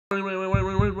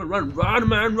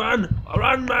man,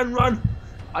 run!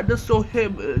 I just saw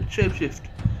him shapeshift.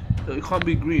 So it can't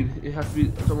be green. It has to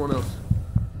be someone else.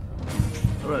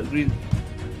 Alright, green.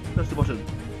 Press the button.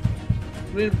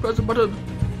 Green, press the button.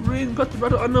 Green, press the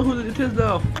button. I know who it is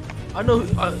now. I know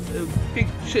pink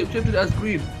shapeshifted as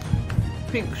green.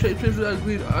 Pink shapeshifted as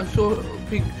green. I saw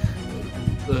pink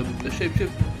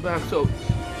shapeshift back. So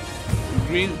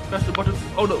green, press the button.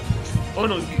 Oh no! Oh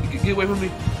no! Get away from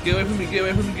me! Get away from me! Get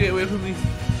away from me! Get away from me!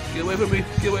 Get away from me!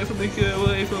 Get away from me! Get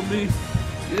away from me!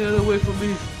 Get away from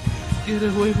me! Get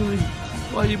away from me!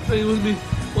 Why are you playing with me?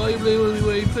 Why are you playing with me?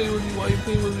 Why are you playing with me? Why are you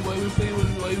playing with me? Why are you playing with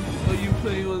me? Why are you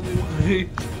playing with me?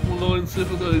 Why? Lord and Sif,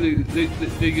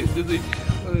 they get dizzy.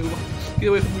 Get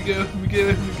away from me! Get away from me! Get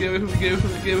away from me! Get away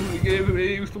from me!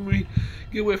 Get away from me!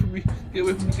 Get away from me! Get away from me! Get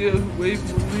away from me! Get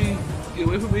away from me! Get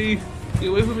away from me! Get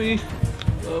away from me!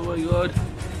 Oh my God!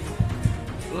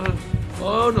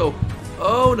 Oh no!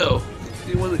 Oh no!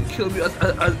 You want to kill me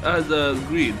as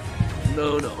green?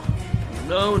 No.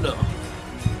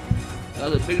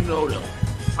 That's a big no.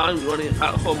 I'm running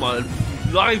out for my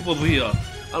life over here.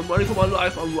 I'm running for my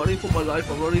life. I'm running for my life.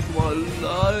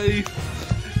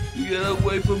 Get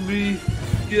away from me.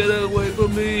 Get away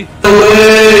from me. Get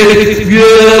away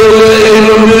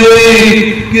from me.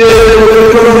 Get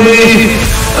away from me.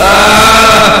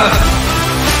 Ah!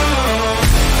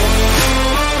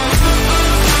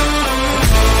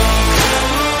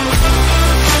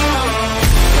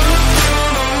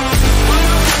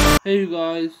 Hey you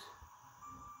guys,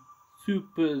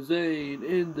 Super Zane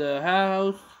in the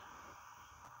house,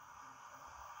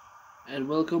 and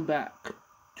welcome back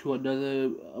to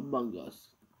another Among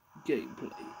Us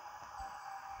gameplay.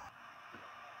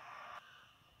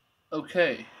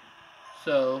 Okay,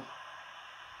 so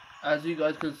as you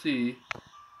guys can see,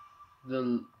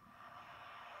 the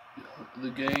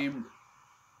game,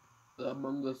 the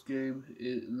Among Us game,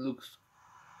 it looks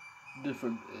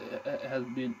different. It has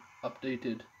been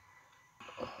updated.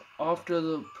 After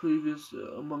the previous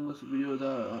Among Us video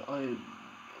that I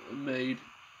made,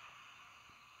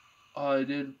 I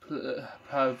did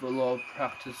have a lot of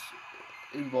practice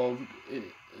involved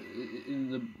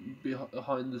in the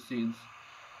behind the scenes,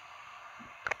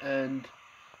 and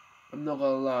I'm not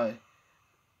gonna lie,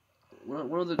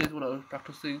 one of the days when I was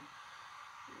practicing,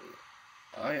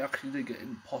 I actually did get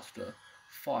imposter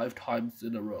 5 times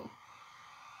in a row,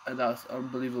 and that's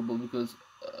unbelievable because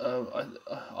I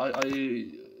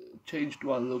changed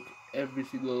my look every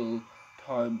single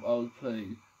time I was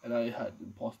playing, and I had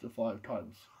imposter 5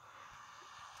 times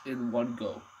in one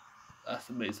go. That's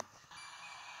amazing.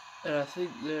 And I think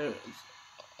there's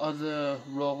other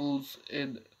roles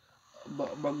in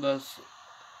Among Us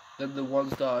than the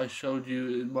ones that I showed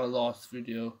you in my last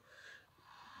video,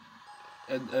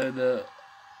 and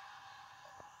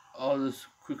I'll just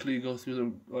quickly go through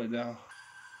them right now.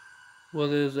 Well,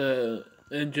 there's a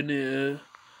engineer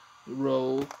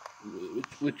role,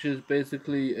 which is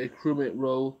basically a crewmate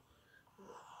role,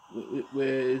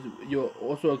 where you're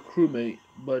also a crewmate,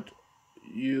 but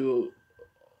you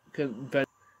can vent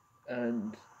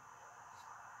and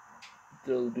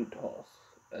still do tasks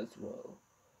as well.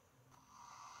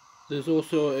 There's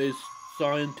also a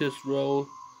scientist role,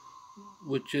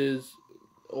 which is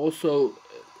also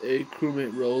a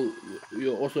crewmate role.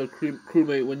 You're also a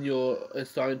crewmate when you're a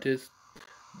scientist,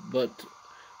 but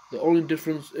the only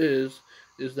difference is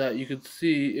that you can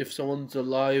see if someone's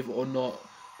alive or not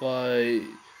by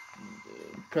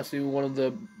pressing one of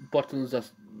the buttons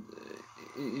that's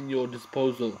in your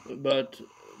disposal. But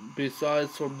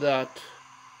besides from that,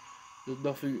 there's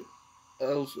nothing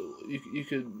else you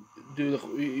can do.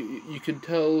 You can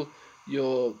tell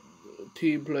your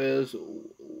team players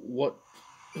what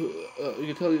you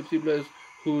can tell your team players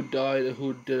who died and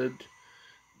who didn't.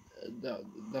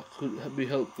 That could be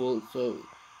helpful. So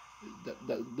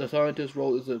the scientist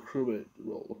role is a crewmate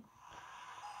role.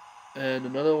 And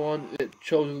another one, it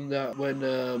shows them that when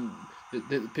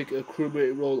they pick a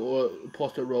crewmate role or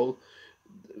imposter role,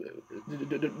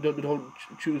 they don't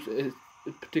choose a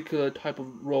particular type of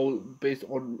role based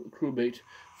on crewmate.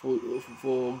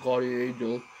 For Guardian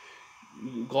Angel,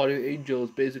 Guardian Angel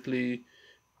is basically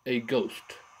a ghost.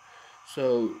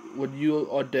 So when you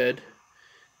are dead,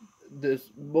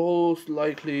 there's most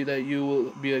likely that you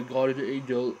will be a Guardian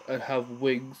Angel and have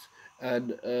wings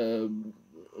and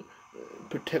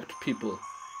protect people.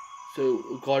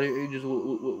 So Guardian Angels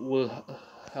will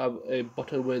have a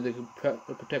button where they can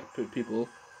protect people.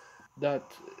 That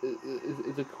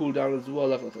is a cooldown as well,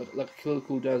 like a kill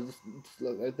cooldown, just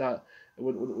like that. And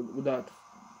when that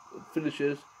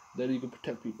finishes, then you can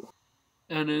protect people.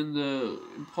 And in the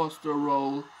imposter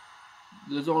role,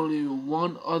 there's only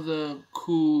one other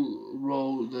cool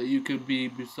role that you can be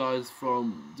besides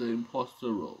from the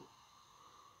imposter role,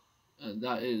 and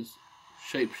that is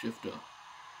shapeshifter.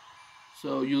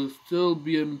 So you'll still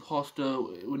be an imposter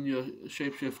when you're a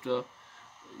shapeshifter.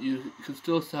 You can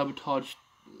still sabotage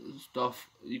stuff.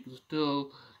 You can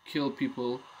still kill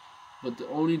people, but the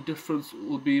only difference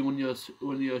will be when you're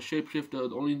a shapeshifter.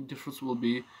 The only difference will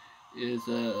be is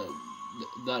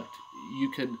that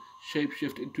you can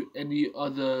shapeshift into any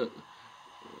other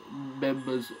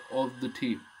members of the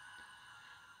team.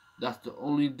 That's the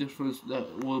only difference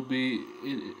that will be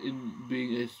in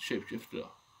being a shapeshifter,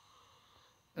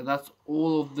 and that's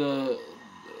all of the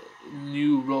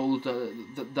new roles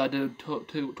that I didn't talk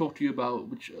to you about,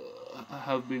 which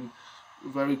have been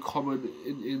very common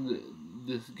in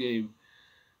this game,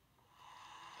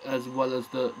 as well as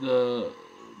the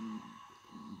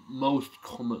most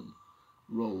common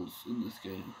roles in this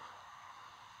game.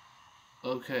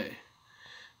 Okay,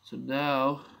 so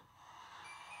now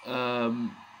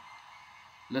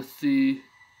let's see.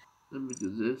 Let me do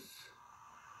this,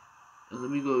 and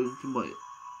let me go into my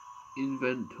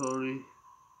inventory.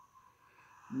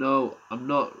 No, I'm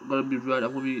not gonna be red.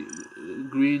 I'm gonna be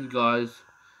green, guys.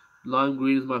 Lime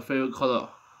green is my favorite color.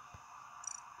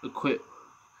 Equip.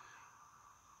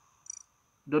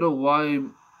 Don't know why.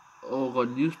 Oh,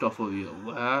 got new stuff over here.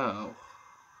 Wow.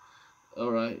 All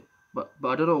right, but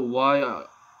I don't know why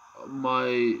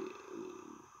my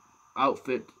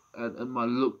outfit and my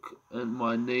look and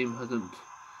my name hasn't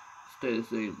stayed the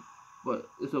same. But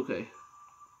it's okay.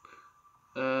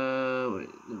 Wait.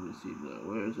 Let me see now.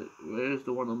 Where is it? Where is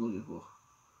the one I'm looking for?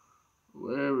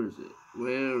 Where is it?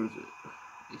 Where is it?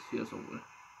 It's here somewhere.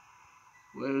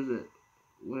 Where is it?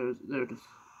 Where is it? There it is.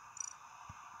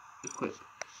 Equip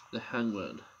the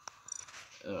hangman.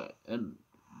 And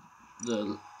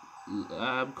the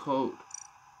lab coat,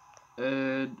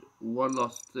 and one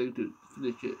last thing to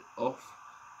finish it off.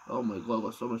 Oh my god, I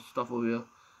got so much stuff over here.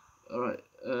 Alright,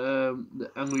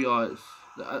 the angry eyes,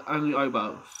 the angry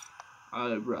eyebrows.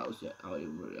 Eyebrows, yeah,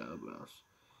 angry eyebrows.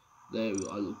 There we go,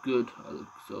 I look good, I look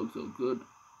so good.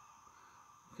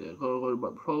 Okay, I'm gonna go to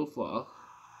my profile,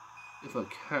 if I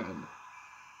can.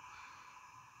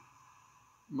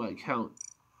 My account.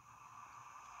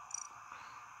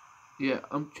 Yeah,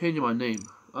 I'm changing my name.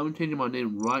 I'm changing my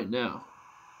name right now.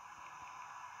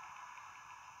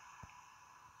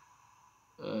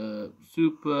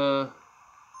 Super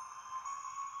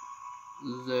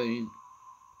Zane,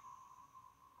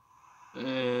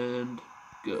 and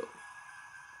go.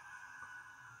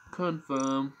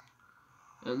 Confirm,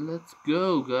 and let's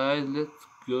go, guys. Let's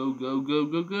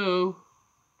go.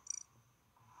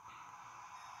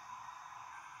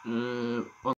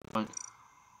 Online.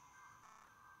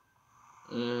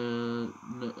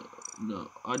 No,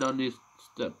 I don't need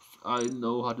steps. I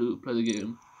know how to play the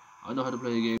game. I know how to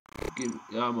play the game.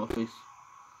 Get out of my face.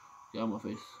 Get out of my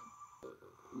face.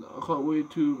 I can't wait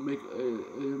to make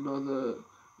another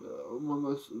Among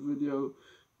Us video.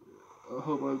 I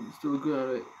hope I'm still good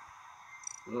at it.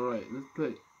 Alright, let's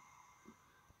play.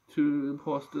 Two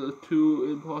imposters.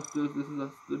 This is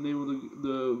that's the name of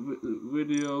the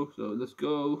video. So let's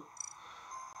go.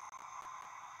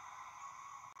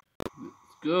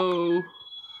 Let's go.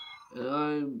 And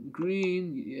I'm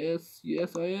green. Yes,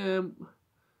 I am.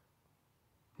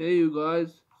 Hey, you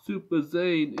guys. Super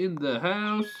Zane in the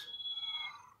house.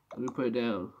 Let me put it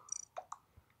down.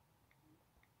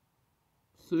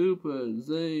 Super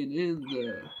Zane in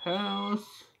the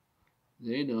house.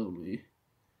 They know me.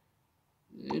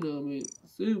 They know me.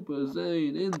 Super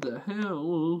Zane in the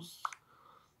house.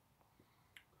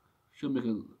 Should make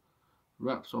a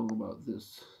rap song about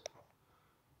this.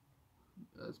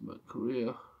 That's my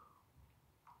career.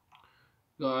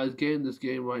 Guys, get in this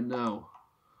game right now.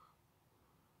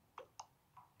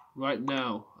 Right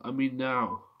now. I mean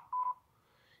now.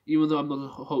 Even though I'm not a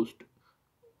host,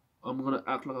 I'm gonna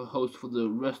act like a host for the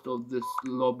rest of this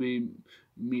lobby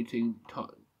meeting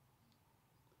time.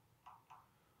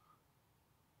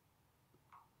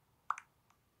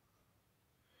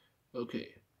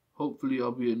 Okay. Hopefully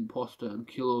I'll be an imposter and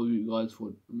kill all of you guys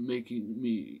for making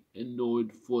me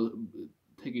annoyed for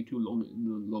taking too long in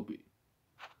the lobby.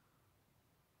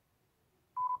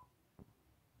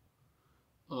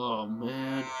 Oh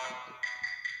man.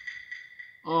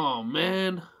 Oh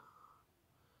man.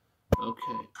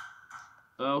 Okay.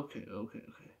 I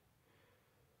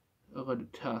got a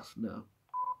task now.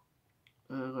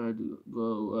 I gotta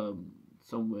go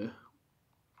somewhere.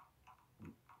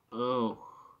 Oh.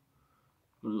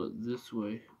 I'm gonna go this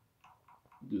way.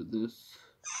 Do this.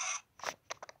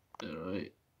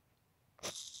 Alright.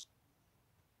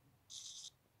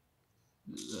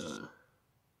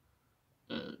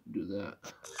 Do that.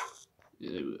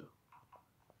 Yeah, there we go.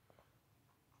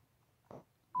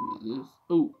 Do this.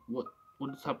 Oh, what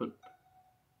just happened?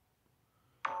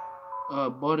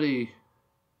 Body.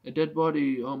 A dead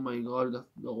body. Oh my god, that's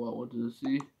not what I wanted to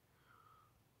see.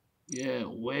 Yeah,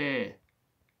 where?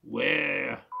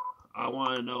 Where? I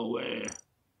want to know where.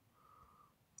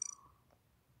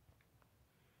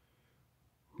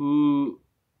 Who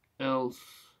else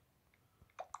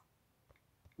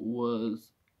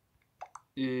was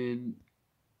in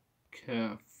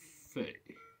cafe?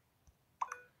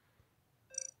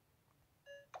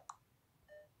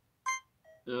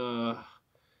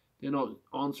 They're not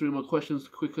answering my questions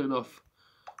quickly enough.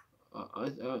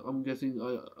 I'm guessing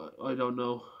I don't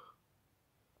know.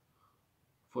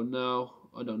 For now,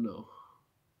 I don't know.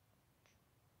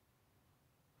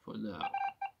 For now.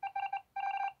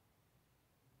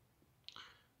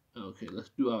 Okay, let's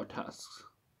do our tasks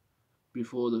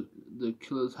before the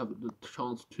killers have the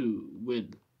chance to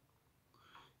win.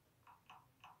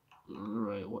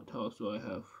 Alright, what tasks do I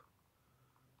have?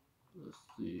 Let's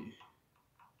see.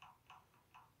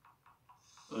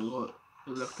 I got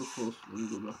electricals. Let me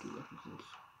go back to electricals.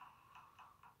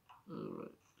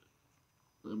 Alright.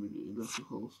 Let me do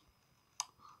electricals.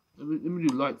 Let me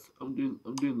do lights. I'm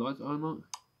doing lights, am I not?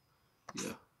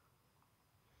 Yeah.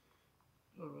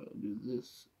 Alright, I'll do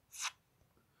this.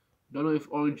 Don't know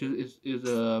if orange is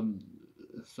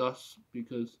sus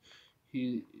because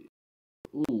he.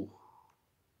 Ooh.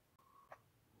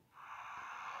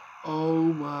 Oh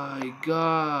my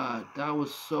god, that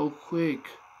was so quick.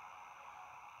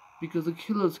 Because the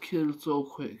killers killed so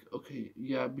quick. Okay,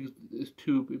 yeah, because it's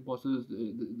two imposters.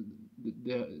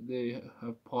 They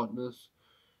have partners.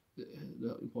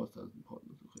 The imposters have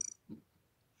partners. Okay.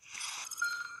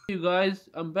 Hey you guys,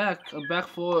 I'm back. I'm back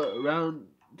for round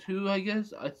 2, I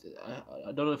guess. I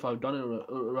don't know if I've done it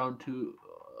round 2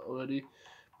 already,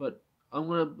 but I'm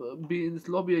gonna be in this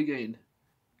lobby again.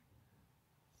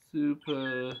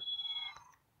 Super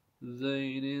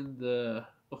Zane in the.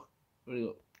 Oh, where do you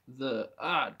go?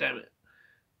 Damn it.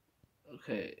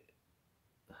 Okay,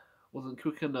 wasn't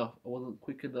quick enough. I wasn't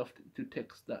quick enough to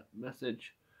text that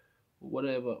message.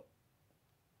 Whatever.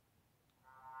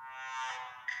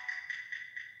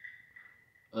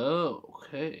 Oh,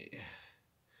 okay.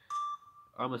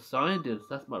 I'm a scientist.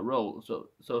 That's my role. So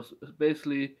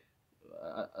basically,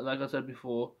 like I said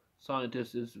before,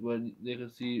 scientist is when they can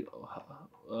see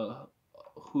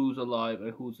who's alive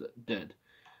and who's dead.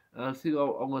 And I think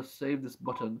I'm gonna save this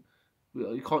button.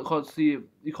 You can't see it.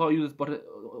 You can't use this button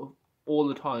all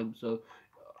the time. So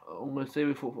I'm gonna save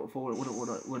it for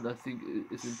when I think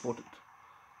it's important.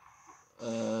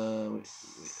 Wait.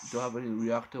 Do I have any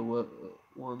reactor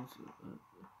ones?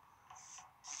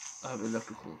 I have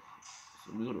electrical.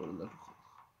 So we go to electrical.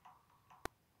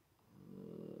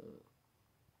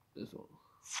 This one.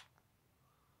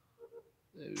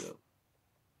 There we go.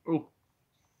 Oh,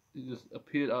 it just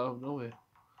appeared out of nowhere.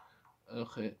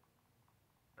 Okay,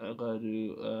 I gotta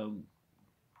do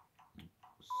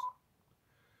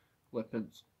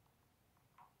weapons,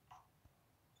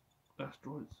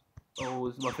 asteroids. Oh,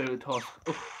 this is my favorite task.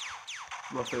 Oh,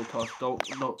 my favorite task. Don't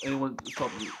anyone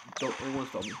stop me. Don't anyone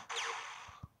stop me.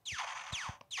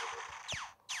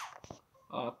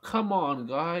 Come on,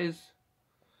 guys.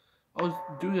 I was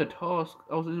doing a task.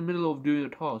 I was in the middle of doing a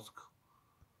task.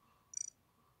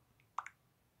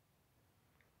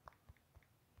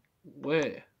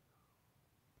 Where?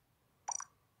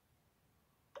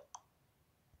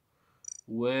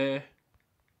 Where?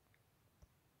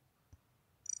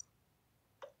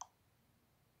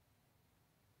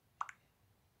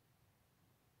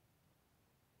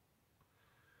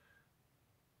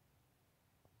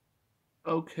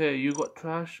 Okay, you got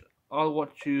trash. I'll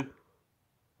watch you.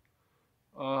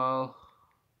 I'll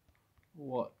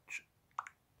watch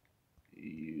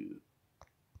you.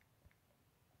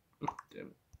 Oh, damn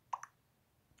it.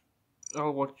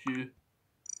 I'll watch you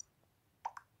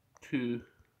too.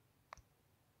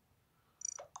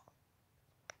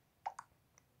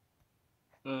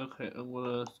 Okay, I'm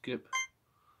gonna skip.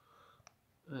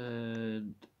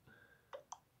 And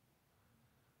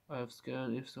I have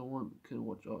scanned if someone can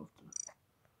watch after.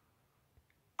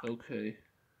 Okay.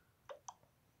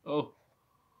 Oh.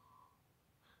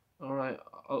 Alright,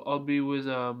 I'll be with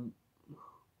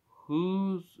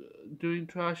who's doing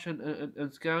trash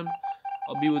and scan?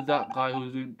 I'll be with that guy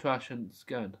who's doing trash and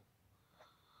scan.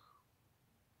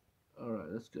 Alright,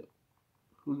 let's go.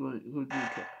 Who's doing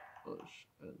trash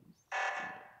and scan?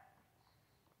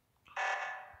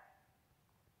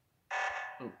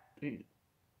 Oh, dang.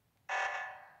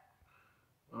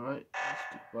 Alright, let's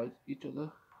stick by each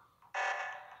other.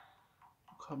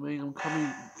 I'm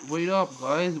coming. Wait up,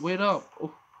 guys. Wait up.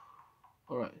 Oh,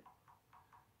 all right.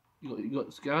 You got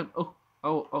the scan.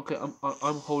 Oh, okay.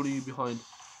 I'm holding you behind.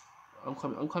 I'm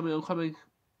coming. I'm coming. I'm coming.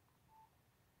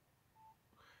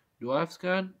 Do I have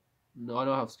scan? No, I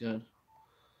don't have scan.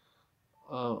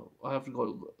 I have to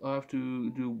go. I have to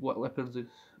do what weapons?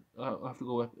 I have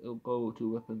to go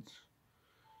to weapons.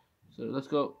 So let's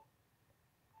go.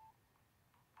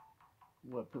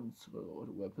 Weapons. Go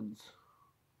to weapons.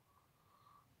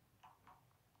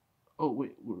 Oh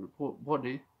wait, report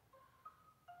body.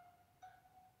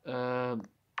 Um,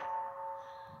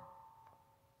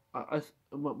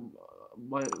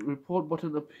 my report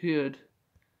button appeared,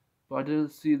 but I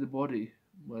didn't see the body.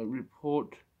 My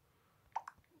report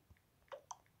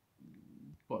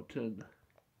button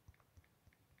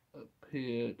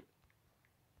appeared,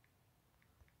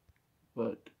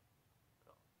 but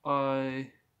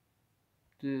I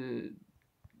didn't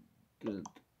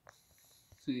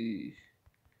see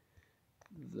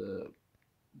the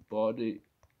body.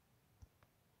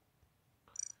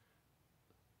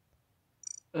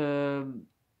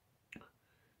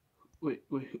 Wait.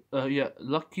 Yeah.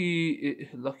 Lucky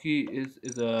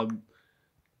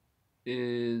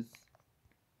is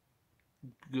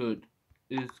good.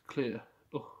 Is clear.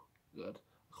 Oh God,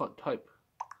 I can't type.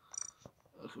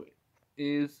 Okay, wait.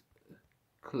 Is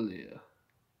clear.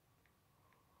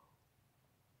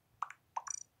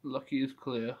 Lucky is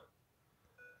clear.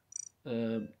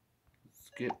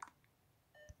 Skip.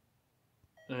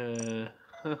 Alright,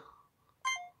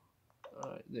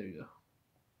 there we go.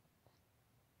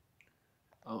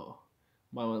 Oh,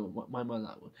 my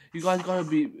that one. You guys gotta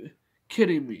be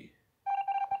kidding me.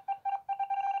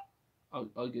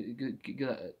 I'll get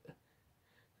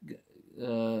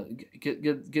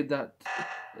that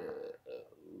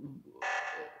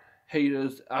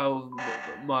haters out of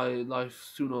my life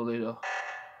sooner or later.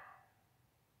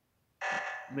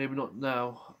 Maybe not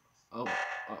now.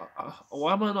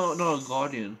 Why am I not a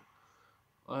guardian?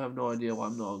 I have no idea why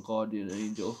I'm not a guardian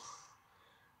angel.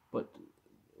 But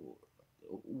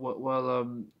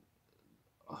well,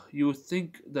 you would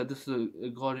think that this is a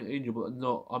guardian angel, but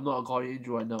no, I'm not a guardian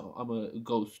angel right now. I'm a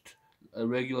ghost, a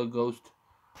regular ghost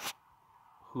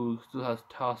who still has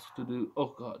tasks to do.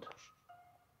 Oh God,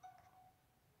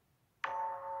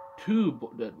 two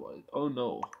dead bodies. Oh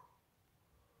no,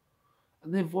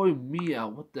 and they voted me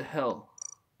out. What the hell?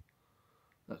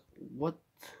 Like what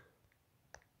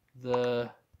the?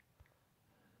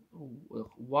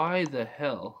 Why the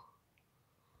hell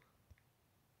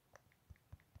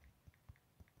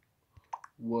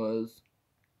was?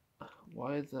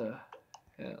 Why the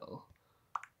hell?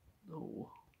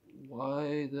 No.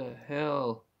 Why the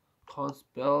hell? Can't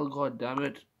spell, god damn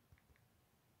it.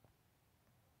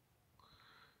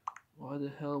 Why the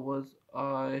hell was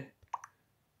I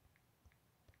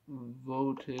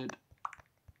voted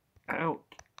out?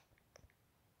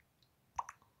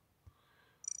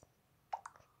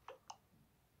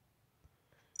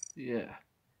 Yeah.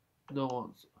 No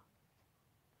one's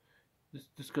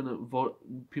just gonna vote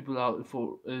people out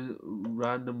for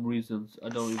random reasons. I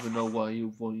don't even know why you're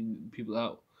voting people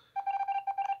out.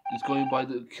 It's going by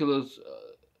the killer's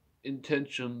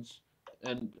intentions,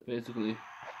 and basically,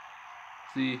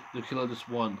 see, the killer just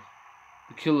won.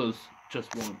 The killers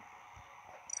just won.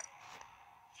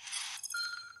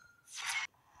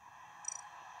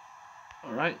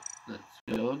 Alright, let's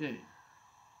go again.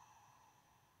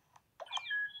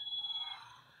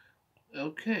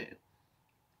 Okay.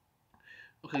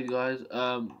 Okay, guys.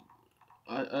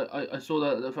 I saw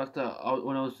that the fact that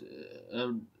when I was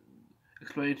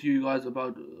explaining to you guys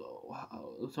about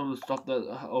some of the stuff that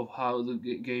of how the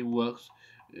game works,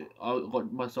 I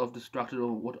got myself distracted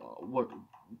on what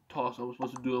tasks I was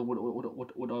supposed to do and what I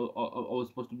was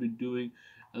supposed to be doing,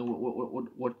 and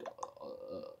what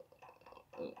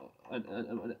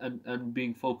and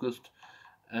being focused,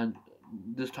 and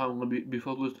this time I'm gonna be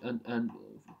focused and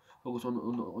focus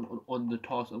on the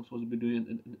task I'm supposed to be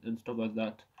doing and stuff like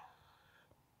that.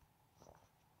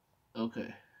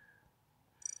 Okay.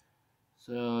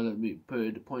 So let me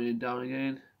point it down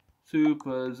again.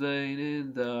 Super Zane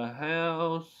in the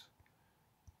house.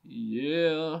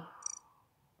 Yeah.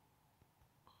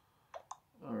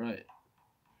 Alright.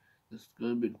 This is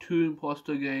gonna be 2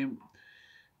 imposter game,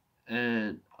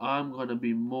 and I'm gonna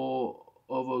be more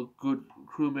of a good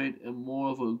crewmate and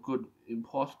more of a good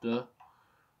imposter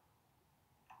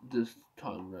this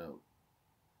time round,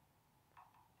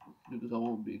 because I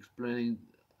won't be explaining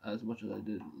as much as I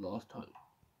did last time.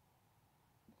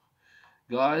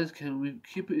 Guys, can we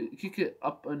kick it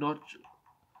up a notch?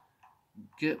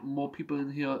 Get more people in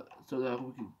here so that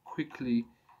we can quickly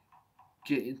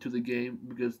get into the game,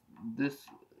 because this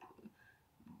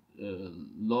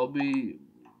lobby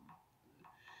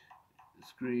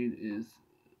screen is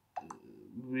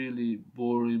really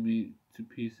boring me to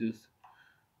pieces.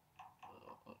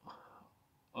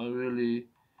 I really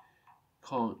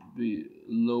can't be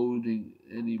loading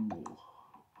anymore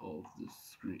of this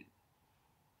screen.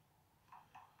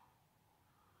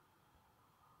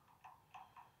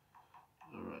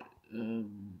 Alright, let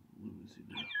me see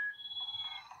now.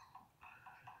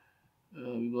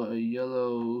 We got a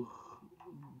yellow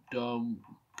dumb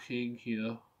king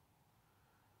here.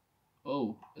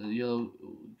 Oh, a yellow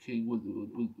king with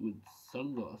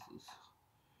sunglasses.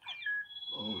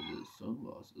 Oh, there's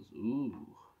sunglasses. Ooh,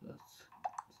 that's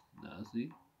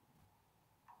nasty.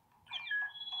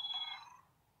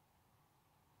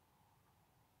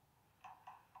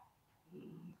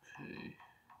 Okay.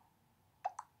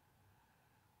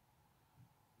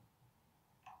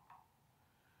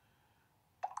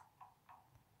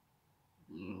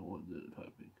 I don't want the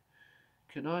typing.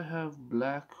 Can I have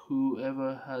black?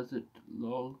 Whoever has it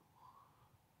long.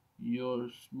 You're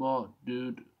smart,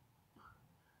 dude.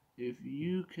 If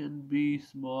you can be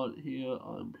smart here,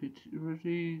 I'm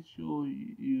pretty sure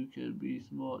you can be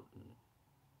smart.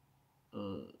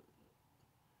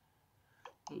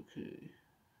 Okay.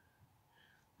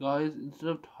 Guys, instead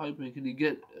of typing, can you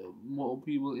get more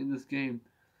people in this game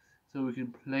so we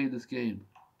can play this game?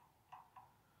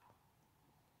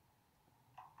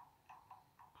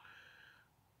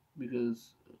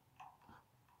 Because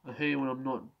I hate when I'm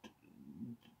not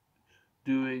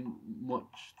doing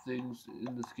much things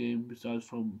in this game besides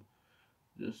from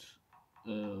just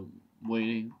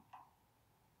waiting.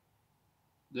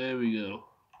 There we go.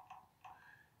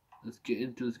 Let's get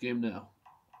into this game now.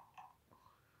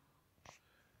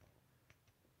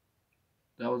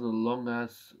 That was a long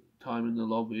ass time in the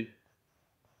lobby.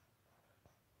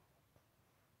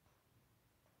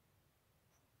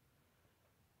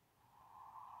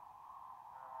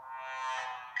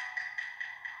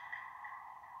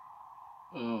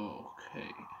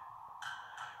 Okay.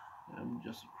 I'm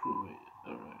just a crewmate.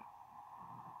 Alright.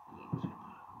 Let me see now.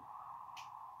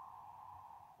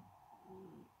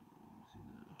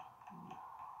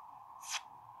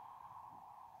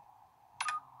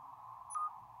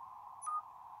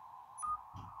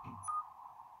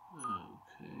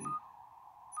 Okay.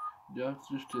 Do I have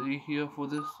to stay here for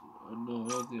this? No, I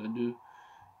don't think I do.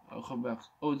 I'll come back.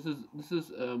 Oh, this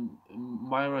is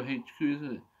Myra HQ,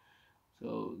 isn't it?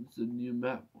 So it's a new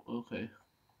map. Okay.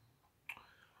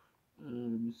 Let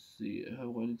me see. Have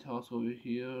I got any tasks over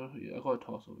here? Yeah, I got a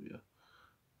task over here.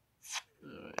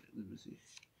 Alright, let me see.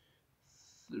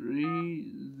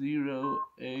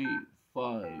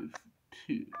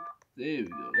 30852. There we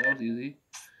go. That was easy.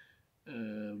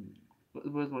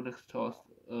 Where's my next task?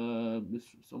 It's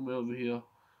somewhere over here.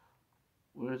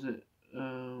 Where is it?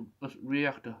 That's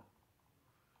reactor.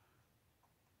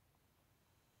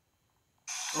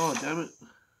 Oh, damn it.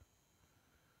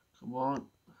 Come on.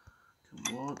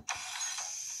 Come on.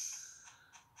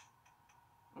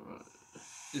 Alright.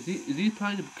 Is he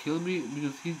trying to kill me?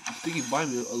 Because he's sticking by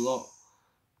me a lot.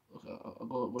 Okay, I'll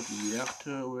go to the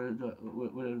reactor. Where did I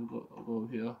go? I'll go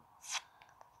over here.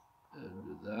 And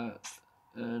do that.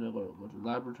 And I'll go to the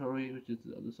laboratory, which is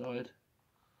the other side.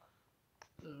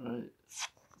 Alright.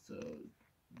 So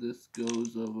this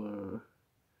goes over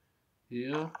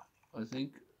here. I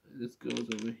think this goes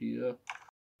over here.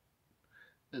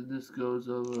 And this goes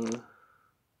over.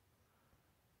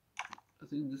 I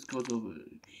think this goes over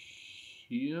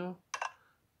here.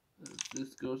 And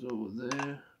this goes over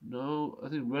there. No, I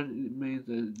think red means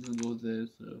that it doesn't go there.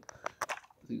 So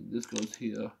I think this goes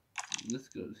here. This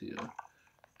goes here.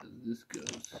 And this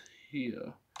goes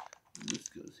here. And this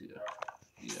goes here.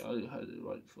 Yeah, I had it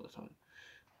right the first time.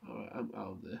 Alright, I'm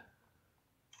out of there.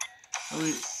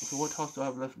 So what task do I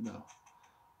have left now?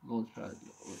 Launch pad.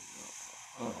 Wait,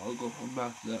 I'll go. I'm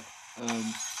back to that.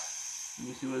 Let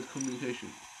me see where's communication.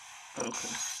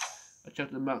 Okay. I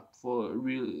checked the map for a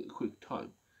really quick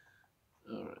time.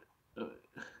 Alright.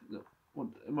 No, what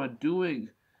am I doing?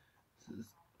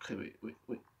 Okay, wait.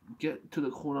 Get to the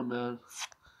corner, man.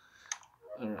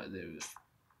 Alright, there we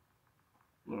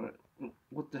go. Alright.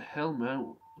 What the hell,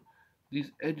 man?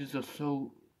 These edges are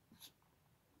so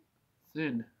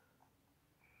thin.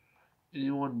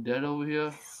 Anyone dead over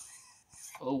here?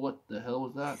 Oh, what the hell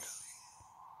was that?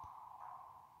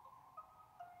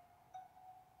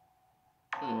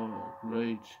 Oh,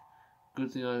 great.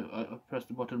 Good thing I pressed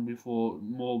the button before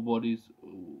more bodies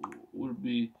would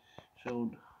be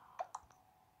shown.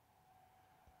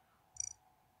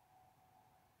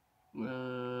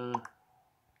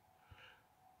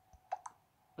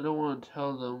 I don't want to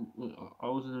tell them I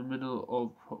was in the middle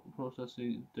of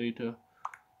processing data.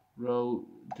 row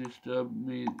disturb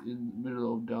me in the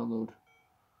middle of download.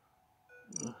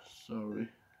 Sorry.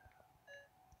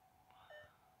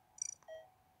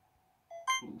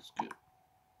 We'll skip.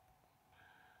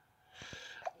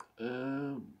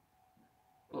 The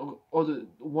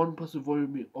one person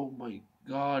voted me. Oh my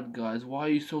god, guys, why are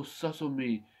you so sus on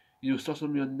me? You sus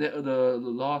on me on the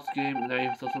last game, and now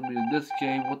you sus on me in this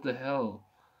game. What the hell?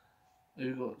 Have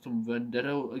you got some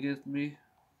vendetta against me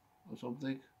or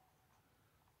something?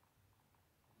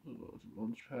 Oh,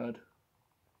 launchpad.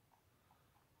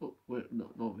 Oh wait, no,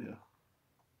 not over here.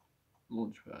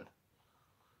 Launchpad.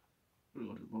 We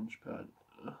got a launchpad.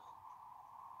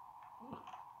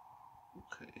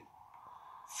 Okay.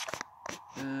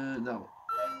 And now,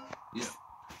 yeah.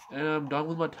 And I'm done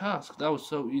with my task. That was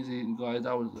so easy, guys.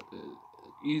 That was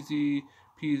easy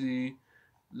peasy,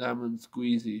 lemon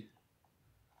squeezy.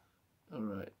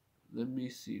 Alright, let me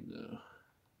see now.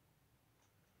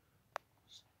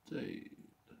 Stay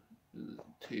in the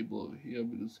table over here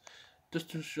because just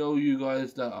to show you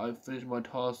guys that I've finished my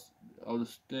task, I'll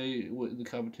just stay in the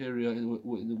cafeteria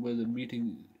where the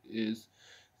meeting is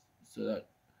so that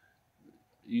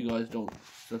you guys don't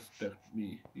suspect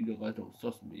me. You guys don't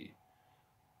sus me.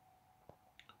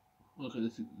 Okay,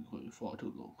 this is going far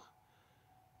too long.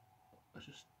 I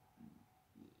just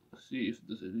see if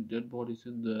there's any dead bodies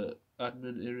in the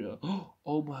admin area.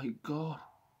 Oh my god!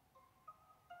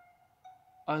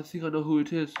 I think I know who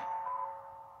it is.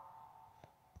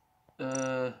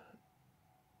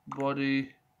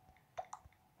 Body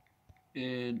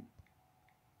in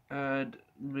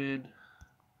admin.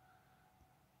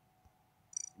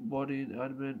 Body in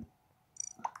admin.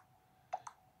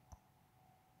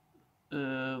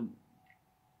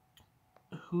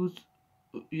 Who's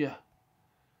yeah?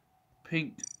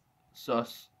 Pink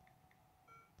sus.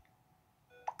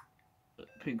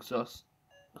 Pink sus.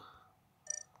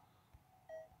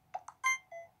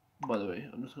 By the way,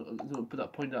 I'm just gonna put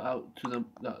that point out to them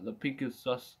that the pink is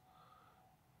sus.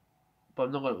 But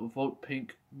I'm not gonna vote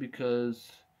pink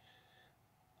because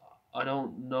I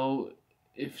don't know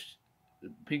if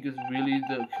pink is really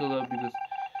the killer because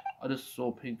I just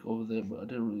saw pink over there, but I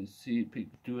didn't really see pink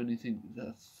do anything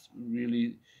that's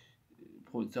really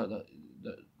points out that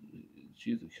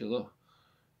she's the killer.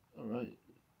 All right,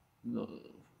 no,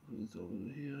 it's over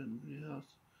here in the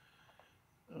house.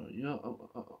 Yeah,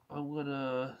 I'm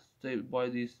gonna stay by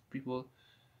these people.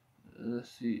 Let's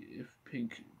see if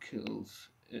pink kills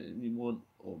anyone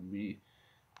or me.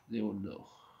 They will know.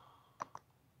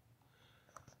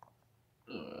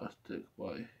 I'll stick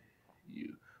by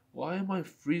you. Why am I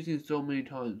freezing so many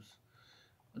times?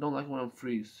 I don't like when I'm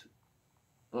freeze.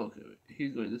 Okay, wait,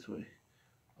 he's going this way.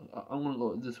 I'm gonna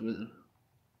go this way then.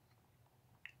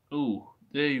 Oh,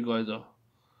 there you guys are.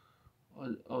 I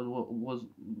was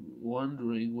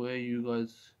wondering where you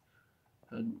guys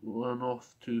had run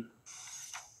off to.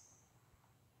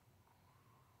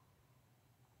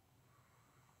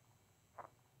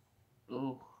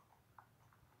 Oh.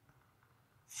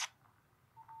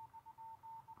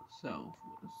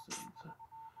 Southwest Center.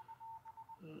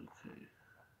 Okay.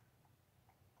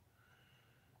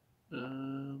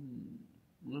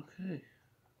 Okay.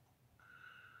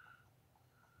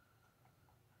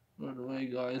 Run away,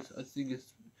 guys. I think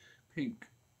it's pink.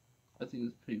 I think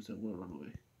it's pink, so I'm gonna run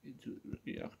away into the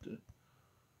reactor.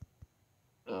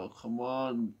 Oh, come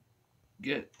on.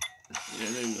 Get. Yeah,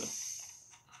 there we go.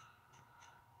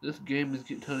 This game is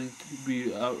turning to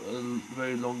be a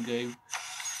very long game.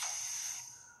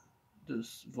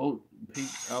 Just vote pink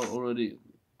out already.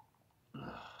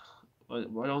 I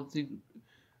don't think,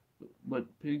 but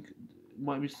pink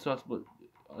might be sus, but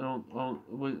I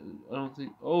don't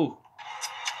think. Oh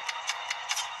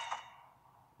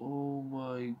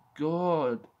my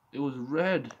god! It was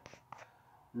red.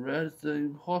 Red's the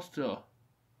imposter.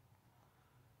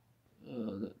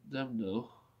 Let them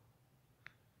know.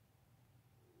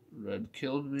 Red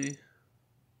killed me.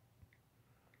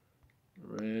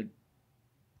 Red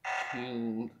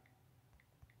killed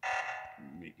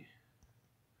me.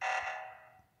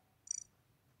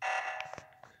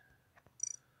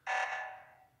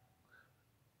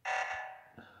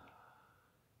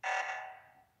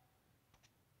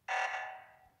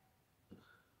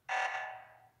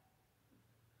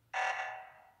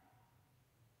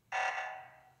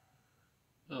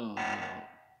 Oh no.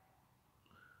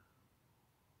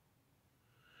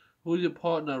 Who's your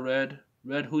partner, Red?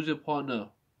 Red, who's your partner?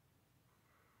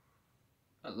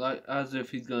 Like, as if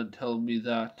he's gonna tell me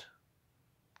that.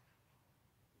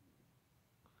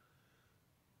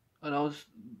 And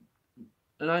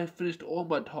I finished all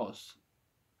my tasks.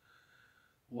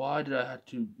 Why did I have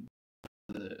to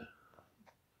go there?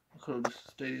 could have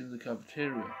just stayed in the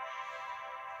cafeteria.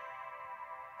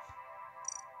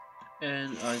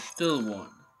 And I still won.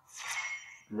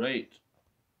 Great.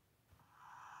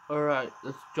 Alright,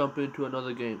 let's jump into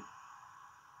another game.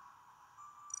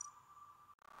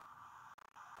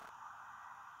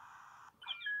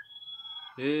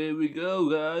 Here we go,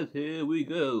 guys. Here we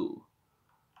go.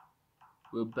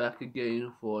 We're back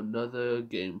again for another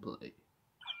gameplay.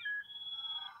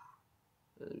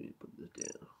 Let me put this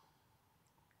down.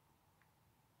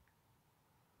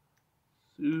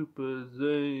 Super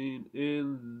Zane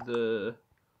in the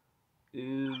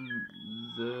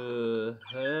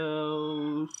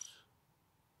house.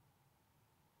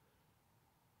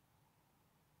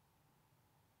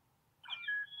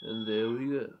 And there we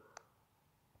go.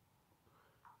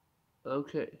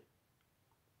 Okay.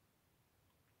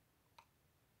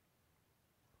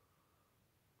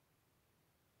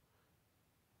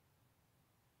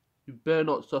 You better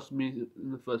not sus me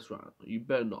in the first round. You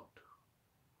better not.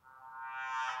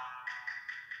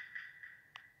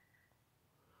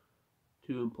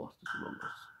 Two imposters among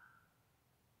us.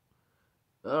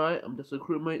 Alright, I'm just a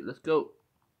crewmate. Let's go.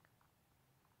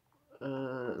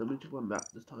 Let me check my map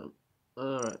this time.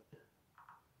 Alright.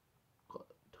 Got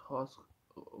a task.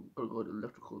 Oh, I'm gonna go to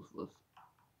electricals first.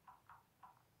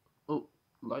 Oh,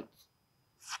 lights.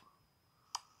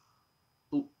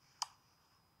 Oh.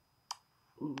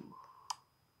 Ooh.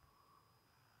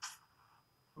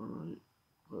 Alright.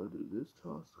 Gotta do this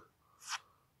task.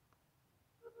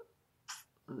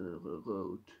 And then I'm gonna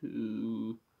go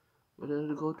to... Where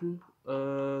did I go to?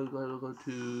 Gotta go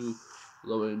to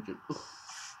low engine.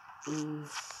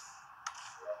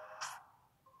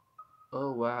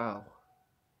 Oh wow.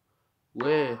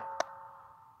 Where?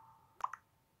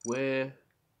 Where?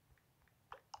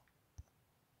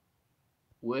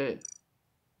 Where?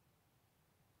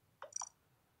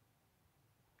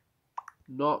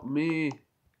 Not me.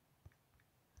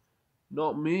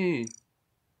 Not me.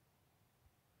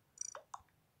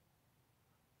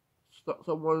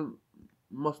 Someone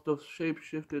must have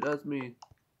shapeshifted as me.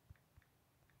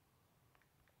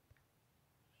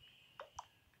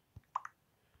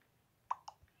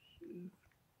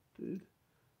 Shifted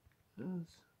as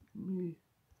me.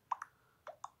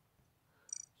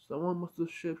 Someone must have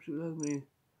shapeshifted as me.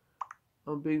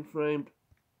 I'm being framed.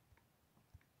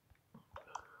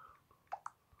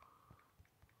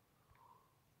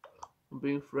 I'm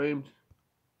being framed.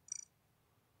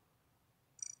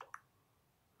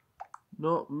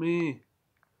 Not me.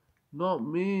 Not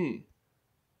me.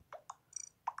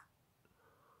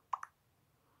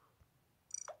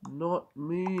 Not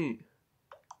me.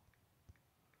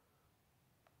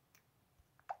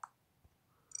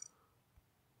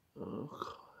 Oh,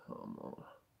 come on.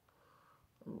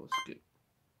 I'm gonna skip.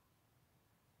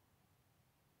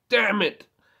 Damn it!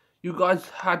 You guys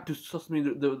had to suss me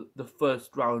the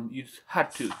first round. You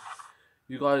had to.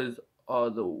 You guys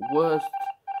are the worst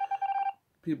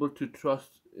people to trust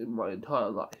in my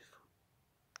entire life.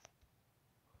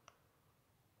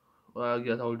 Well, I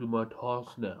guess I'll do my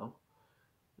task now.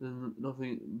 There's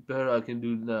nothing better I can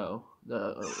do now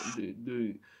than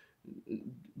doing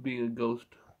being a ghost.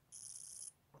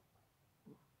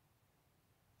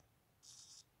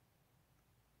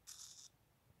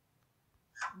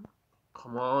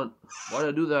 Come on, why did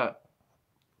I do that?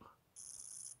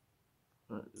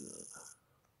 Right,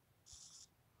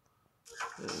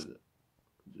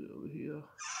 do it over here.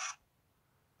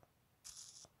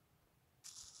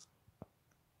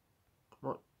 Come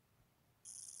on.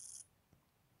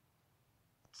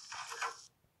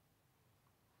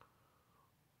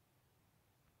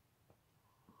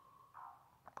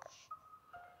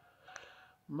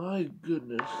 My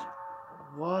goodness,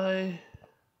 why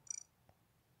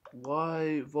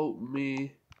vote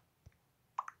me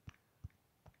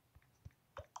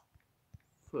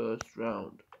first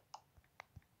round?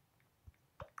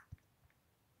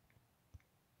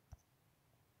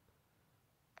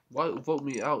 Why vote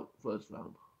me out first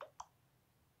round?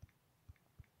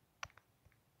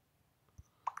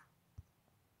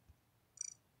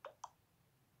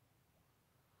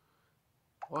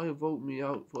 Why vote me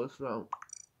out first round?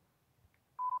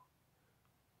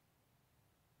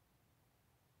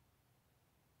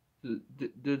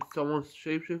 Did someone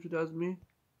shapeshifted as me?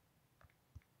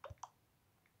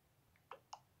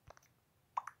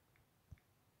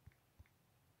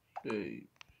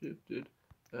 Shapeshifted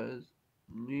as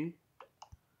me?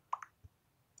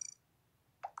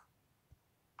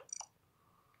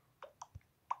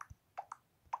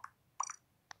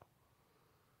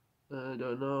 I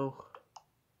don't know.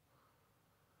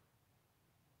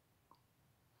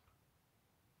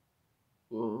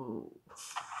 Oh,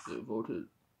 they voted.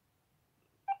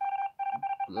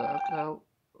 Black out.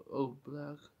 Oh,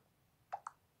 black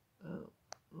out.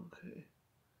 Okay.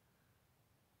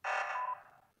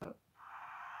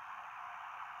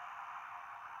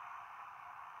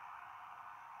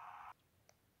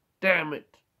 Damn it.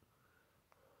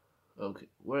 Okay,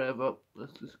 whatever.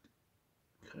 Let's just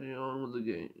carry on with the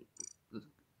game. Let's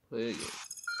play again.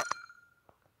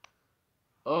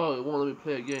 Oh, it won't let me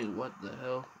play again. What the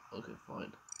hell? Okay,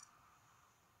 fine.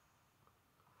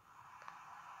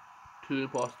 2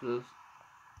 imposters.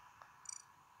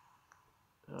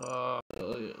 Oh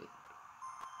yeah.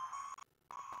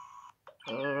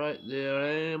 Alright, there I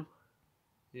am.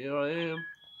 Here I am.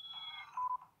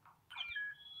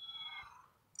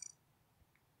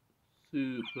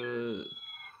 Super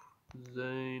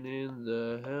Zane in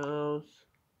the house.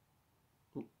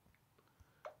 Ooh.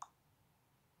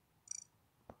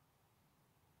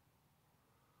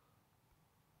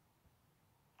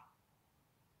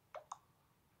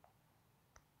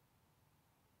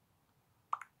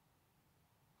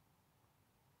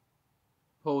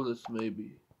 Police,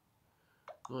 maybe.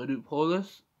 Wanna do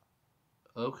police?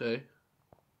 Okay.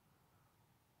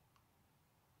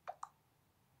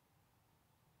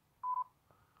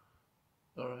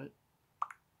 Alright.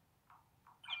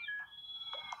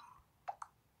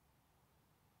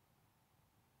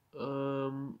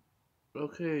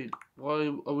 Okay. Why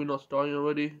are we not starting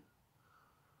already?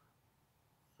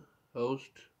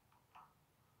 Host.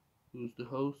 Who's the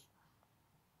host?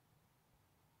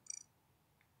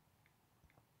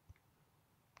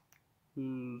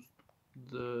 Who's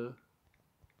the...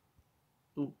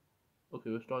 Ooh. Okay,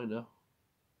 we're starting now.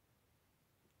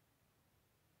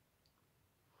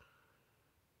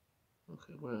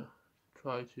 Okay, I'm gonna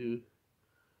try to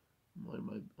mind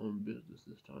my own business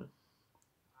this time.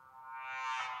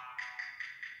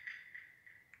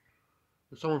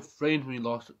 Someone framed me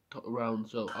last round,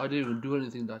 so I didn't even do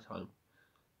anything that time.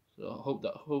 So I hope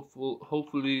that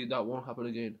hopefully that won't happen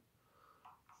again.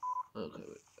 Okay,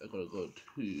 wait, I gotta go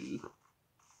to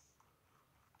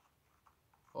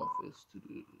office to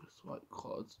do swipe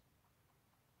cards.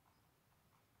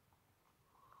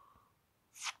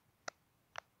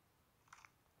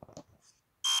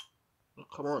 Oh,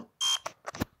 come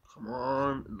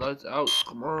on, lights out,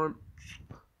 come on.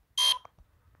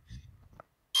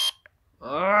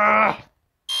 Ah,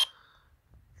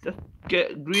 just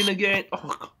get green again.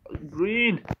 Oh, God,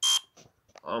 green.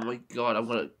 Oh my God, I'm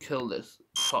gonna kill this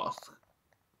task.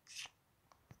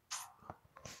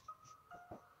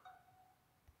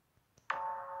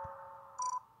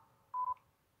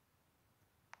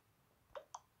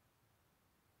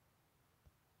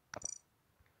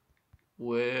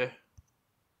 Where?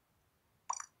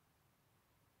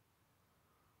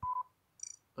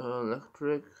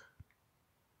 Electric.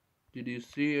 Did you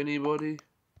see anybody?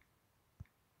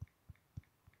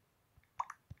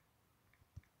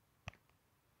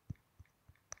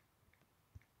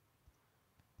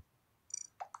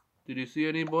 Did you see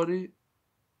anybody?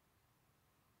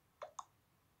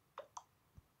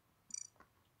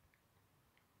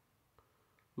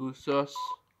 Who's sus?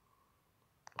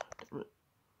 Damn it.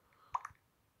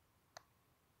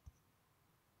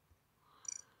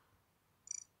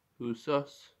 Who's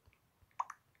sus?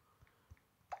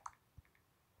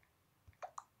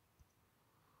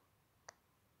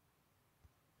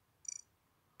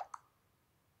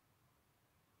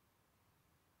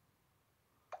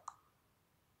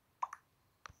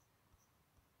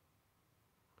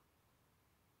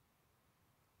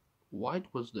 White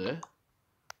was there.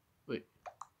 Wait.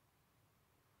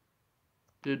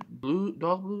 Did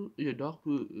dark blue? Yeah, dark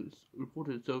blue is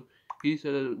reported. So he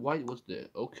said that white was there.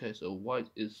 Okay, so white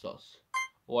is sus.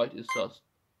 White is sus.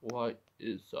 White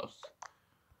is sus.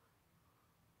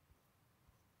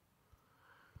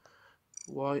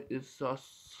 White is sus.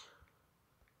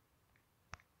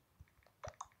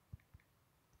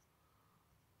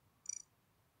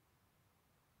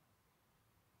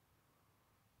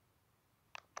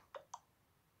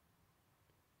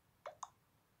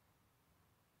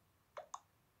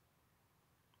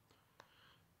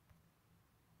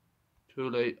 Too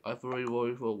late. I've already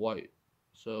voted for white,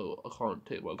 so I can't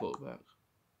take my vote back.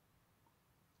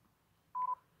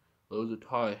 It was a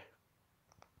tie.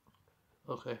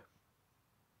 Okay.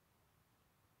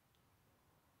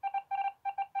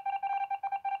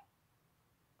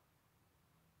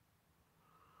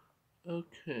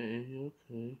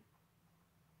 Okay.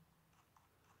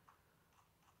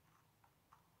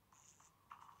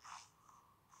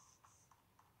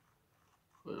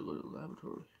 Gotta go to the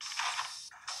laboratory.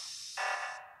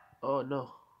 Oh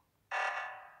no.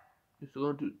 You still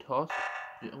gonna do task?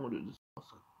 Yeah, I'm gonna do this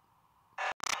task.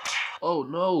 Oh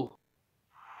no!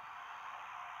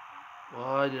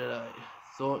 Why did I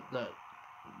thought that?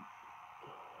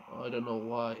 I don't know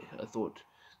why I thought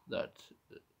that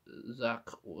Zach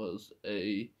was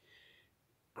a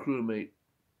crewmate.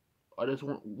 I just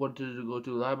wanted to go to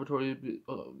the laboratory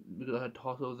because I had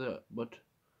taught over there, but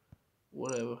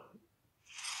whatever.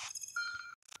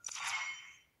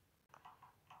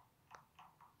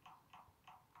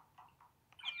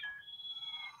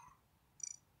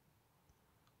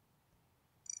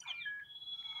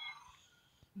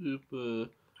 Super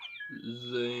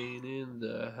Zane in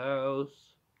the house.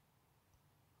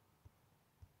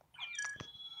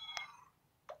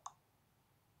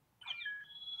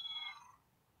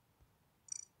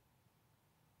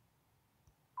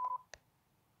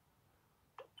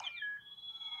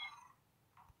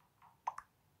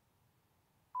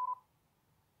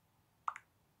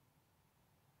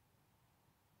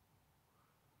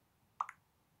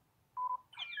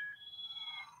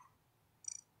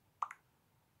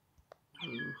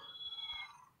 Hmm.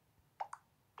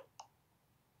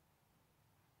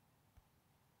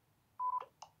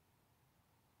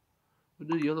 What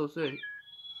did yellow say?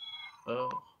 Oh,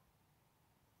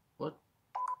 what?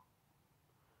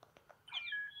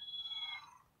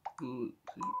 Ooh,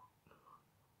 see.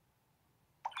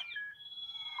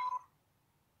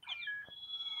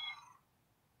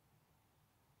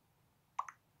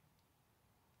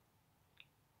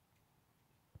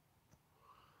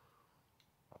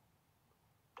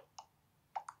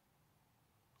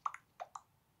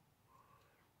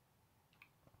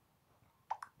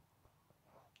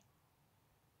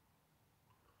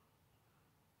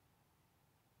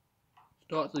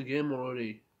 Start the game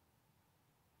already.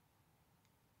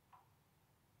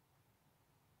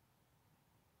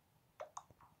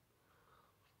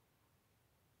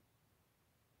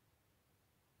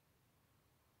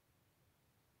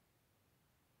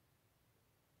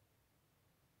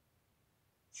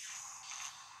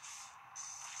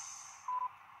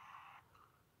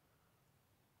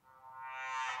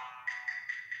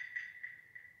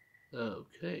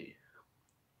 Okay.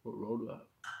 What road do I have?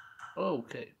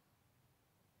 Okay.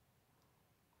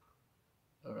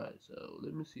 Alright, so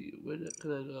let me see. Where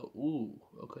can I go? Ooh,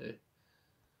 okay.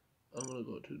 I'm gonna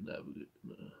go to navigate.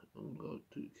 I'm gonna go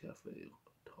to cafe.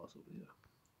 Toss over here.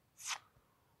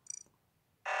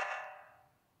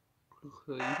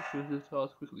 Okay, finish this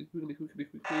task quickly.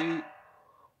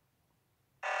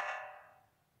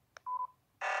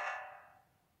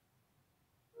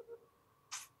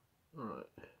 Alright.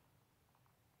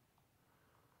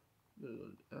 Go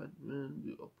to admin,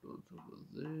 do uploads over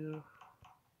there.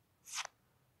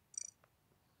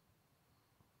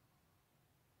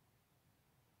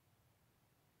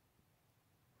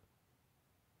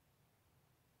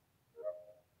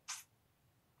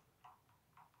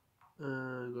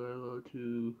 And gotta go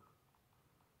to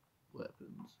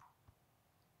weapons.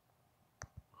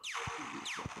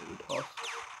 Toss.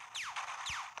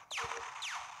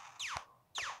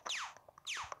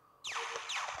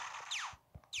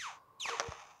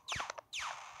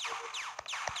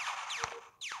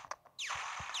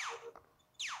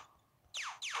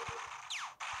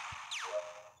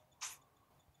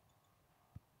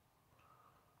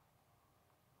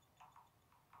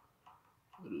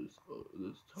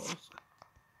 This task.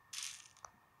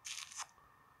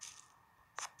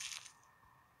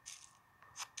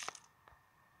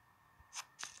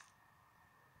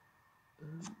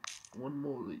 And one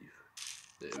more leaf.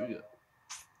 There we go.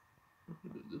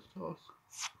 Look at this task.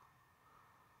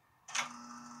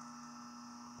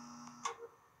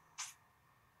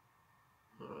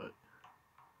 Alright.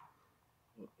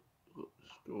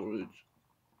 Storage.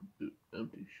 Do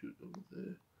empty chute over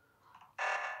there.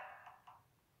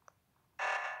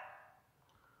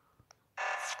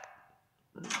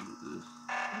 And do this.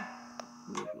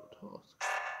 Where's your task?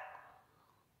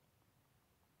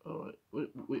 Alright.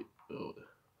 Wait. Oh,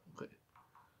 okay.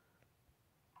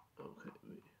 Okay,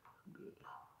 wait. Good.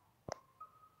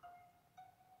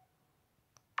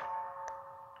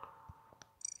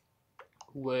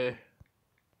 Where?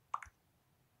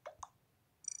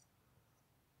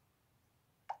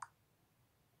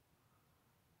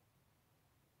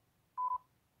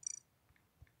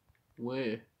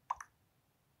 Where?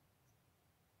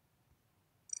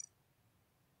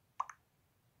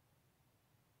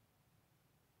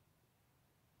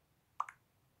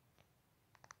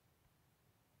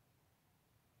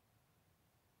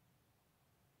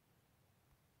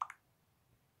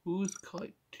 Who's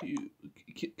Kite 2?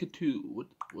 Kit 2,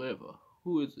 whatever.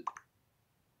 Who is it?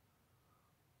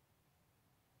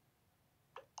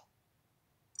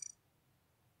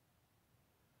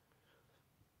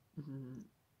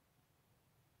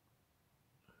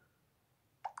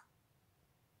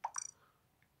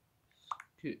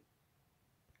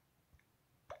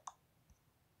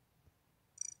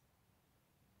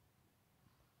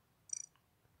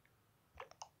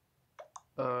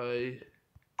 I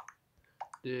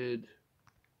did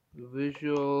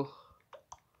visual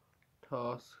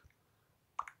task,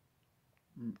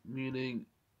 meaning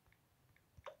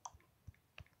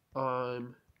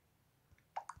I'm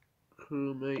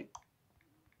crewmate.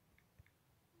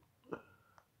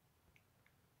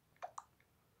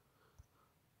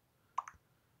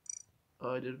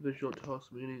 I did visual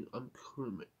task, meaning I'm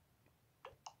crewmate.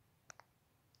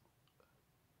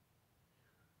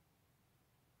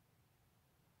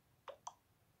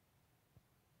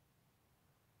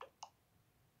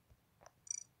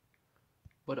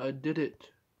 But I did it.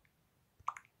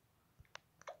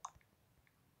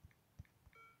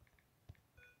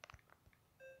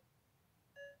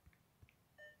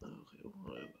 Okay,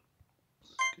 whatever.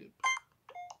 Skip.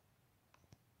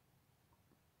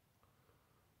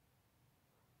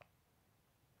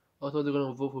 I thought they were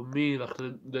gonna vote for me like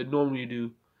they normally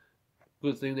do.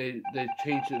 Good thing they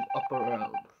changed it up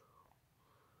around.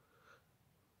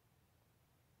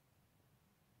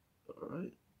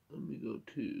 Alright, let me go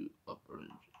to upper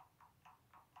engine.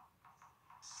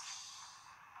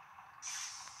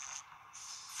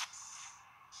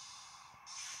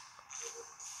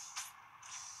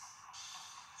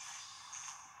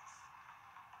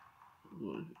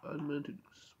 Admin to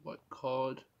swipe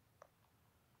card.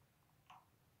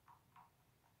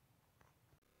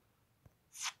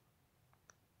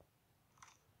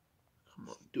 Come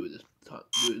on, do it this time.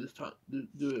 Do it this time.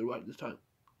 Do it right this time.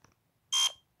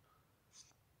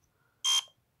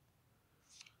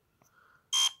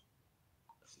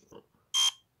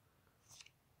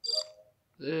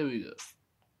 There we go.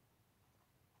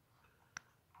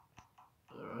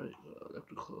 Alright,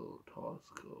 electrical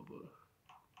task over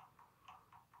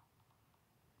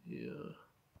here.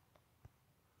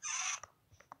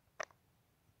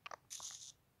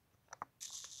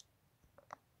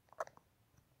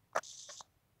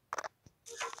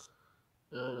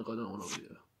 And I got another one over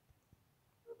here.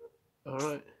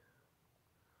 Alright.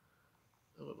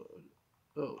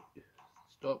 Oh,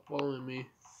 stop following me.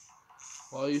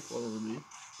 Why are you following me?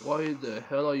 Why the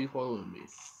hell are you following me?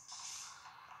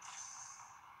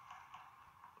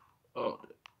 Oh,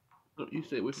 no, you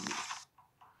stay with me.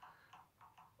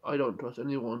 I don't trust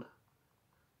anyone.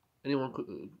 Anyone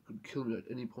could kill me at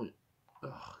any point.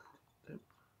 Ugh, damn.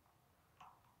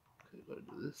 Okay, gotta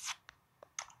do this.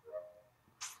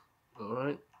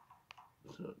 Alright.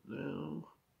 So now,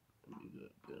 let me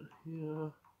go down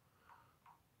here.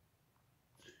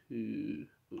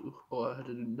 Oh, I had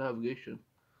to do navigation.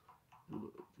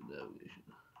 Navigation.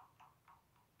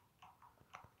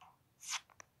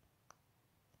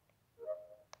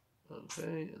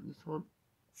 Okay, and this one.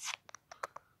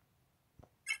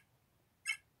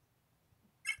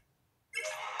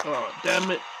 Oh,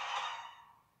 damn it!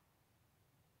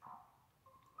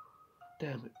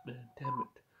 Damn it, man, damn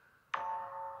it.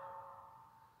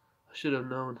 I should have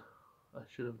known. I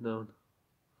should have known.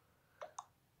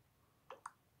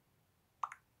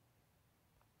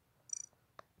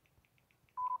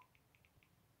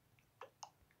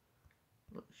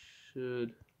 I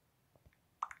should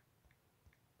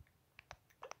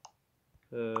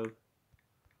have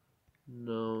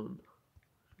known.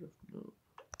 Should have known.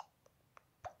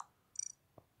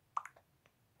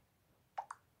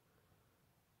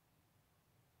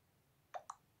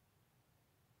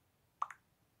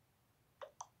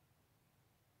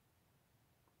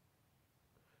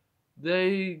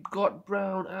 They got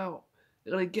Brown out.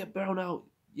 They're gonna get Brown out.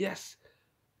 Yes.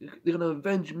 They're gonna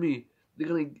avenge me. They're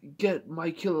gonna get my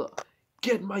killer.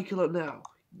 Get my killer now.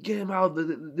 Get him out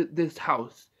of this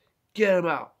house. Get him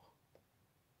out.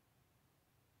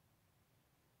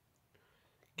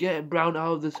 Get Brown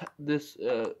out of this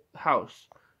house.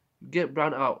 Get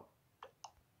Brown out.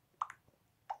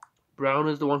 Brown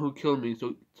is the one who killed me.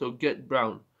 So get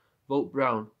Brown. Vote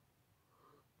Brown.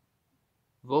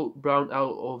 Vote Brown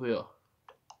out over here.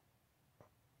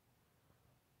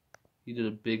 He did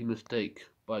a big mistake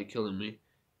by killing me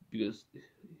because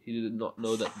he did not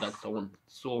know that someone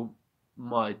saw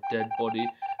my dead body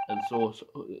and saw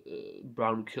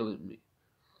Brown killing me.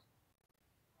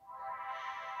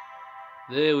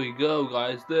 There we go,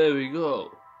 guys. There we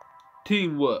go.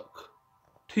 Teamwork.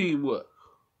 Teamwork.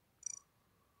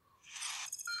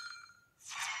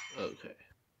 Okay.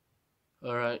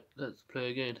 Alright, let's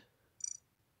play again.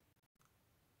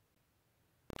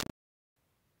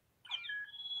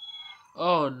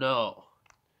 Oh no.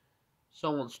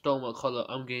 Someone stole my color.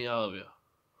 I'm getting out of here.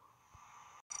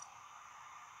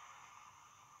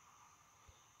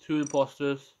 2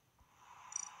 imposters.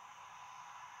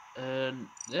 And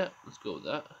yeah, let's go with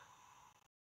that.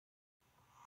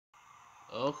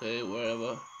 Okay,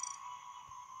 wherever.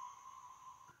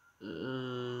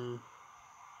 There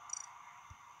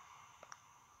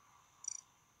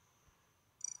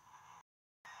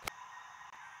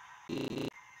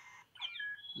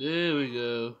we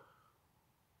go.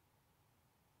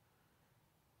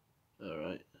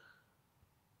 Alright.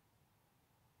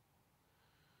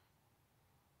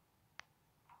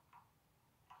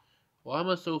 Why am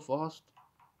I so fast?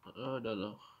 I don't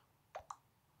know.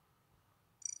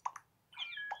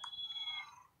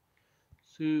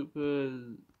 Super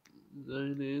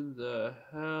Zone in the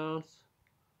house.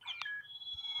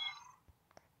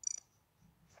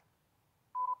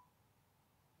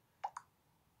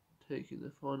 Taking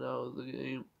the fun out of the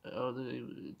game.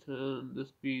 Turn the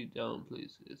speed down,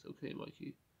 please. It's okay,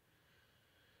 Mikey.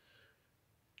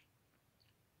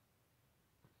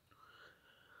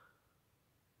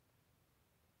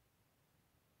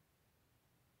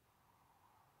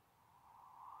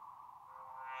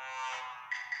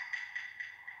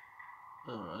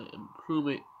 Alright, and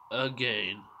crewmate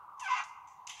again.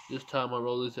 This time my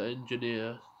role is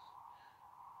engineer.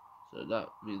 So that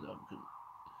means I'm going to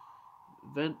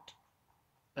vent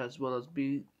as well as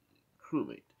be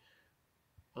crewmate.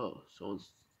 Oh,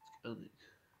 someone's scanning.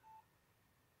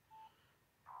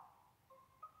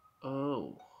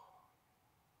 Oh.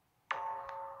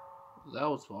 That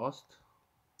was fast.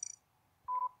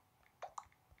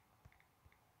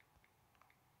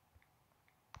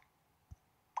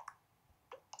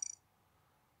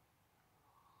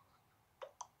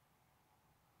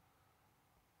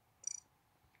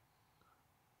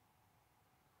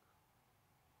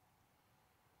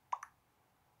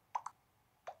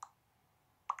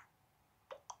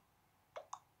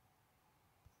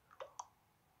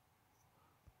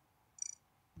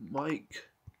 Mike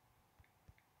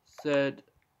said,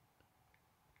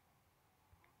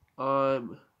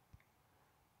 I'm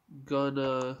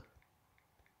gonna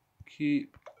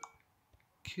keep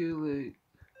killing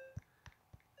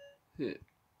it.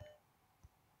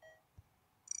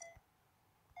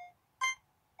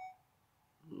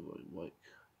 Oh, Mike.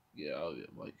 Yeah, I'll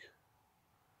get Mike.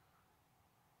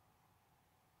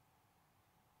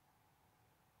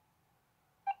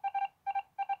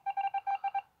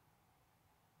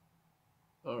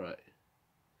 Alright.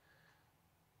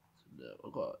 So now I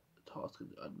got a task in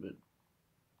admin.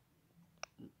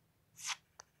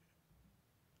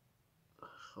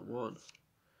 Come on.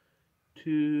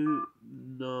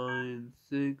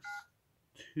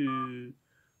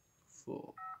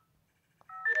 29624.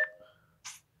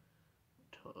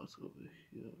 Task over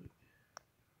here.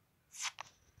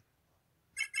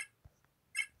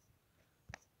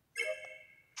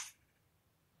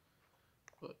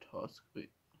 Got task.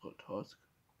 Wait. Got task.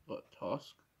 Got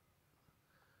task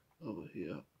over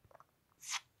here.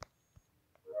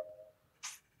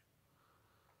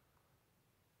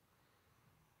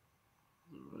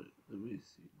 Alright, let me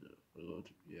see now. I go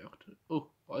to reactor. Oh,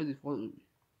 why is he following me?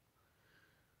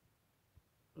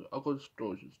 I'll go to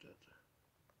storage instead.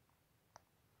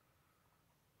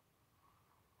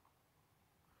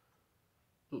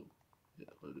 Oh, yeah,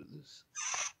 I'll do this.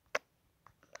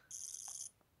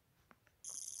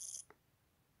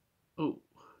 Oh,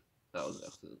 that was an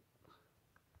accident.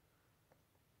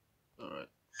 Alright,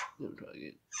 let me try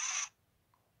again.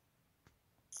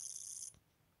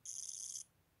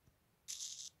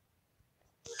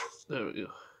 There we go.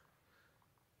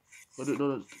 I don't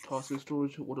know that task in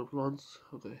storage, water plants.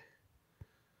 Okay.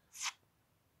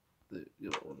 There we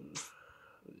go.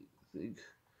 I think.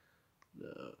 Now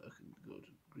I can go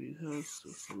to greenhouse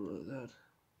or something like that.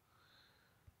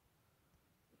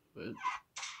 Vent.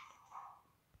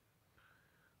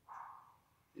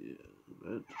 Yeah,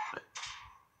 vent.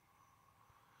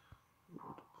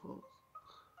 Water plants.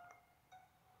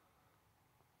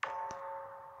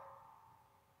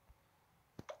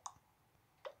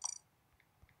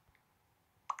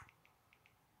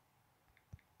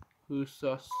 Who's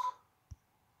sus?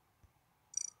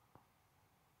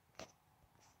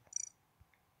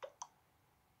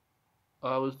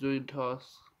 I was doing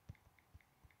tasks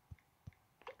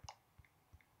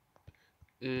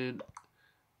in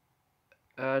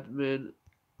admin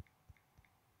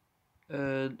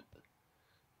and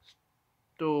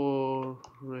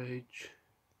storage.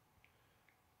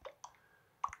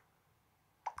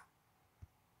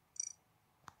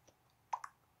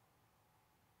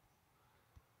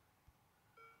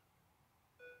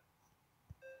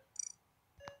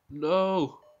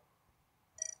 No!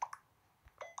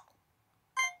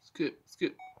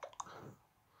 Skip.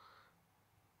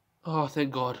 Oh,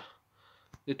 thank God.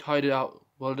 They tied it out.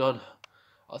 Well done.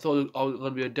 I thought I was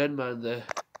going to be a dead man there.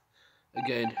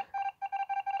 Again.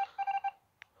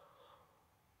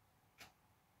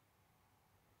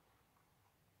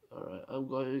 I'm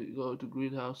going to go to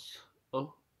greenhouse.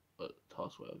 Oh,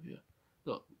 task right over here.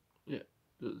 No, yeah,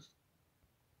 do this.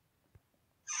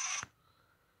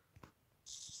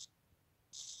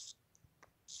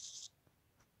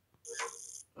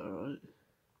 Alright.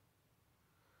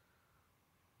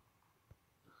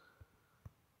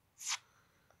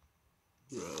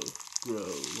 Grow,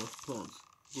 my plants.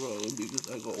 Grow because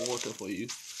I got water for you.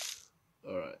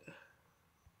 Alright.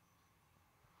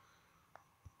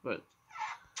 Right.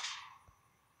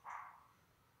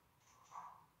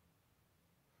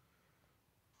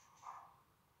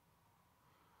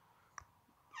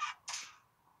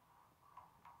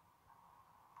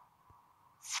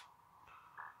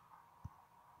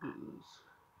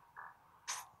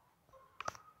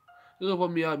 You don't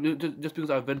want me out just because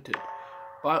I vented.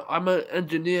 But I'm an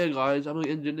engineer, guys. I'm an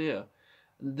engineer.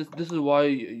 And this is why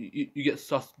you get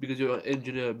sus because you're an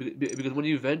engineer. Because when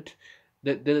you vent,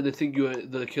 then they think you're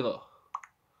the killer.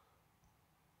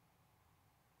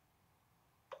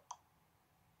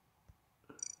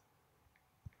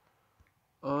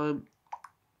 I'm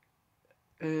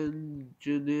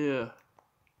engineer.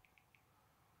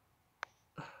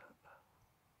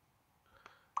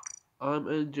 I'm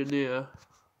engineer.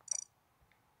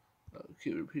 I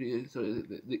keep repeating it so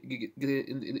they get it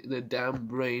in their damn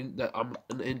brain that I'm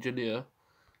an engineer.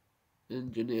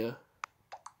 Engineer.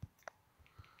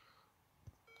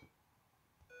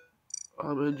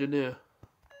 I'm an engineer.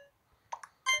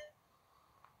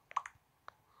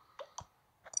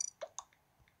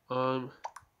 I'm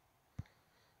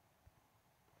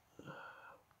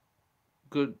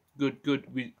good.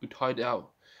 We tied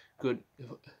out. Good.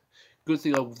 Good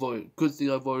thing I voted. Good thing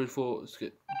I voted for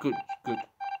skip. Good.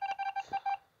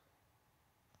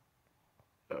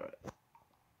 Alright.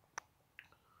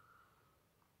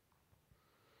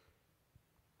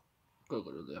 Go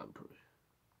to the laboratory.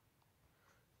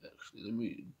 Actually, let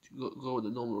me go the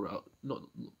normal route, not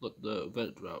the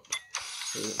vent route.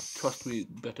 Trust me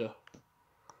better.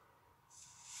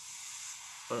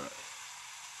 Alright.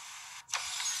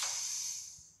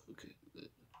 Okay, let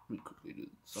me quickly do the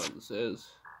sign that says.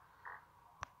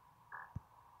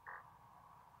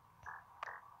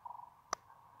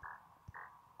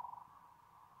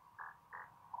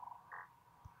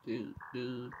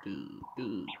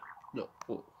 No.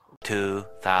 Oh.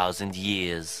 2,000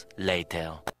 years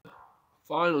later.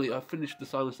 Finally, I finished the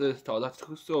Silent Stairs tile. That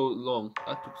took so long.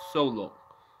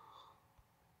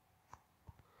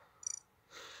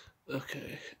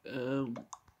 Okay.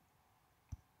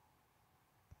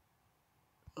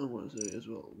 I want to say as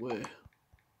well where.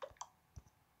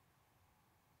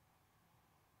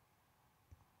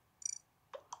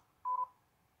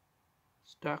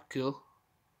 Stack kill.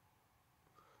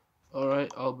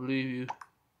 Alright, I'll believe you.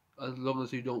 As long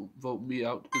as you don't vote me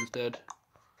out instead.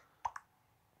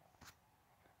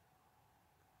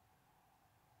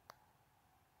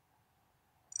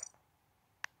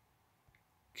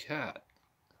 Cat.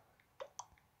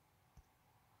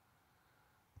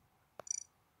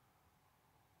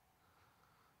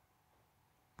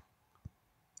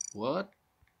 What?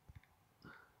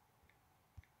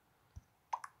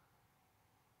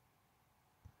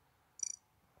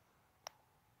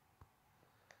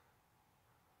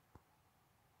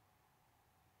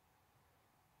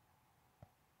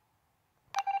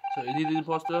 So is he the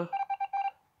imposter?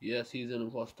 Yes, he's an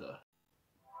imposter.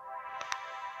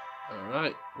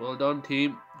 Alright, well done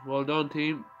team. Well done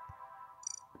team.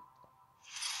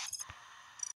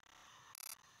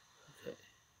 Okay.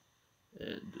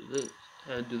 And do this.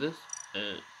 And do this.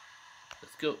 And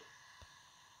let's go.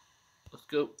 Let's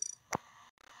go.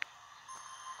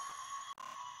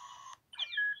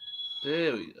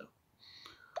 There we go.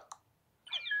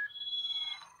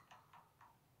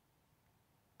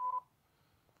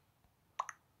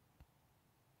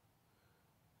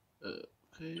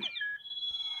 Okay.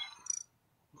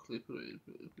 Put it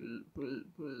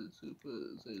super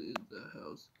in the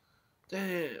house.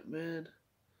 Damn, man.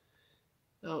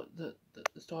 No, that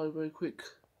started very quick.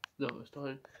 No, it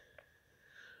started.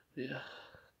 Yeah.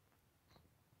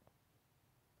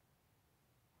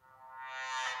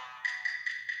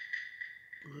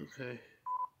 Okay.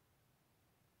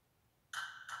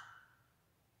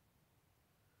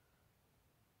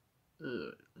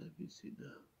 Alright, let me see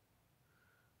now.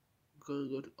 I'm gonna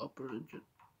go to upper engine.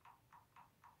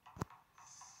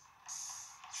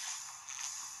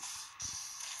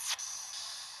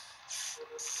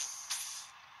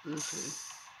 Okay.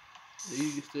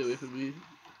 You can stay away from me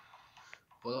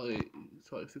while I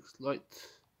try to fix lights.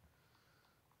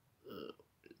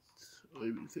 It's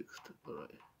already been fixed.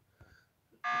 Alright.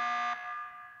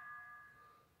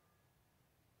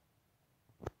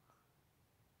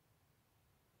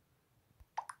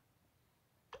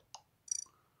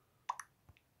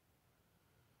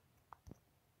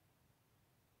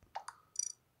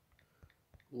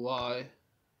 Why?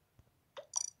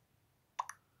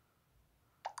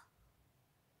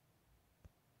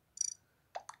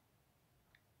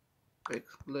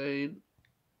 Explain.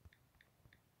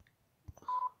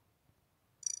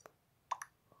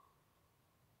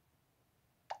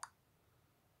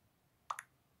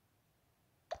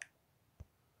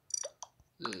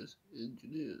 There's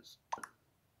engineers.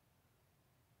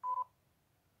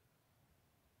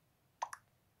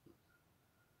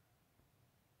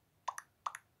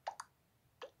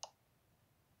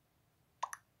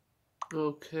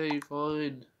 Okay,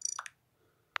 fine.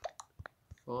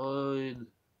 Fine.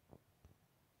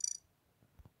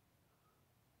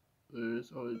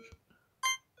 Where's orange?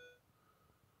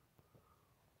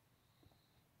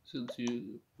 Since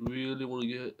you really want to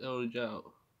get orange out.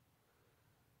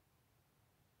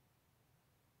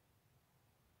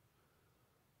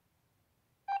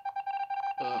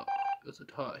 Oh, it's a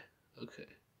tie. Okay.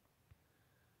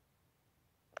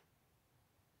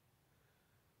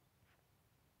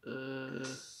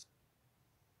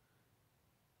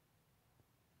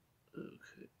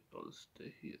 Okay, I'll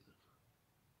stay here.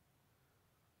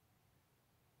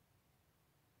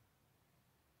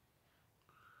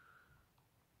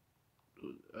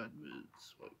 Admin,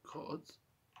 swipe cards.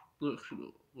 No, actually,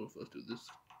 no. We'll first do this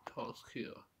task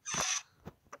here.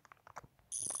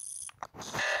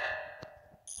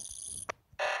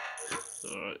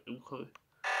 Alright, I'm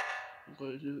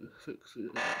going to fix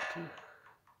it.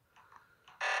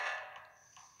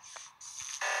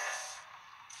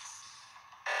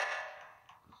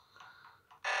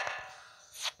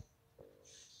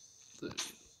 There.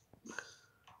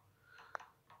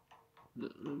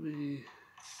 Let me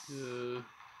go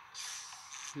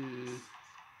to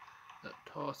that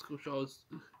task which I was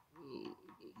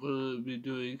going to be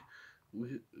doing.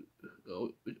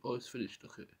 It's finished.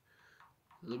 Okay.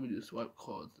 Let me just swipe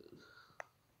cards then.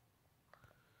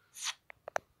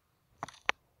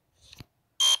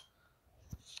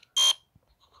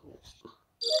 Cool.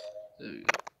 There we go.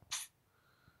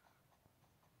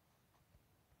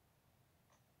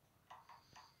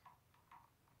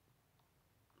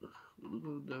 I'm gonna go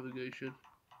to navigation.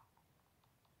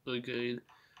 Again,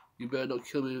 you better not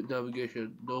kill me with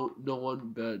navigation. No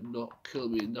one better not kill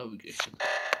me in navigation.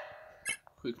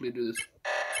 Quickly do this.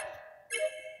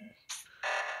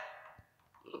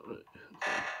 Alright,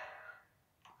 okay.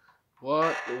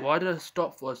 Why did I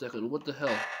stop for a second? What the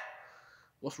hell?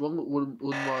 What's wrong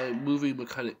with my moving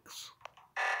mechanics?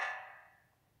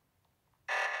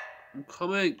 I'm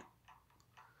coming!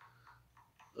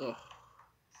 Ugh.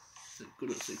 Thank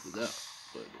goodness sake for that.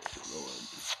 But no,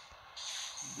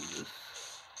 do this.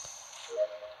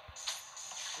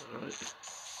 Alright.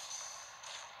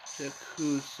 Check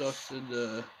who's stuff's in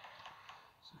the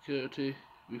security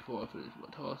before I finish my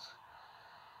task.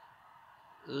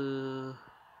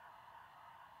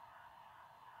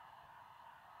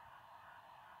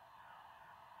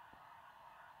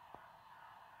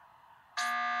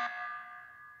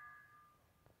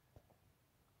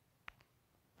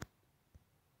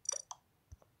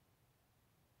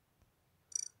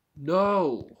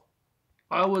 No!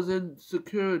 I was in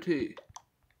security.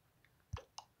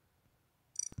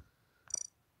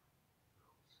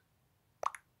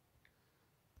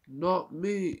 Not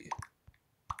me.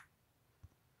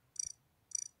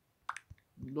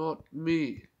 Not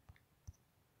me.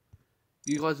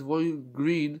 You guys voted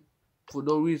green for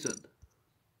no reason.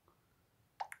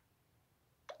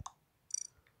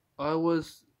 I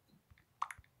was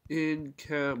in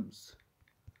cams.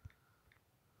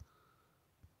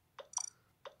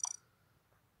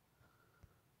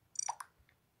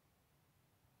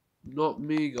 Not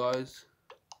me, guys.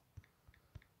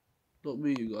 Not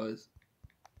me, you guys.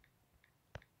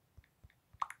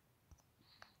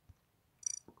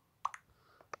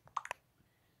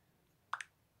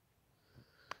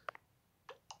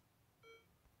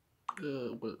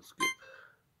 I'm gonna skip.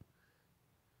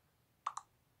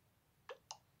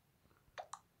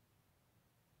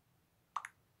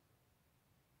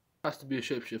 Has to be a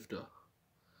shapeshifter.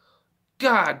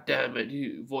 God damn it,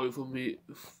 you voted for me.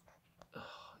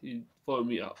 You voted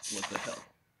me out. What the hell?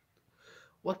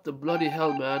 What the bloody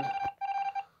hell, man?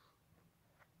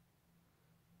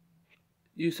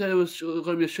 You said it was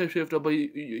gonna be a shapeshifter, but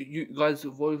you guys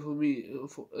voted for me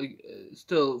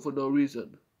still for no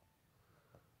reason.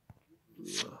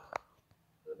 This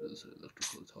is an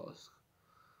electrical task.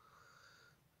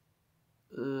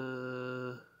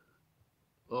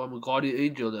 Oh, I'm a guardian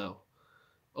angel now.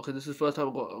 Okay, this is the first time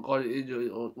I got a guardian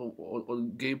angel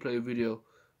on gameplay video.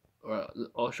 Alright,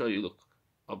 I'll show you. Look,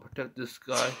 I'll protect this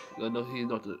guy. I know he's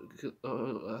not.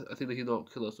 I think that he's not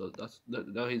a killer, so that's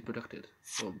now he's protected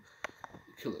from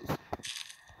killers.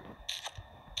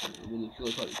 when the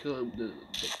killer tried to kill him, the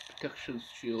protection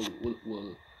shield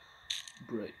will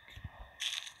break.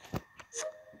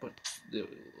 But they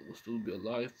will still be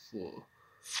alive for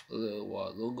a little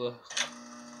while longer.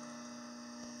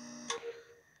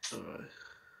 Alright.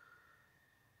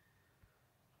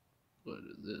 What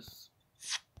is this?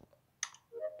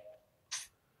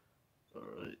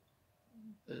 Alright.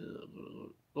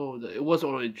 Oh, it was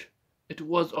orange. It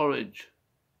was orange.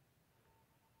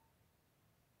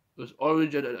 It was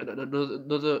orange and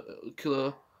another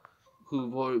killer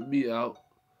who voted me out.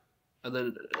 And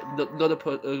then another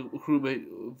crewmate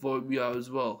voted me out as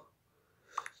well.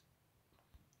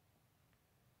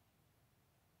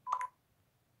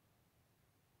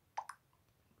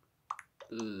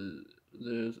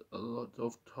 There's a lot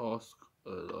of tasks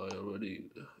and I already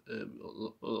am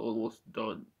almost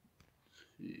done.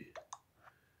 See.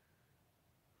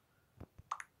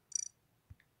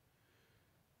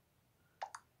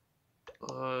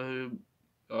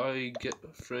 I get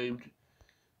framed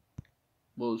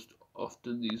most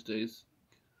often these days.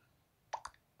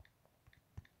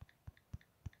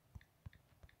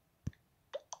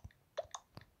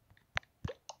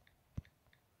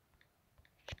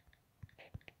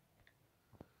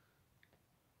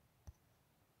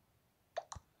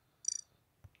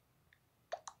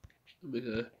 Make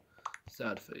a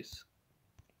sad face.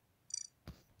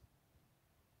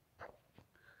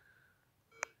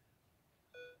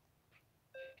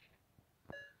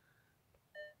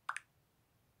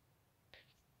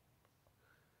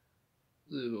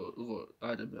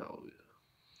 Adam out.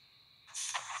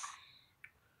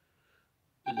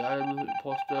 Is Adam an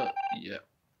imposter? Yeah.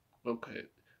 Okay.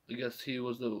 I guess he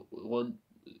was the one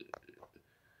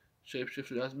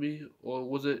shapeshifted as me, or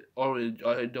was it orange?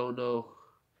 I don't know,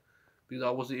 because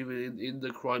I wasn't even in the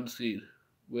crime scene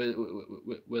where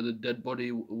the dead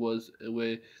body was, and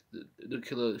where the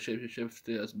killer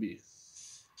shapeshifted as me.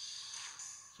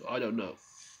 So I don't know.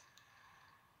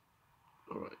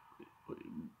 All right. Wait,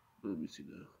 let me see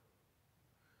now.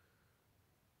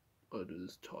 I'll do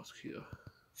this task here.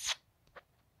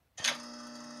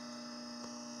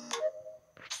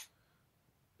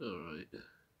 Alright.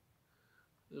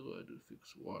 I'm going to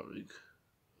fix wiring.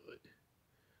 Right.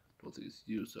 Don't think it's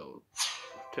you, so I'll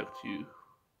protect you.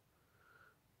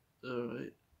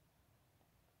 Alright.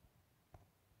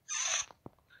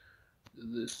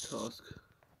 This task.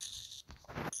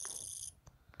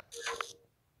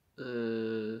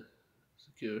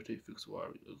 Security, fix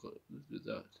wiring. Okay, let's do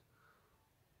that.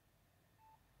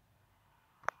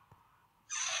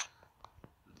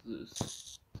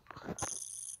 This.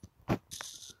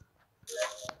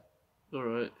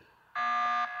 Alright.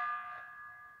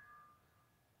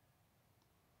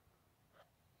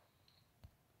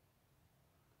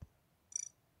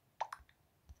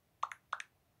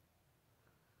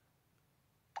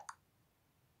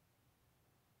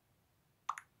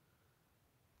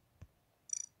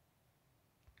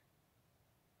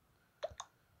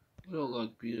 I don't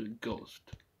like being a ghost.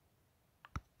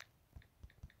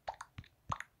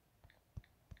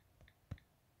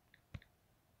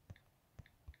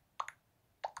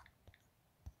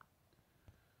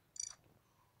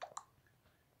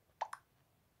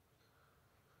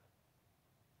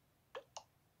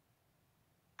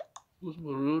 Who's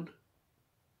maroon?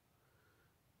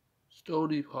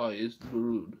 Stony Pie is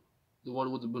maroon. The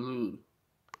one with the balloon.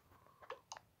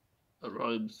 That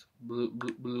rhymes.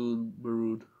 Balloon,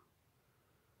 maroon.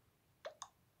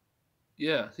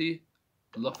 Yeah, see?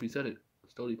 Luffy said it.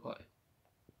 Stony Pie.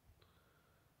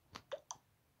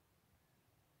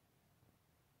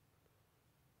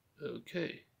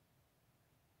 Okay.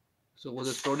 So was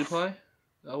it Stony Pie?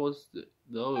 That was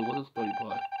no, it wasn't Stony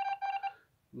Pie.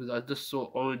 Because I just saw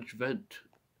Orange vent.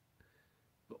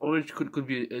 Orange could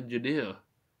be an engineer.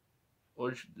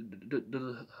 Orange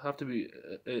doesn't have to be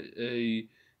a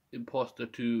imposter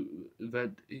to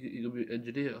vent. He could be an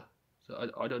engineer.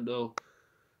 So I don't know,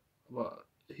 but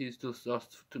he's still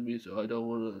sus to me. So I don't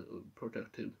want to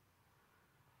protect him.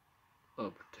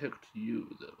 I'll protect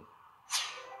you though.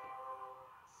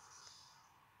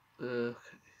 Okay.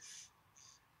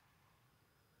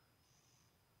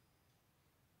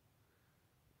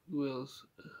 Who else?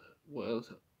 What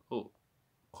else? Oh,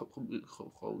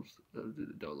 comms. Do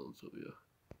the downloads over here.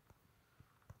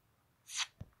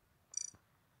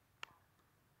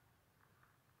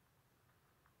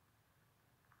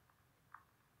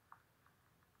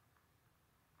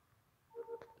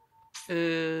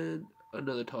 And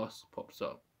another task pops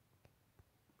up.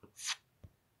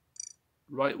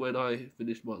 Right when I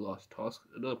finish my last task,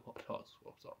 another task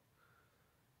pops up.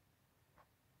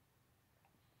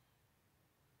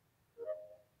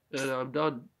 And I'm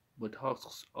done. My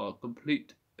tasks are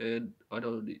complete and I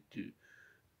don't need to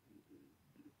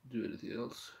do anything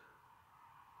else.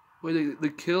 Wait, they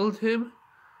killed him?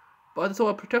 But I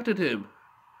thought I protected him.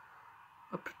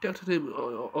 I protected him.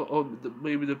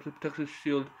 Maybe the protection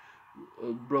shield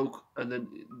broke, and then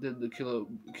the killer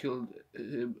killed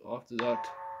him after that.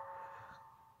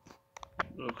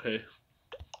 Okay.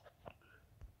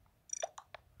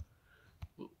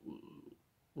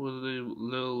 What's the name?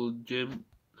 Little Jim.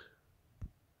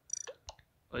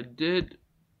 I did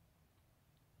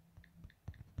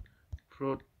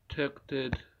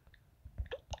protected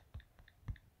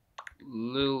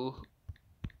Lil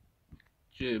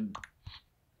Jim.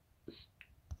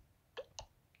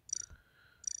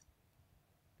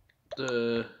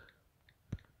 The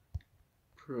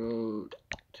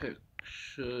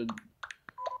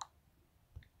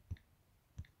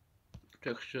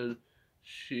protection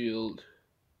shield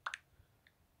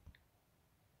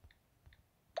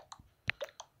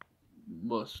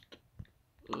must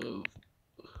have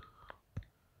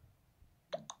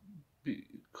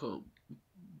become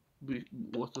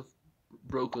must have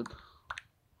broken.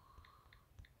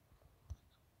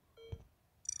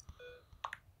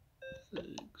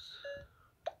 Thanks.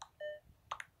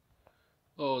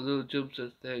 Oh, little Jim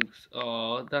says thanks.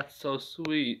 Oh, that's so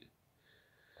sweet.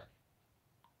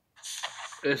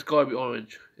 It's gotta be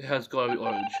orange. It has gotta be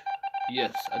orange.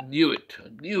 Yes, I knew it. I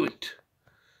knew it.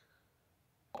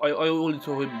 I only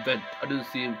saw him vent. I didn't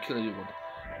see him kill anyone.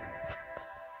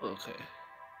 Okay.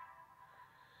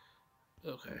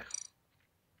 Okay.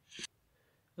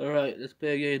 Alright, let's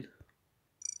play again.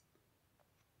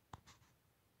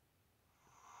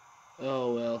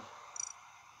 Oh well.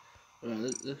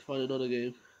 Alright, let's find another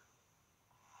game.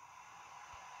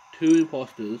 2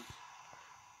 imposters.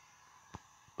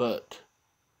 But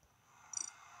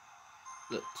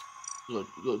let's go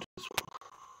to this one.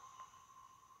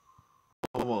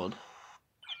 Come on.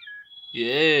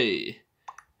 Yay!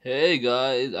 Hey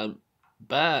guys, I'm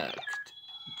back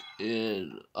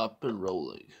in up and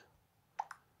rolling.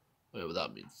 Whatever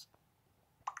that means.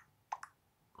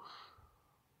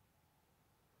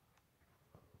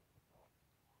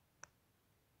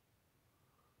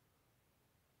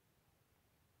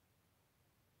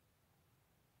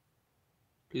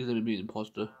 Please let me be an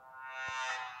imposter.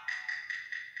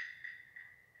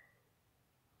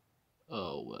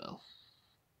 Oh well.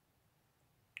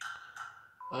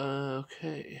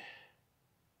 Okay.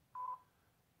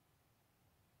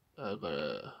 I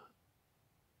gotta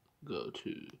go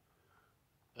to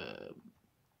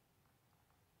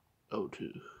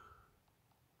O2.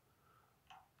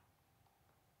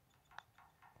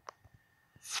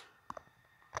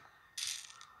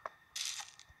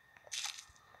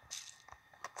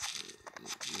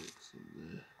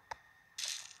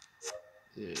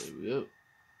 There we go.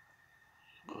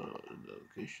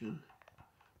 Location.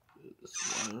 This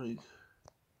wiring.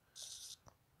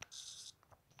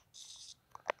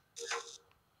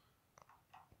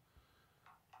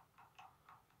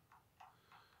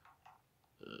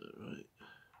 Alright.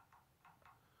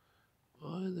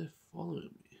 Why are they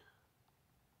following me?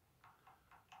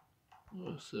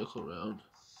 I'll circle around.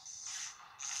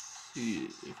 See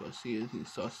if I see anything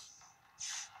sus.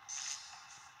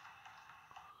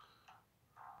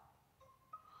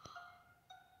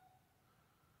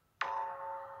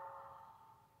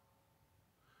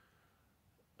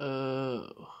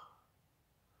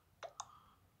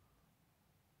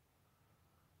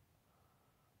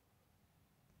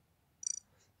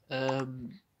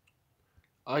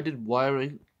 I did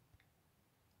wiring.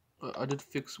 I did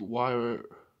fix wires.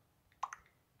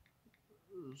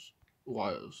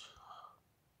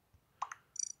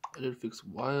 I did fix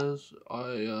wires.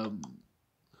 I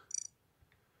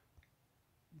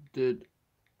did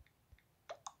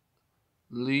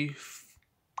leaf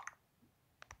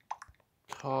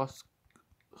task.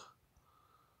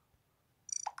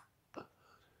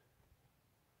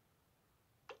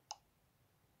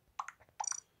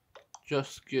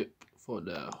 Just skip for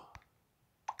now.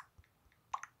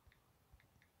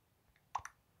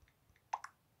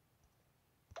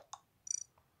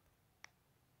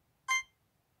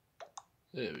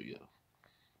 There we go.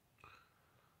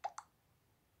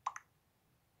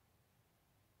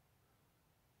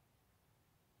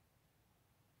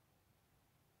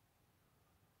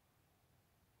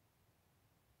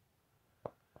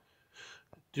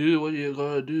 Do what you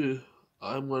gotta do.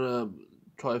 I'm gonna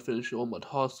try to finish all my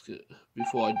tasks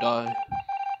before I die.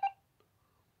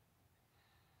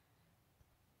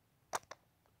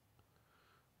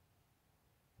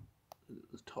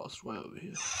 This task right over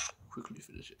here. Quickly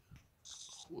finish it.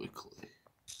 Quickly.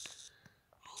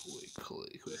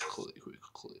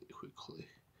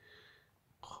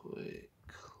 Quickly.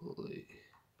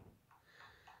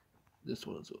 this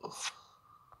one as well.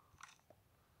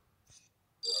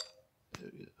 There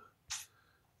we go.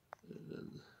 And then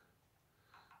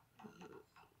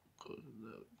go to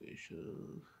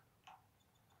navigation.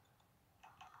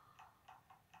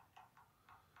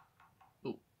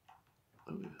 Oh,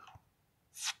 there we go.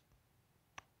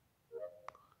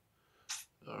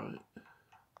 All right.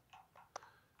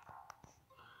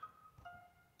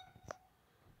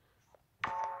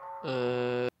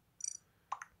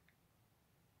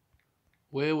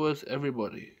 Where was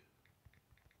everybody?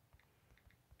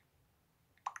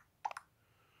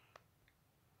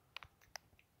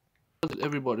 Where was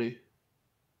everybody?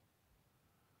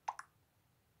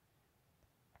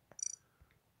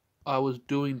 I was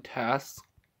doing tasks.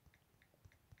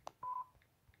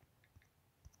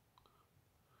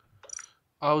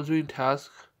 I was doing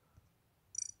tasks.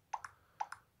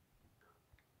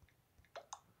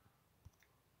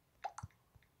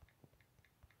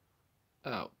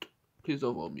 Out. Please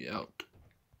don't vote me out.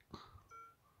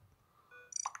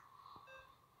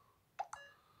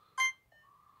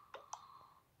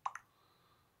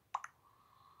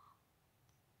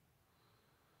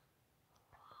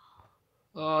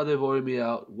 Oh, they voted me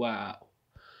out. Wow.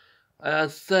 I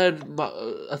said,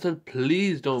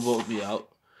 please don't vote me out,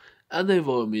 and they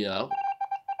voted me out.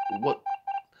 What?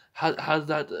 How's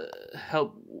that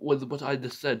help with what I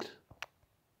just said?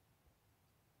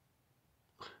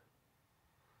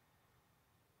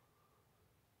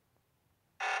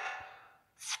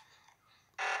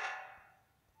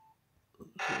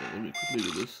 Okay, let me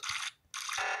quickly do this.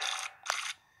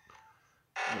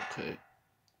 Okay,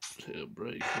 take a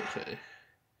break. Okay,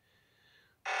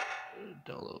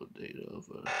 download data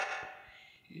over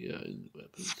here in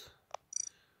weapons.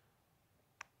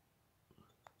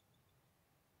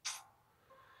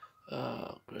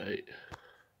 Oh, great.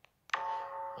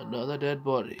 Another dead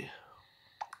body.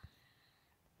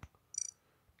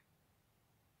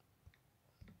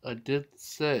 I did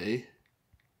say,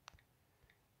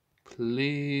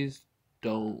 please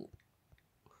don't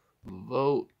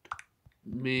vote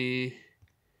me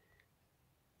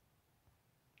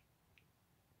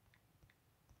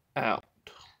out.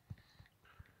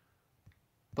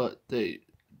 But they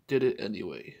did it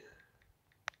anyway.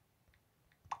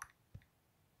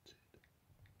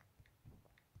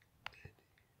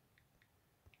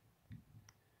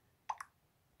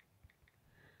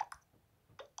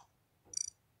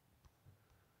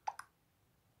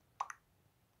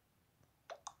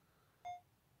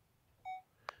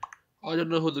 I don't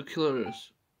know who the killer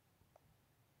is.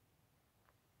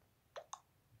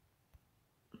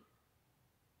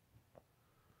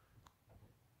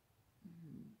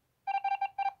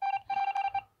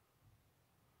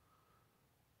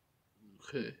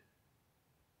 Okay.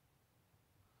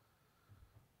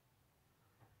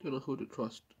 Don't know who to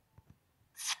trust.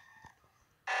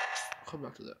 Come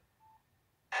back to that.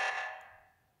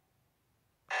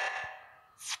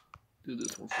 Do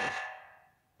this one first.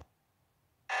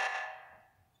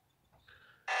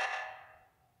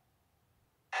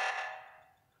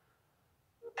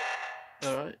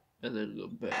 Alright, and then go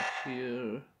back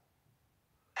here.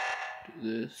 Do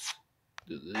this.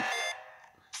 Do this.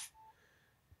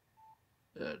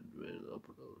 Admin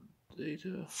upload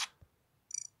data.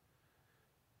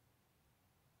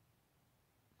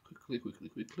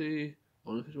 Quickly. I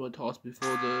want to finish my task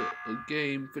before the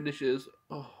game finishes.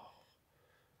 Oh.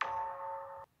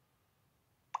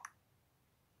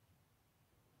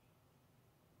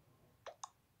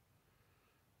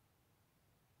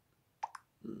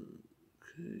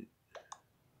 Okay.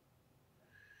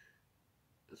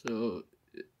 So,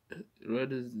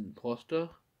 red is imposter.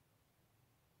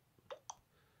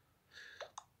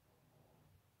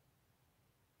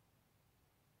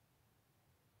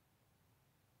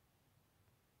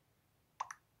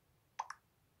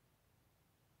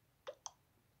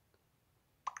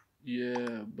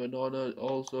 Yeah, banana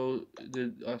also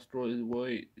did asteroid.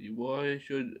 Why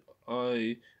should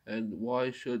I and why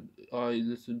should I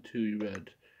listen to red?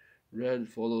 Red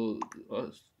follow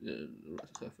us in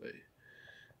cafe.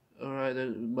 Alright then,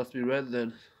 it must be red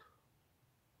then.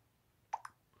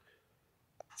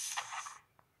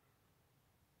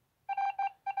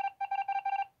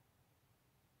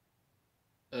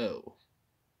 Oh.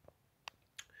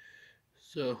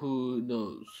 So who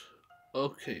knows?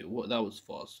 Okay, what that was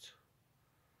fast.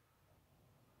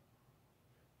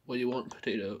 What do you want,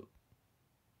 potato?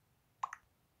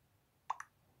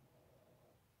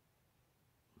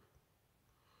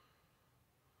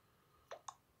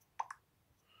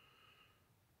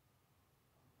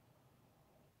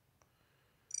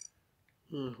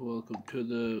 Welcome to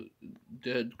the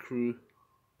dead crew.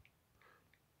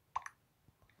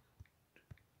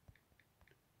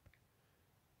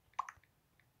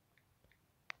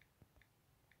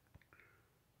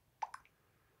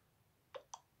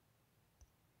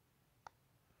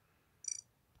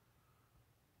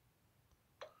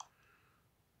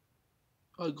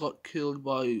 I got killed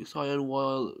by Cyan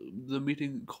while the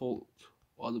meeting called.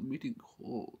 While the meeting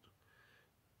called.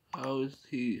 How is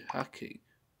he hacking?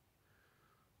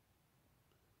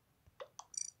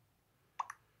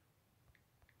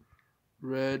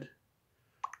 Red.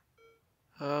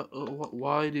 How?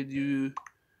 Why did you?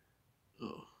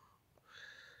 Oh,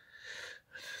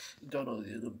 don't know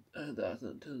the end of that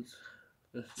sentence.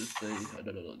 Let's just say I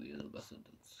don't know the end of that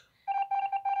sentence.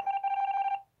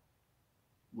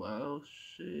 Wow,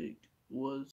 Shake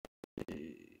was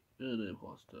an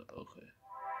imposter. Okay.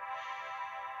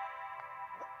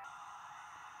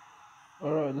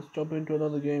 Alright, let's jump into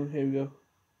another game. Here we go.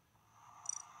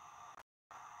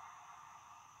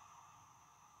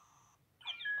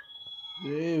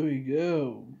 There we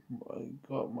go. I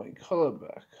got my color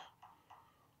back.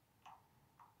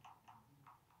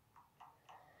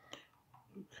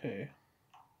 Okay.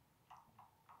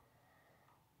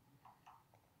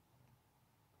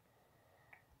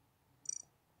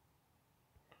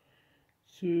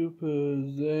 Super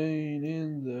Zane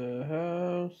in the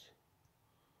house.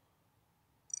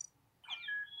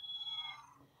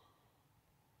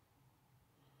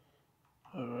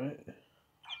 Alright.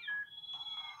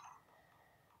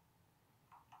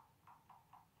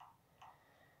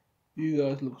 You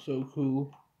guys look so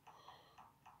cool.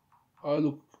 I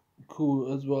look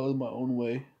cool as well in my own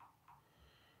way.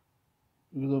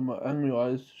 Because of my angry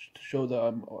eyes to show that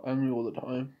I'm angry all the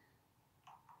time.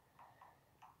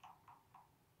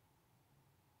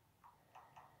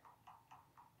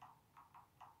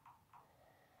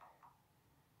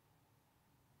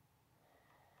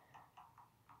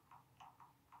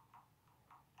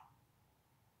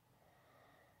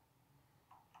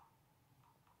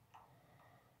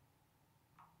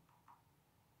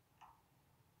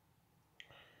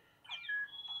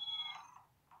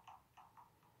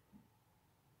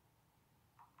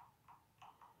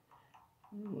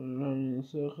 We're running in a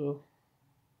circle.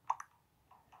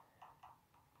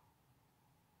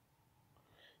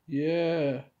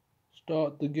 Yeah,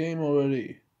 start the game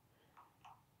already.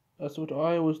 That's what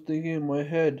I was thinking in my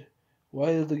head.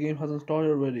 Why is the game hasn't started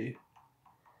already?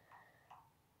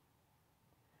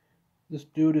 This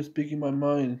dude is speaking my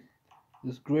mind.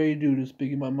 This gray dude is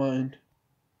speaking my mind.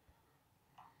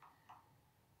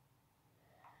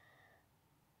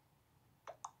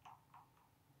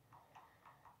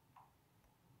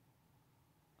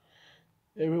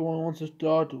 Everyone wants to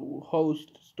start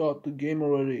the game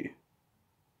already.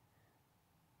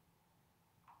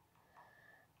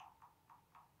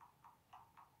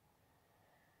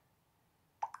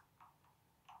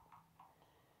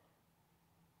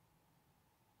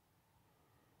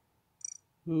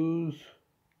 Who's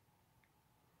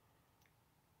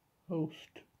host?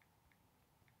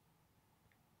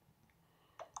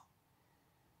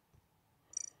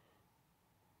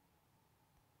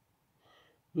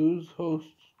 Who's host?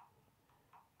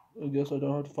 I guess I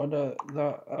don't have to find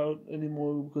that out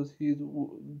anymore because he's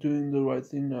doing the right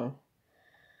thing now.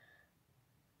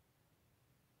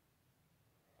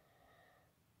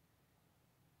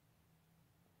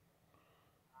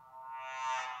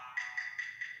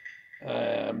 I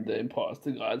am the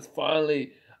imposter, guys.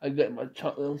 Finally, I get my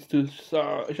chance to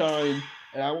shine,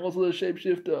 and I'm also the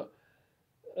shapeshifter.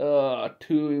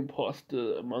 Two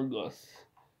imposter among us.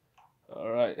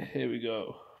 Alright, here we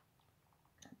go.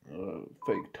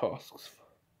 Fake tasks.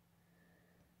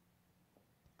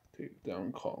 Take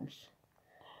down comms.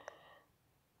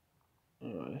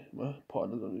 Alright, my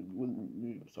partner's gonna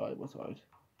move side by side.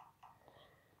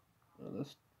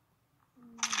 Let's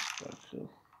actually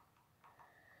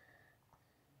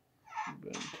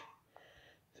bend.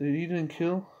 So you didn't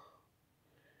kill?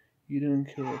 You didn't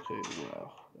kill? Okay,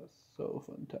 wow. That's so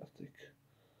fantastic.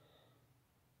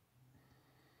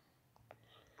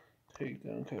 Take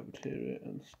down cafeteria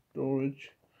and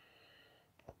storage.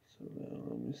 So now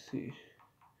let me see.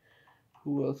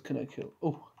 Who else can I kill?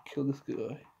 Oh, kill this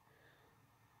guy.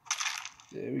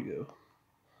 There we go.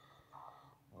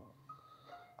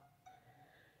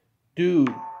 Dude,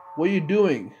 what are you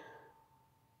doing?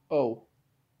 Oh.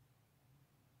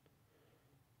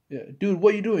 Yeah, dude,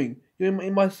 what are you doing? You're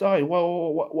in my side.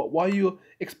 Why are you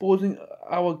exposing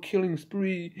our killing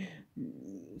spree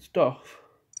stuff?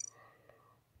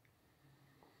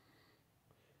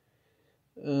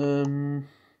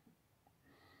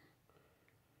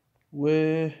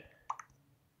 Where?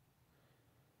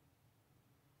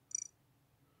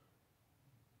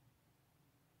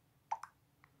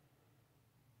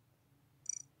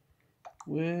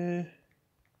 Where?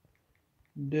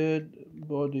 Dead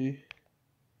body.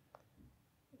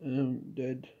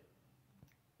 Dead.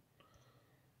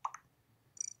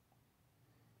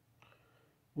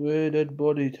 Where dead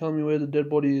body? Tell me where the dead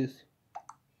body is.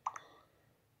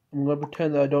 I'm gonna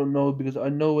pretend that I don't know because I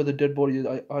know where the dead body is.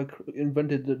 I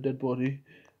invented the dead body,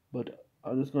 but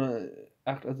I'm just gonna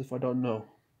act as if I don't know.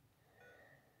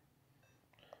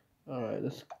 Alright,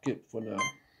 let's skip for now.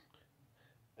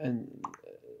 And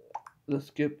let's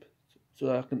skip so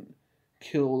that I can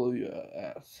kill all of your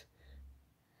ass.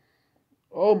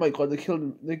 Oh my god, they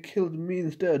killed me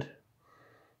instead.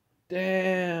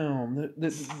 Damn,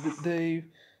 they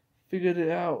figured it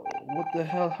out. What the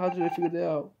hell? How did they figure it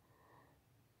out?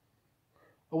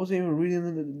 I wasn't even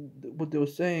reading what they were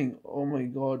saying. Oh my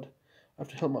god, I have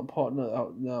to help my partner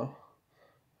out now.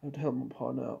 I have to help my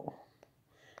partner out.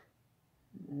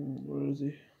 Where is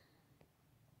he?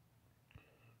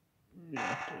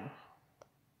 Reactor.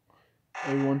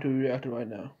 Everyone to reactor right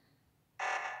now.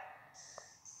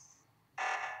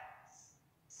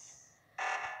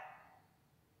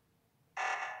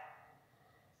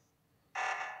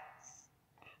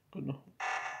 Gonna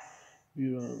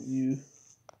be around you.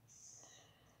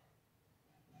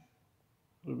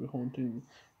 Gonna be haunting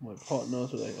my partner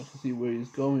so that I can see where he's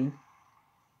going.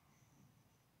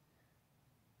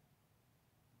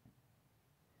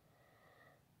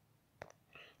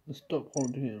 Let's stop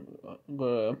haunting him. I'm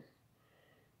gonna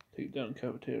take down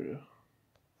cafeteria.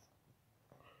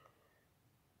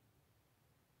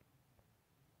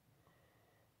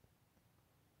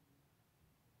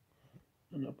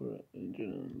 An upper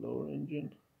engine and lower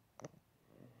engine.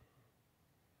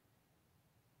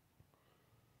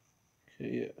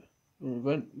 Okay, yeah.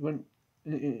 Went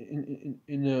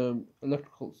in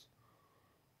electricals.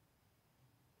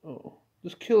 Oh,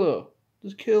 just kill her.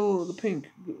 Just kill the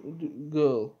pink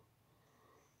girl.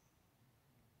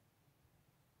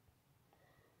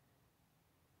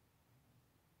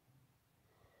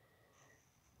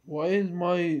 Why is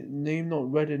my name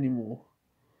not red anymore?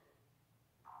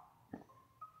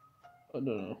 I don't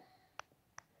know.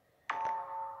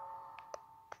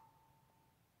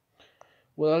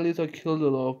 Well, at least I killed a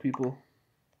lot of people.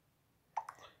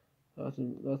 That's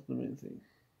the main thing.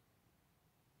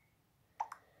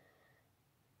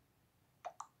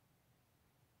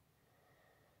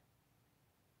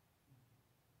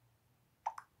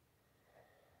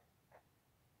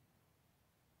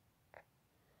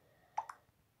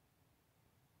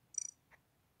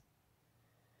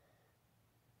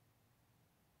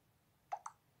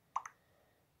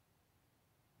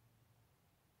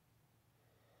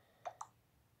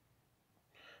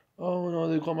 Oh no,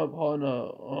 they got my partner.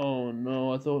 Oh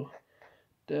no, I thought.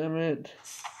 Damn it.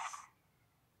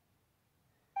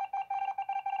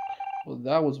 Well,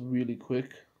 that was really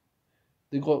quick.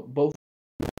 They got both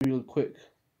real quick.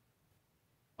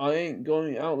 I ain't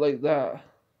going out like that.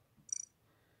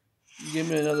 Give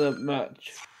me another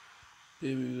match.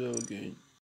 Here we go again.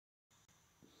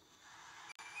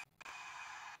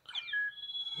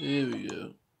 Here we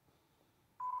go.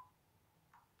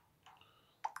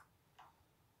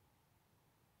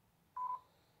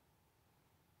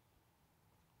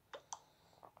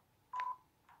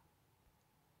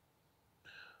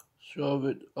 Shove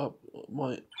it up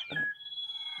my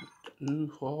too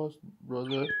fast,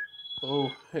 brother. Oh,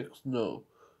 heck no.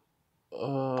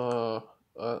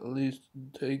 At least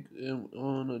take him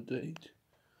on a date.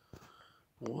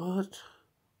 What?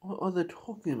 What are they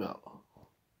talking about?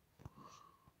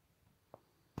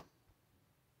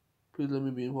 Please let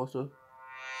me be imposter.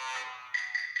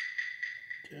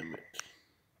 Damn it.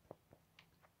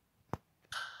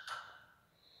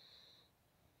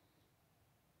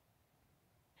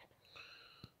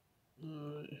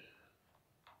 Alright.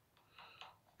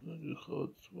 I'll do card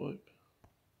swipe.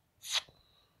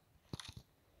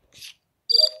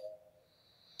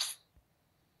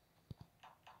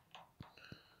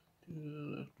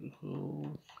 Do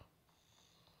electricals.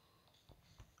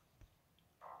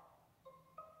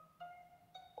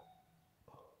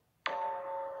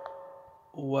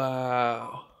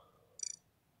 Wow.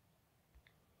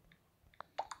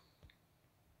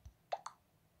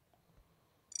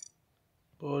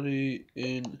 Body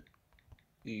in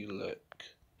elec.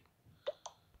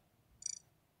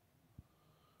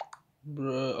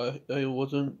 Bruh, I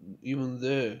wasn't even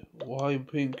there. Why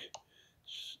pink?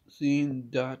 Seen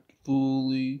that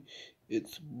fully.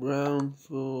 It's brown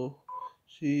for.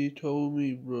 She told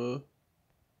me, bruh.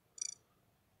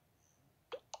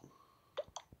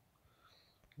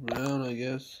 Brown, I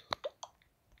guess.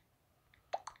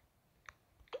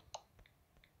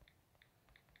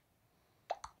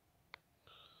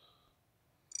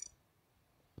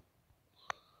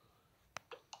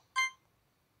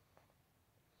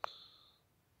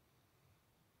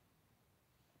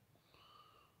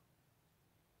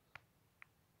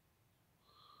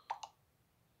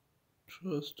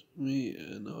 Trust me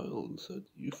and I'll set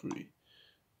you free.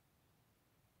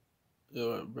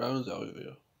 Alright, Brown is out of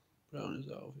here. Brown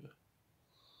is out of here.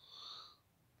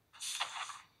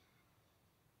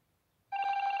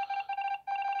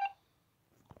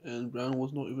 And Brown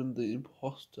was not even the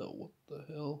imposter. What the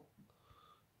hell?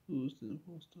 Who's the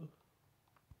imposter?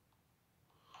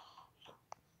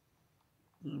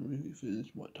 Let me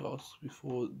finish my task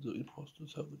before the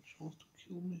imposters have a chance to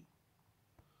kill me.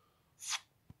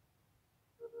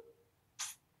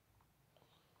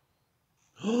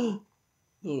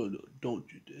 No, don't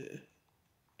you dare.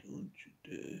 Don't you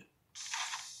dare.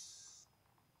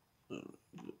 Alright,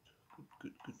 good.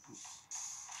 Good at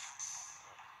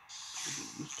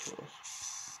this task.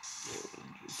 You're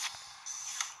injured.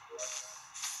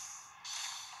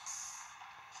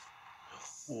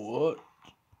 What?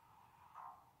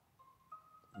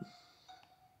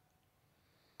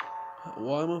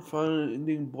 Why am I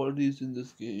finding bodies in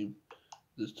this game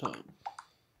this time?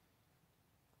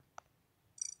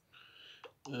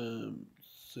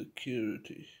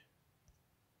 Security.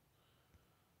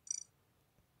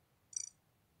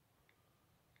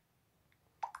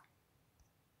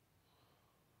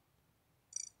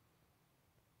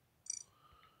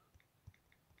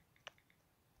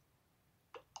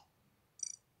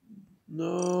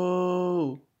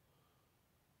 No!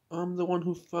 I'm the one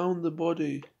who found the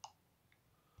body.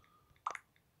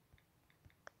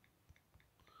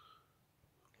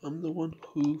 I'm the one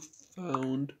who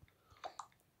found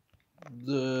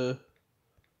the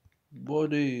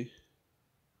body.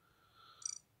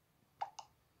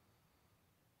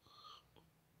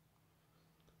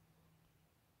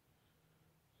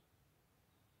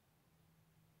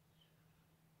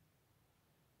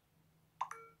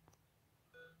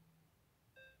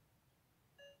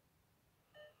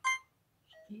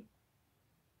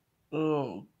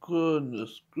 Oh,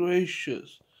 goodness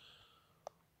gracious.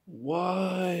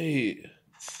 Why?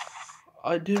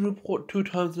 I did report 2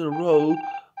 times in a row,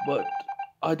 but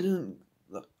I didn't,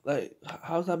 like,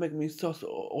 how does that make me sus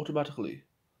automatically?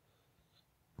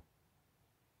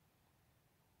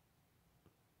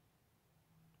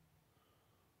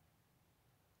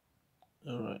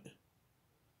 Alright.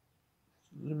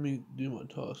 Let me do my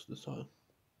task this time.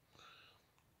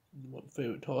 My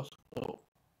favorite task. Oh.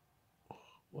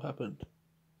 What happened?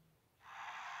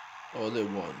 Oh, they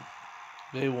won.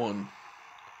 They won.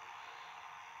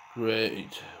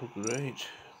 Great. Great.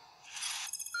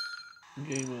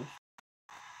 Gamers.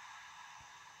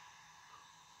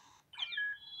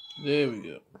 There we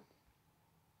go.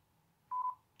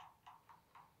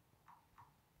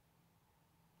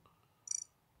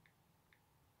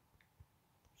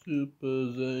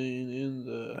 Super Zane in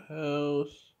the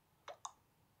house.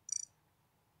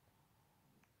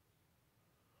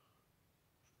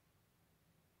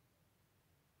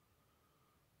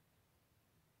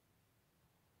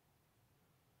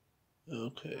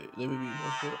 Okay, let me be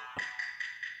myself.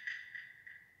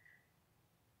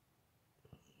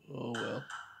 Oh well.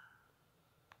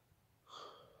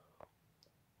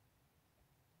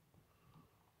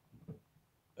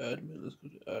 Admin, let's go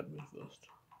to admin first.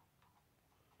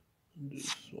 And do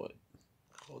swipe.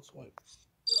 Called swipe.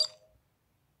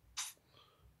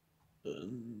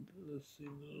 And let's see,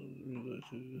 now we go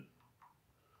to.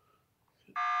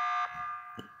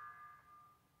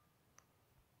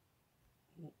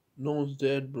 No one's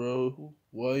dead, bro.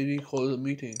 Why did he call it a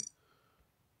meeting?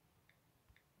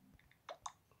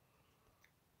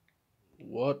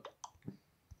 What?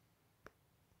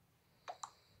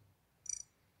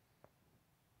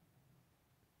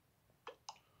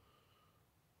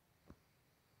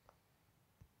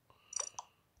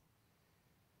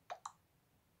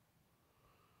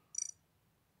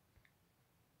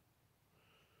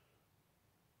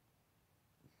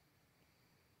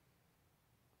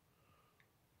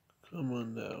 Come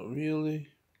on now, really?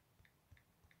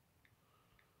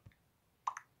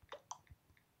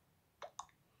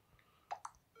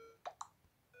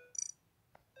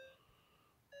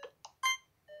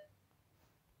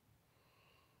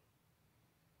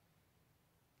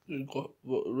 We got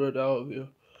red out of here.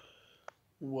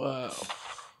 Wow.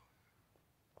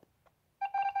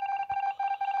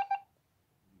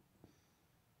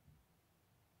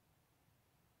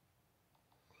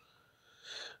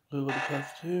 Go to the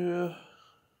cafeteria.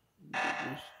 Do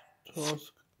this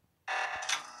task.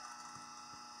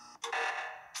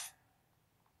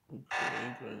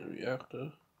 Okay, go in the reactor.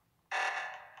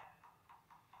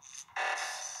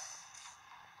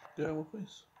 Get out of my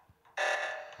face.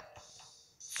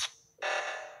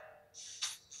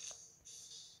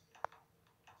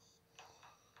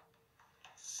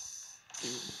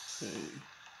 Okay.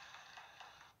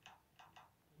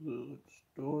 Good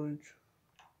storage.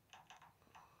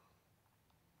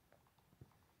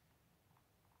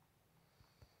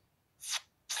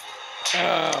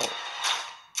 Ow!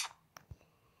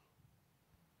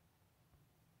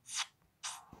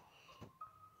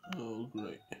 Oh,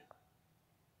 great.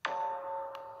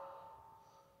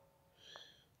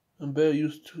 I'm better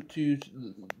used to use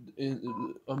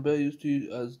I'm better used to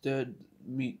use as dead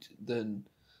meat than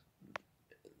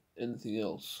anything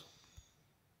else.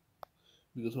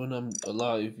 Because when I'm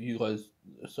alive, you guys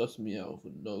suss me out for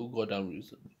no goddamn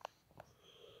reason.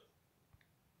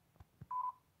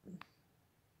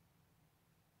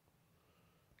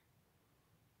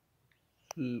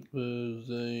 Super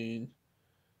Zane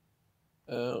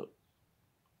out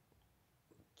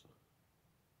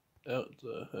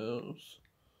the house.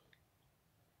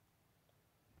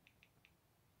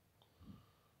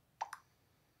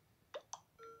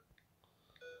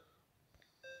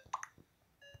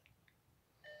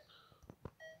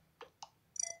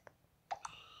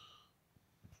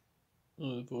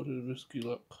 Oh, I voted risky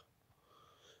luck.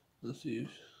 Let's see.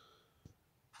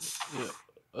 Yeah,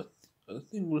 I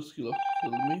think risky luck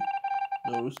killed me.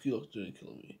 No, risky luck didn't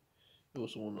kill me. It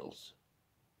was someone else.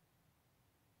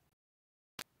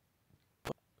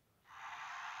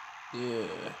 Yeah,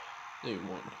 they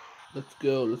won. Let's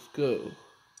go. Let's go.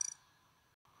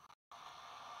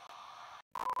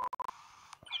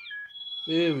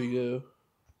 There we go.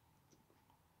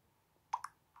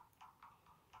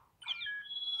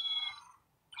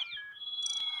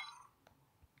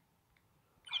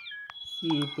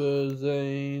 Super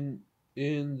Zane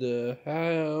in the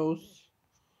house.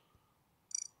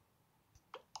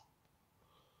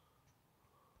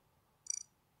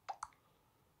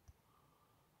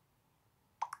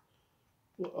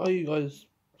 What are you guys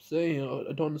saying?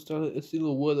 I don't understand a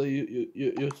single word that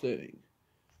you're saying.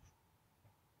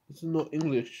 This is not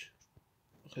English.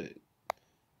 Okay,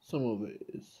 some of it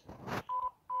is.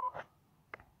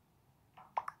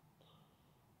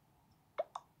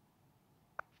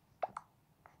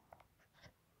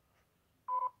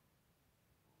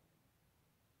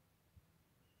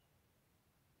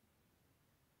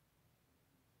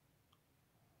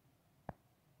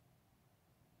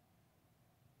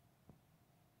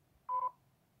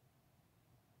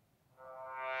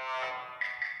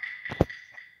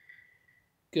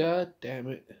 God damn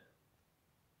it.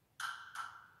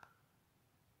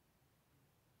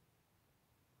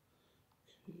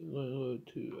 Go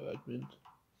to admin.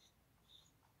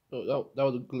 Oh, that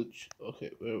was a glitch.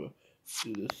 Okay, whatever.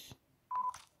 Do this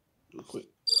real quick.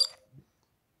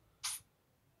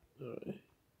 Alright.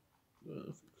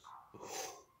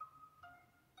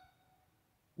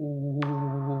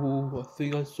 Ooh, I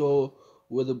think I saw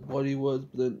where the body was,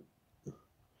 but then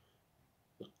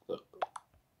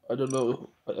I don't know.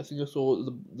 I think I saw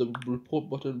the report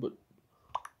button, but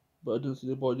I didn't see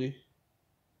the body.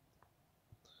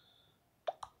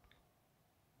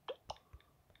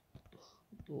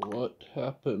 What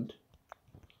happened?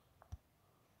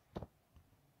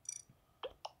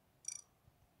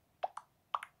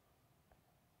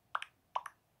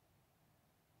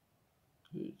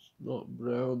 It's not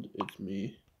brown, it's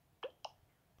me.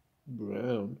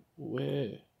 Brown,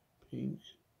 where? Pink,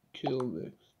 kill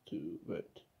next to red.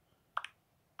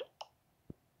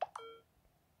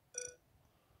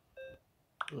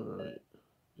 Alright,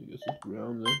 I guess it's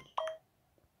brown then.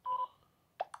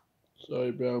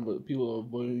 Sorry, Brown, but people are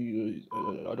avoiding you.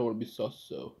 I don't want to be sus,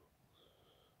 so.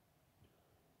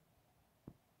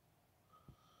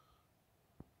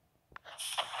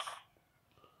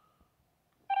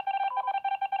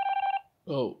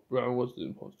 Oh, Brown was the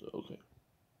imposter. Okay.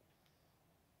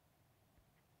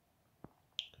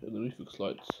 Okay, let me fix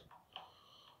lights.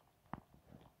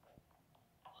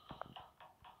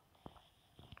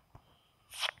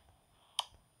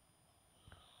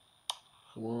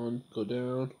 Come on, go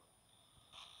down.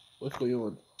 What's going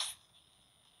on?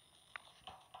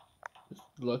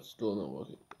 The light's still not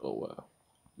working. Oh wow.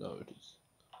 Now it is.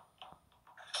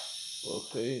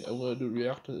 Okay, I'm gonna do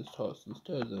reactor this task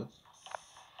instead then.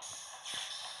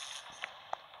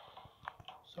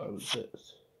 Sorry with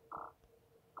this.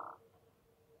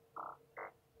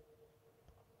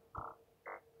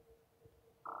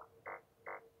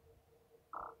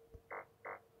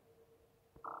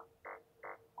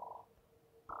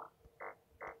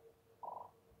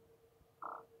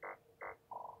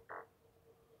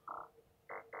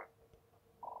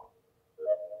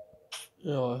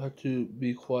 Yeah, I had to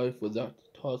be quiet for that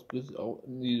task because I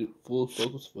needed full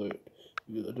focus for it.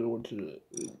 Because I didn't want to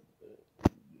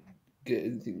get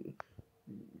anything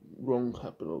wrong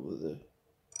happen over there.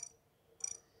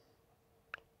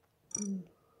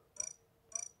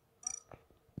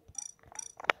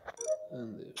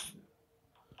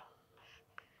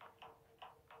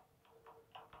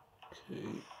 Okay,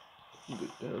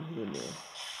 get down here now.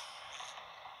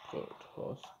 Got a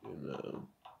task in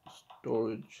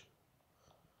storage.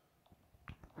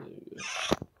 There we go.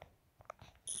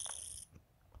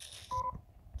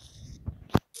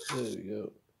 There we go.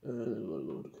 And we're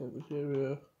going to go to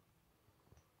cafeteria.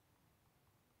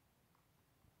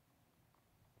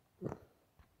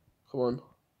 Come on.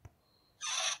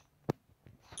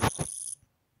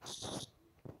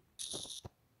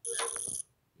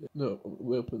 No,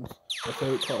 weapons. My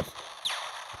favorite task.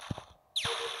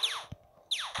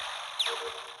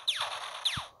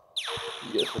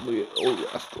 Yes, I'm gonna get all the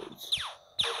asteroids.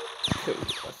 Okay,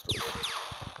 asteroids.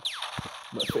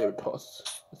 My favorite task.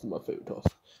 This is my favorite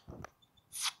task.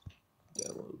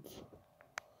 Downloads.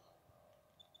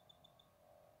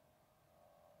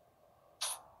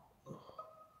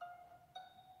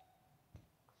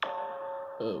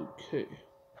 Okay.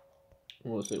 I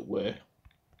want to say where.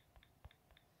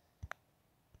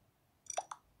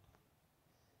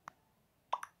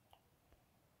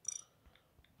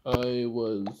 I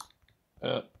was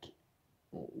at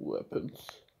weapons.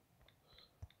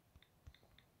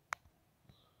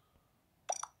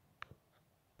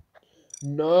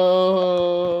 No!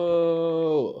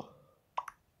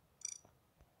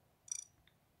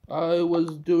 I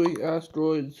was doing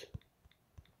asteroids.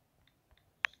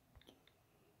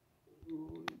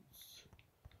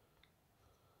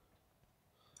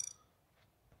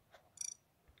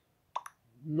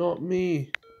 Not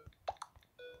me.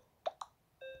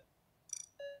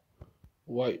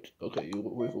 White. Okay, you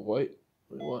wait for white.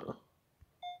 Wait, what?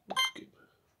 Skip.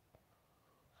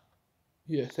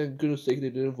 Yeah, thank goodness sake they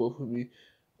didn't vote for me.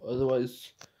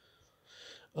 Otherwise,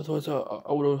 I would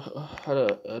have had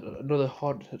another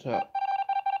heart attack.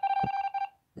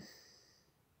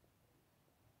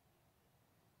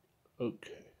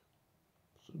 Okay,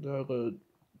 so now I'm gonna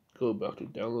go back to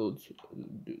downloads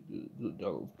and do the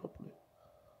downloads properly.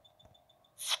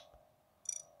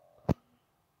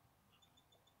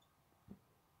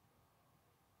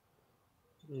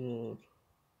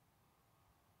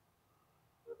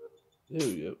 There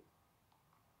we go.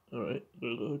 Alright, I'm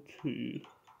gonna go to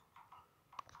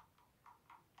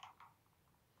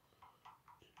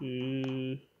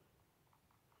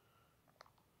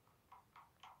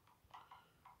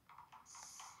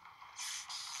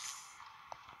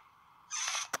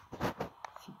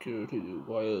security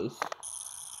wires.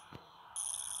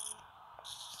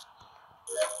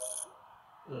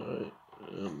 Alright,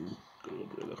 go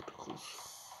to electricals.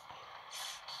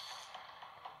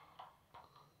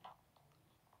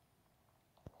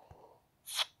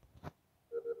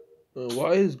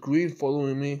 Why is green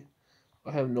following me?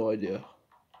 I have no idea.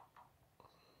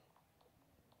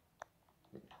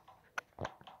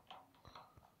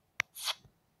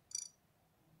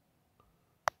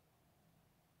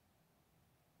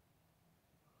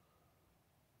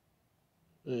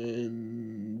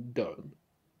 And done.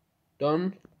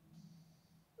 Done?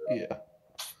 Yeah.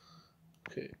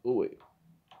 Okay. Oh wait.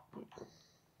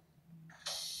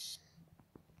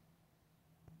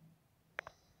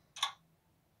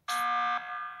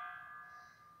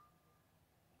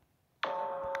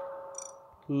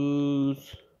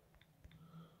 Who's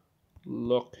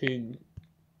locking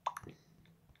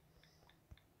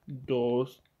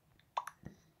doors?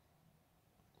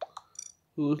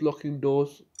 Who's locking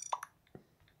doors?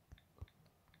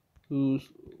 Who's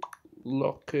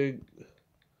locking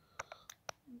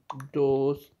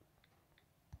doors?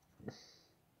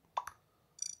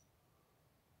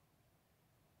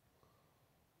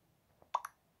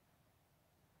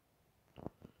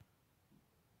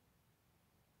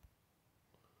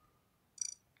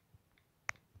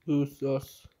 Who's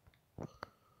us?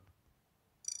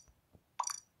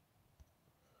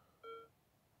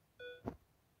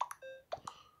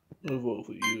 I'll vote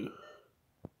for you.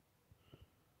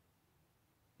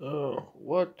 Oh,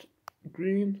 what?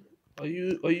 Green? Are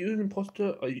you an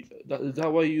imposter? Is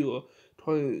that why you are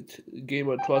trying to gain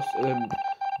my trust and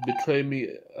betray me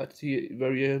at the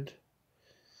very end?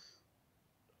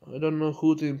 I don't know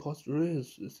who the imposter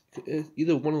is. It's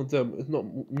either one of them. It's not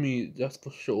me, that's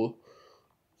for sure.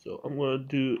 So I'm gonna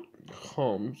do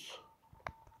comms.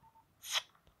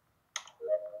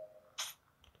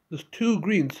 There's two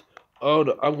greens. Oh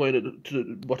no, I'm going to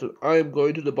the button. I am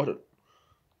going to the button.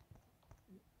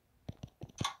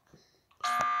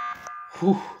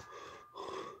 Whew.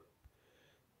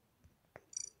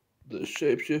 The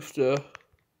shapeshifter.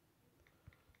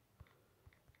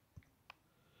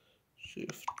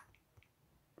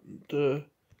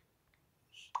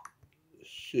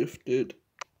 Shifted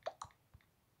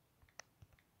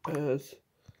as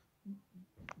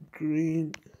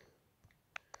green.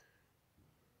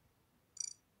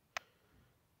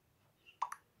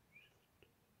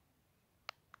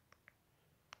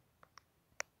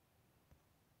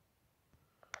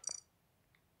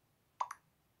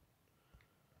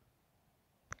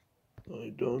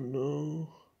 I don't know.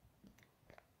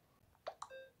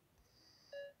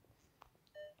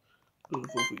 I'm gonna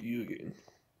vote for you again.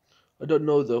 I don't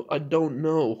know though. I don't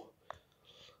know.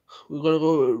 We're gonna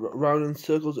go around in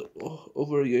circles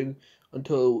over again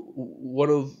until one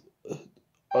of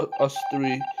us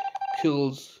three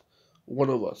kills one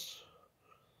of us.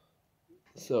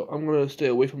 So I'm gonna stay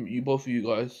away from you, both of you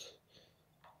guys.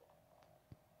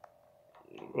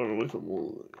 Run away from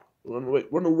all. Run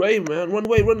away, man! Run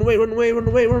away! Run away! Run away! Run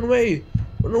away! Run away!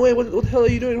 Run away! What the hell are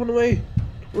you doing? Run away!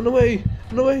 Run away!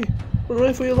 Run away! Run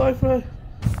away for your life, right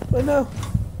now!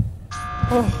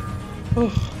 Oh,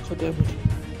 god damn it!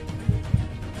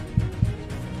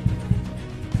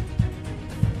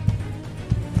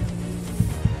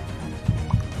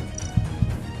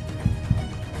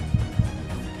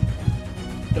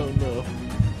 Don't know.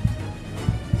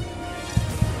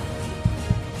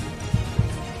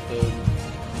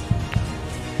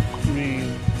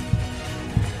 Green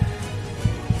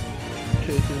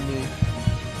chasing me.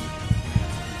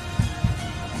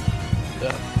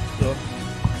 Yeah, so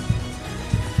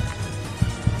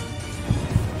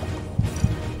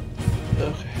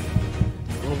okay.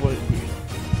 I'll avoid green.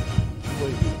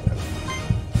 Avoid green.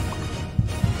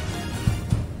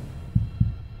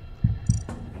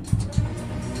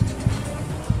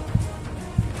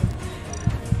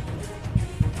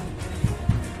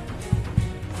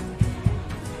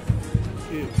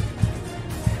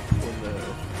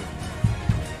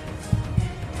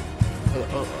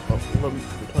 I'm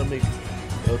trying to make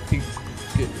pink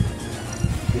skin.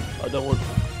 I don't want.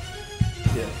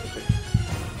 Yeah, okay.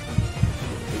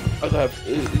 I have.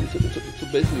 So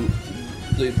basically,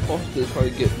 the imposter is trying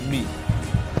to get me,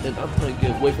 and I'm trying to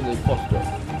get away from the imposter.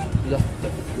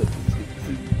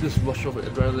 This rush of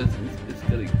adrenaline is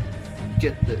gonna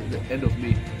get the end of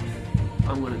me.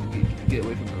 I'm gonna get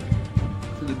away from them.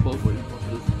 So they both were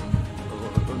imposters.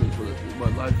 I'm running for my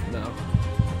life now.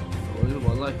 I'm running for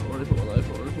my life. I'm running for my life.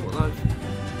 I'm running for my life.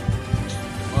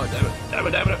 Oh damn it! Damn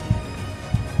it! Damn it!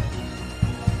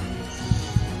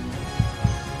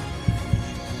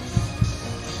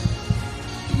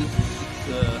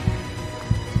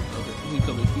 Okay, he's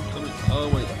coming. He's coming. Oh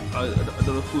my god! I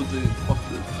don't know who's the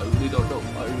imposters. I really don't know.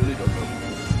 I really don't know.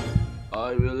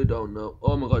 I really don't know.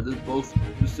 Oh my god! They're both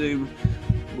the same.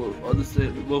 Both are the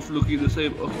same. Both looking the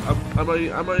same. Okay, I'm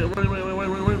running. I'm running. I'm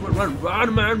running.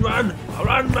 Run, man, run!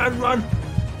 Run, man, run!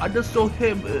 I just saw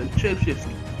him shapeshift.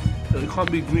 So it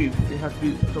can't be green. It has to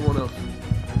be someone else.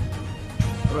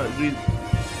 Alright, green.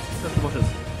 Press the button.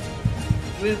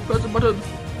 Green, press the button.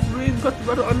 Green, press the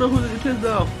button. I know who it is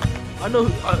now. I know.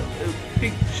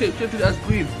 Pink shapeshifted as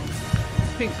green.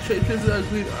 Pink shapeshifted as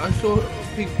green. I saw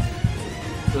pink.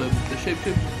 The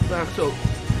shapeshift back. So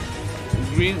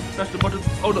green, press the button.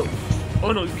 Oh no!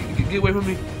 Oh no! Get away from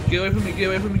me! Get away from me! Get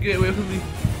away from me! Get away from me!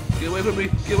 Get away from me!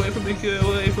 Get away from me! Get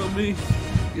away from me!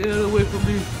 Get away from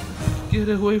me! Get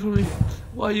away from me!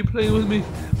 Why are you playing with me?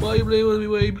 Why are you playing with me?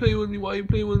 Why are you playing with me? Why are you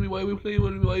playing with me? Why are you playing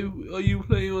with me? Why are you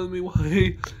playing with me?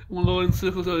 Why? I'm going in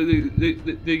circles.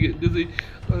 They get dizzy.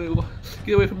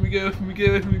 Get away from me! Get away from me! Get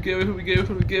away from me! Get away from me! Get away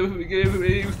from me! Get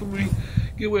away from me!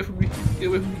 Get away from me! Get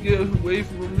away from me! Get away from me! Get away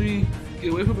from me! Get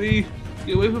away from me!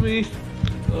 Get away from me!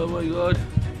 Oh my god!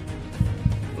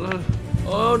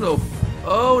 Oh no!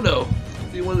 Oh no!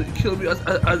 They want to kill me as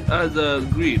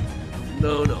green.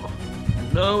 No, no.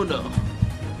 No, no.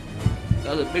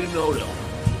 That's a big no-no.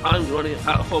 I'm running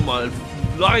out for my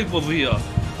life over here.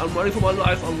 I'm running for my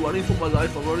life. I'm running for my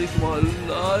life. I'm running for my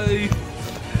life.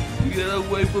 Get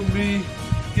away from me.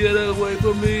 Get away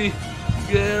from me.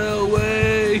 Get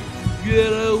away.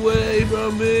 Get away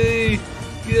from me.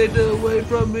 Get away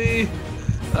from me.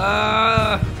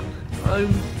 Ah!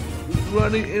 I'm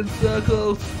running in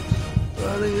circles.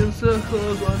 Running in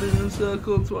circles, running in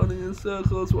circles, running in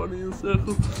circles, running in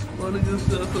circles, running in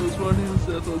circles, running in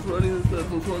circles, running in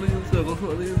circles, running in circles,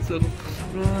 running in circles,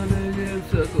 running in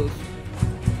circles.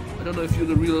 I don't know if you're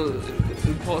the real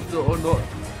imposter or not.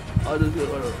 I just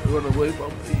run away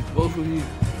from both of you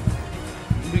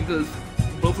because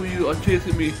both of you are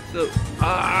chasing me. So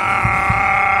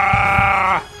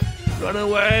run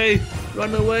away!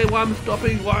 Run away! Why am I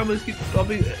stopping? Why am I keep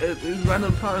stopping in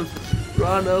random times?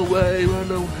 Run away,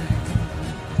 run away,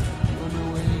 run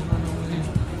away,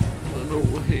 run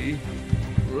away,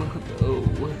 run away,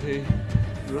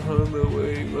 run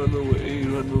away, run away, run away,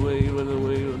 run away, run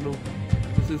away, run away.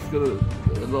 This is gonna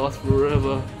last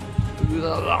forever. This is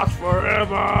gonna last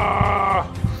forever.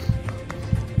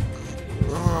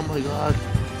 Oh my god.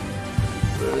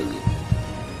 Where is it?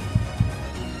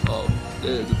 Oh,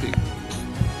 there's the pig.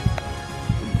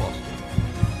 Imposter.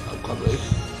 I'm coming.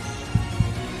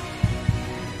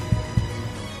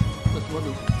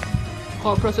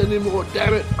 Can't press anymore.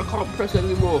 Damn it! I can't press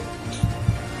anymore.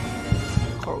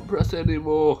 I can't press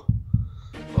anymore.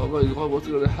 Oh my god, what's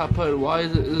gonna happen? Why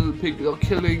is the pig not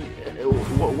killing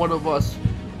one of us?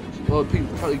 Well, pig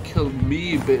trying to kill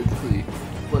me basically.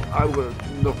 But I'm gonna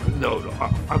no.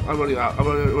 I'm running out. I'm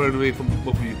running away from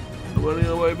both of you. I'm running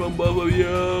away from both of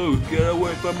you. Get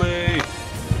away from me.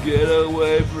 Get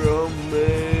away from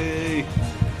me.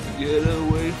 Get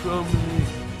away from me.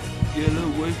 Get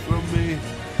away from me.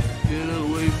 Get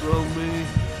away from me.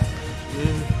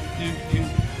 You.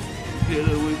 Get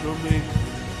away from me.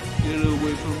 Get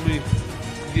away from me.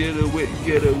 Get away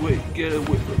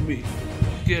from me.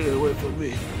 Get away from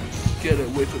me. Get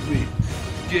away from me.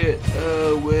 Get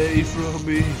away from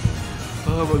me.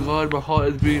 Oh my god, my heart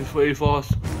is beating very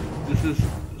fast. This is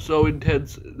so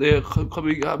intense. They are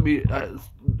coming at me in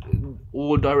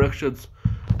all directions.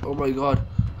 Oh my god.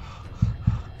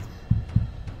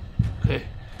 Okay.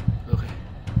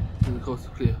 The coast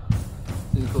is clear.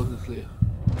 The coast is clear.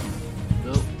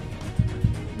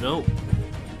 No.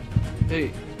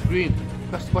 Hey, green,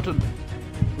 press the button.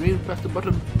 Green, press the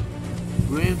button.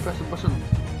 Green, press the button.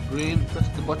 Green, press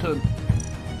the button.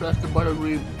 Press the button,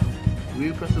 green.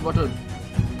 Green, press the button.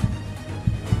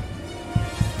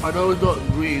 I know it's not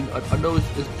green. I know it's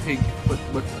pink, but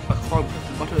I can't press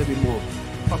the button anymore.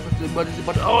 I can't press the emergency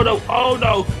button. Oh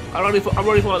no! I'm running for my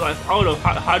life. Oh no!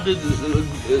 How did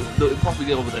the imposter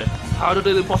get over there? How did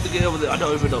the imposter get over there? I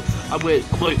don't even know. I'm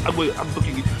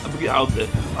booking out of there.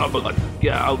 Oh my god!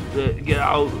 Get out there! Get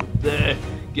out there!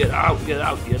 Get out!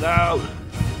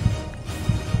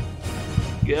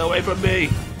 Get away from me!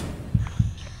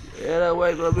 Get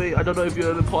away from me! I don't know if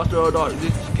you're an imposter or not.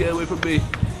 Just get away from me.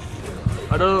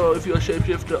 I don't know if you're a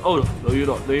shapeshifter. Oh no, you're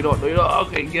not. Okay,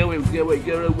 get away from me.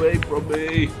 Get away from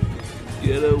me.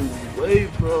 Get away.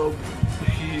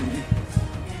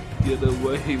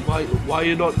 Why are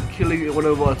you not killing one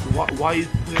of us? Why are you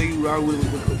playing around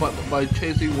by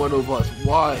chasing one of us?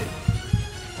 Why?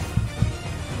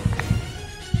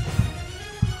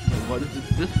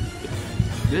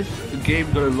 This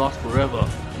game gonna last forever.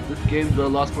 This game's gonna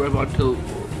last forever until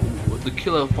the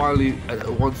killer finally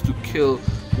wants to kill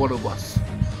one of us.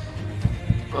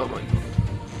 Oh my god.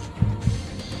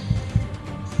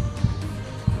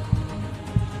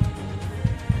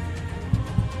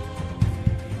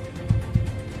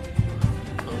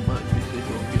 Might be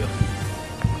safe over here.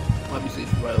 Might be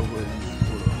safe right over in this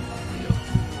corner. Yeah.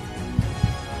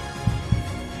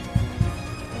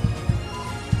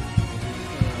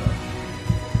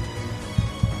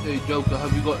 Hey Joker,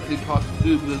 have you got any tasks to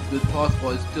do? Because the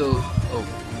taskbar is still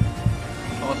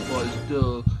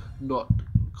not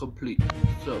complete.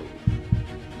 So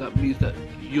that means that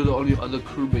you're the only other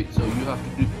crewmate, so you have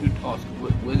to do tasks.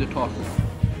 Where's your task?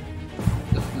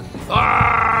 Let's see.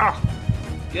 Ah!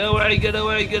 Get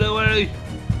away!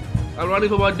 I'm running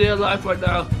for my dear life right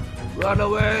now. Run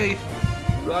away!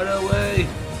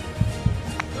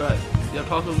 Alright, you have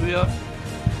tasks over here?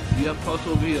 You have tasks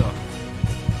over here?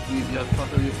 You have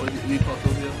tasks over here? Any tasks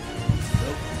over here?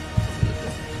 Nope.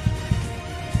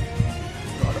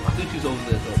 No, I think she's over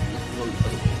there, so let's go the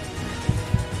other way.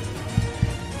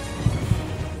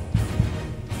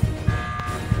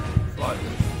 Fly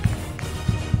this.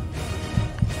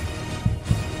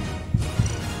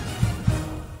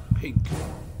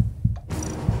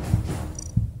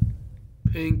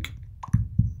 Pink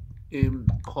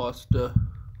imposter.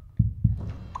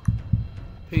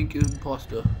 Pink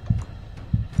imposter.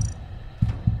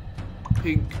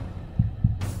 Pink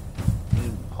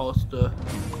imposter.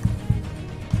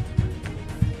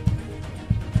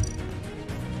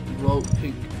 Vote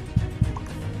pink.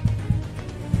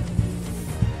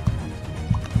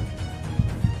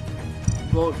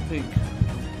 Vote pink.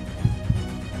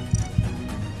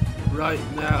 Right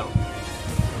now.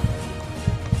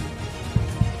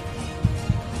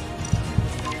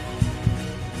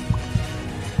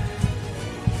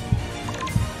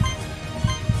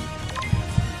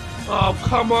 Oh,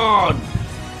 come on!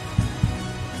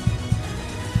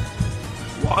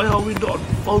 Why are we not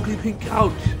voting pink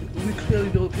out? We clearly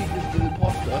know pink is the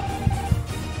imposter.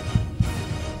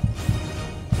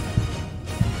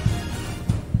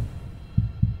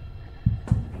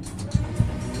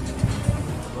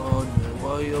 Oh no,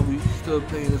 why are we still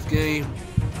playing this game?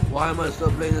 Why am I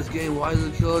still playing this game? Why is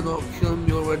the killer not killing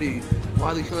me already?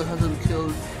 Why the killer hasn't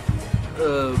killed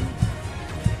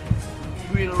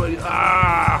green already?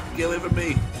 Ah! Get away from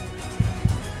me!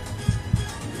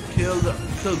 Kill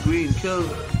green, kill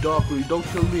dark green, don't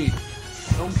kill me!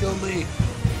 Don't kill me!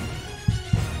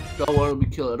 Don't want to be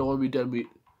killed, I don't want to be dead meat.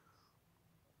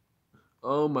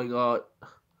 Oh my god.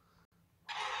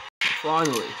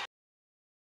 Finally.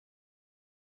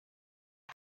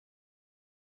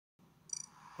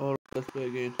 Let's play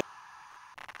again.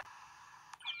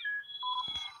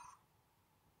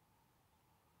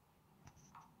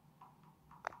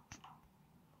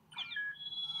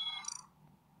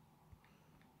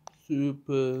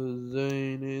 Super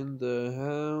Zane in the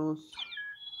house.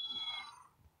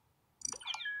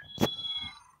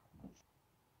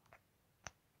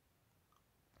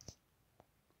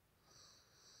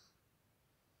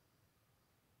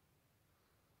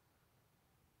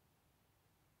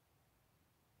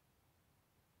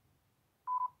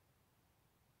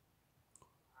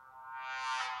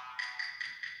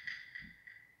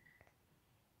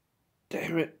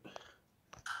 Damn it.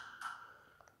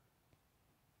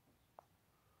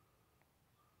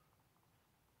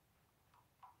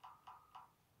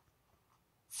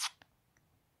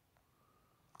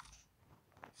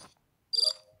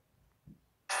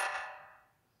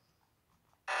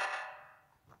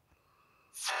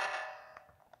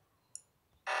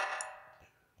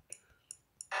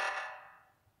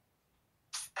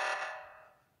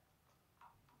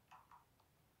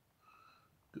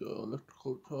 Got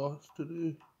electrical task to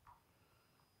do.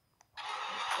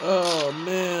 Oh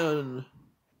man.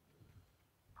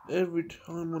 Every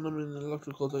time when I'm in the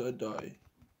electricals I die.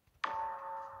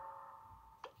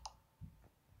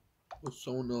 Or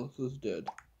someone else is dead.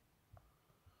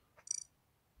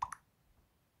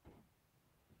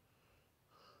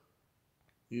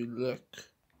 You lick.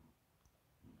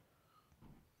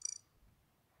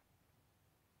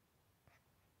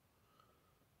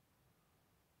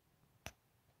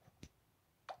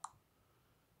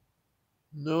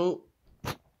 No.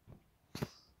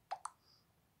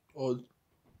 Or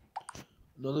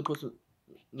another person.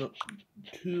 No.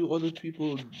 Two other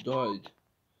people died.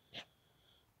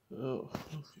 Oh,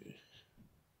 okay.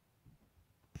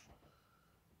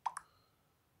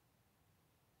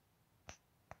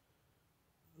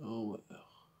 Oh well.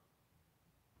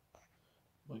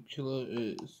 My killer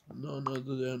is none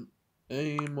other than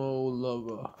Amo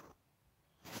Lover.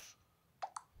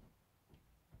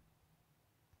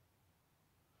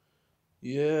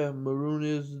 Yeah, Maroon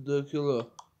is the killer.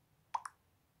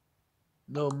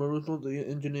 No, Maroon's not the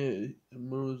engineer.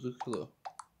 Maroon's the killer.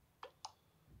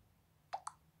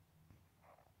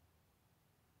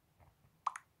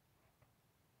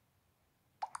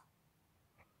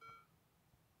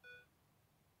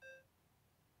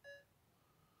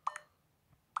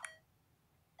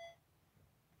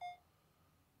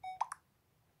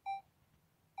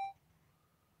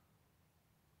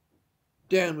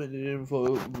 Damn it, it didn't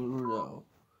follow Maroon out.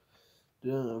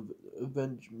 Didn't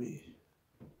avenge me.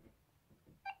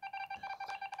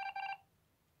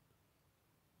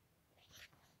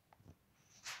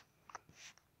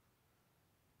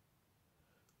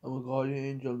 I'm a guardian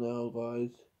angel now, guys.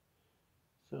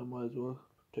 So I might as well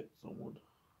protect someone.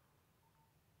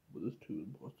 But there's two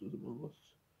imposters among us.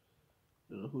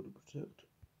 Don't know who to protect.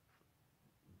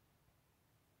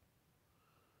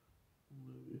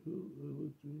 Maybe who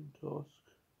was doing task.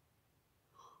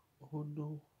 Oh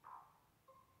no.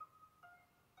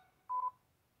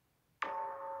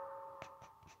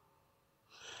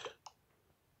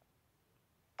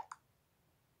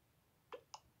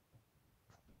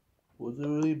 Was it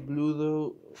really blue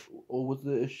though? Or was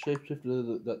it a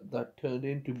shapeshifter that turned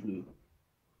into blue?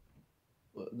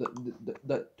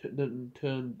 That didn't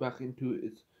turn back into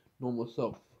its normal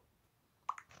self.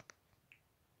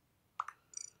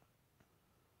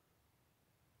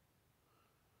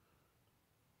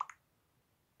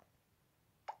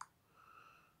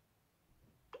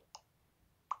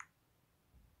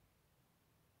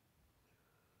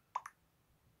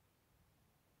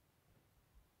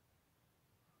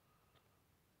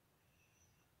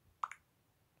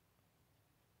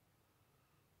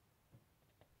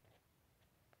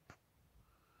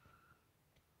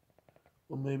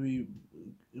 Or maybe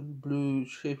blue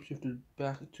shapeshifted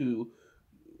back to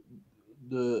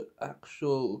the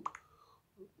actual,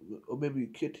 or maybe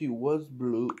Kitty was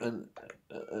blue and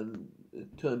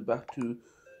it turned back to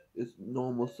its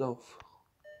normal self.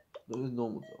 No, its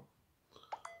normal self.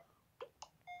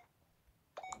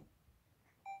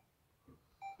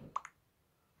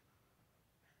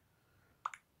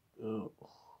 Oh,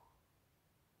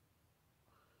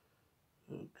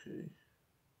 okay.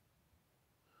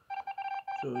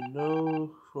 So I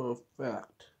know for a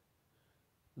fact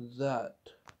that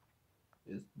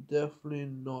is definitely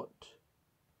not.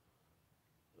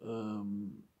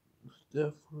 It's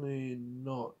definitely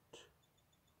not.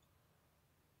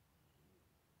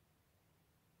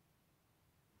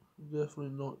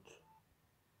 Definitely not.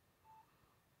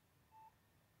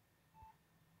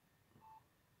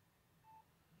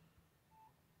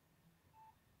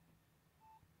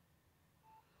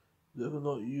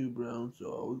 Definitely not you, Brown, so I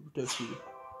will protect you.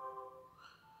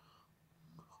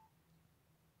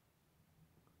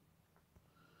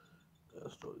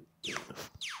 That's totally.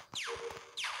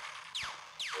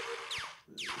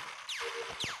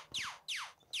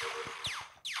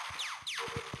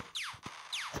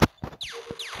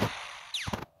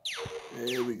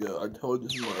 There we go. I told you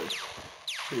this is my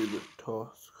favorite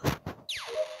task.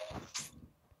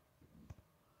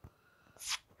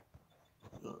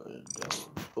 Down.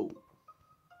 Oh.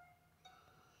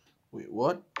 Wait,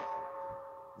 what?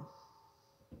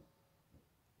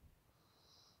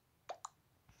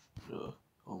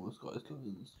 Almost got us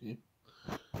in this game.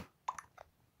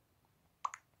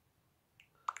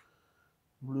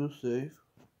 Blue safe.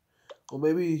 Or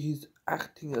maybe he's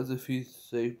acting as if he's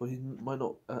safe, but he might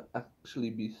not actually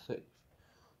be safe.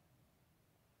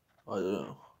 I don't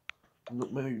know.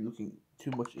 Maybe looking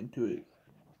too much into it.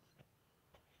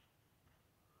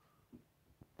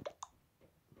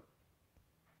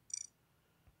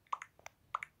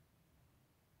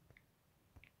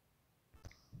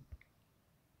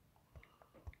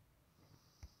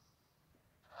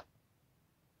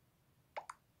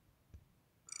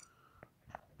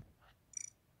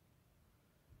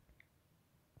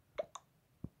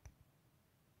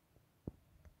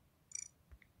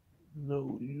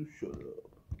 No, you shut up.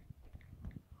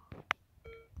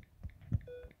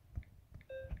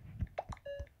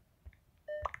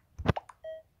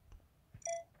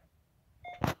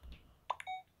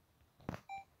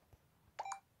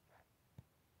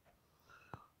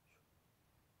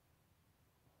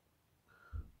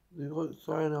 They got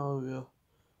cyan out here.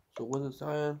 So was it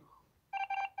cyan?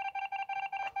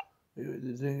 Wait,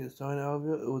 did they get cyan out of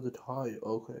here? It was a tie.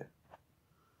 Okay.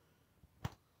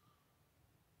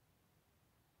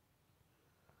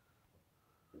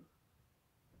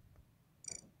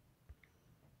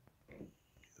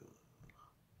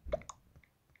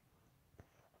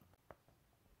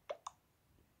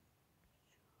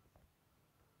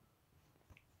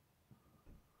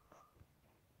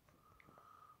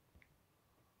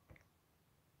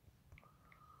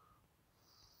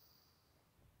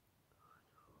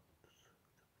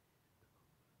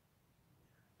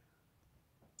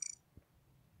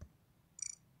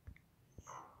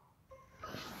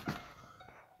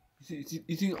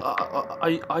 You think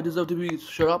I deserve to be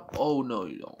shut up? Oh no,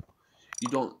 you don't. You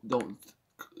don't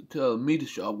tell me to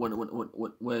shut up when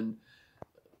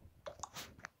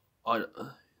I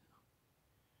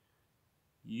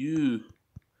you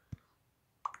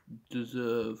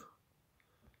deserve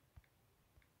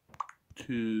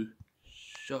to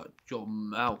shut your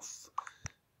mouth,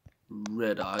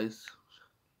 red eyes.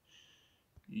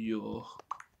 Your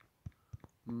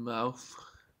mouth,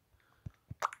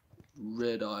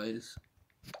 red eyes.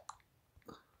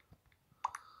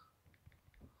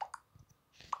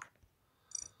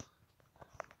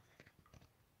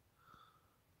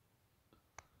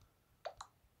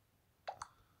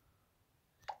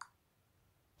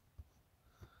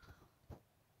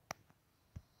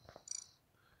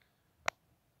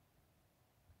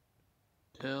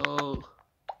 Tell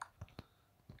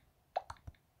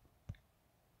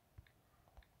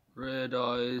red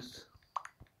eyes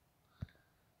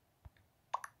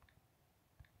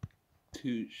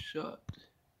to shut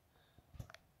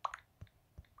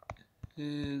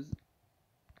his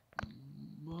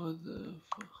motherfucking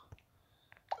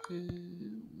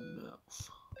mouth.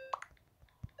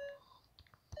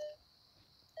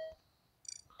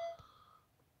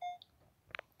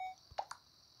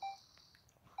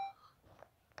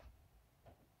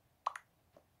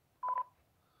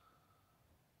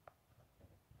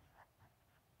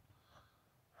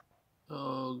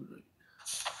 Oh, great.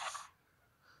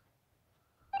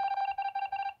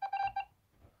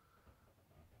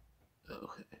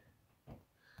 Okay.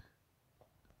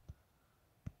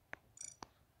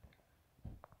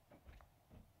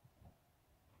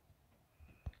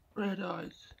 Red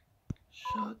eyes,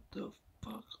 shut the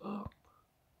fuck up.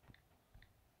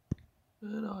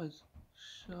 Red eyes,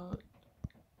 shut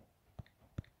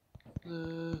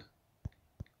the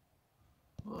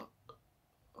fuck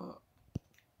up.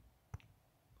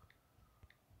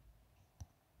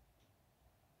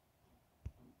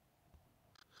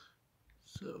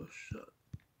 So shut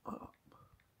up.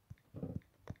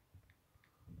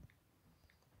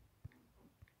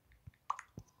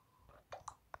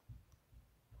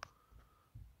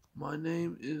 My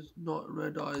name is not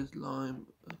Red Eyes Lime.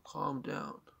 Calm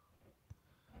down.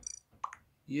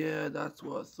 Yeah, that's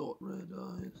what I thought, Red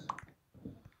Eyes.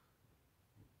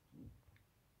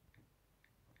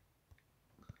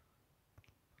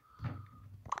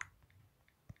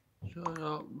 Shut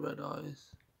up, Red Eyes.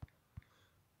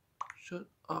 Shut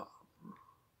up.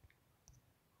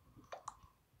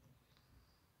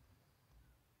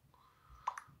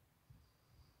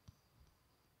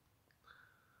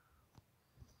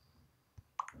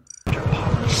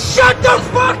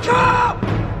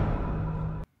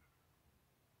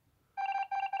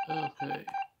 Okay.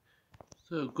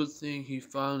 So good thing he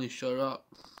finally shut up.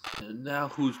 And now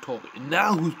who's talking?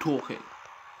 Now who's talking?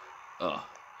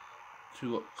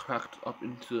 Two got cracked up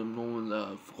into the moment that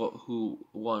I forgot who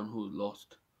won, who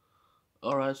lost.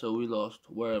 Alright, so we lost.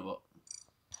 Wherever.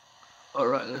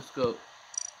 Alright, let's go.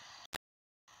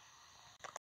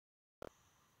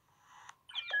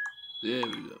 There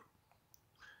we go.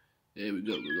 There we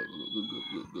go.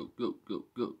 Go, go, go, go,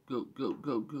 go, go, go,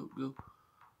 go, go, go.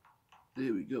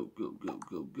 There we go. Go, go,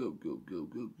 go, go, go, go,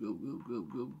 go, go, go,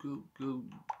 go, go, go,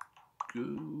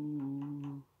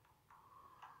 go.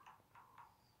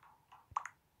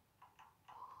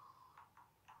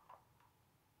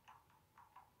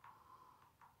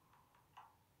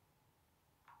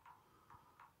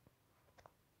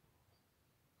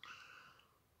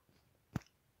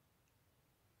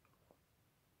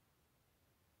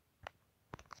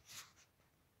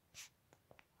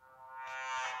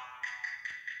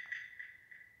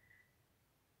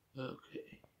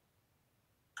 Okay.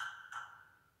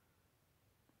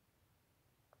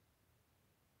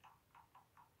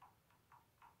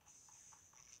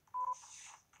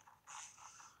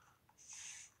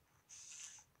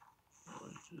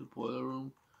 Alright, to the boiler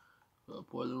room. Got a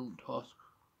boiler room task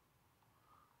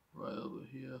right over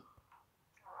here.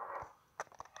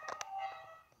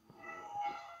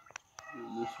 Do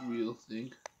this wheel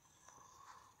thing.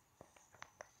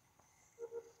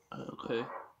 Okay.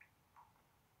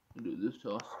 Do this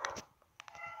task.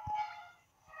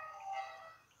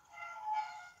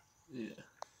 Yeah.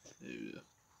 There we go.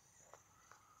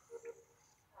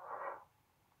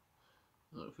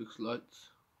 Alright, fix lights.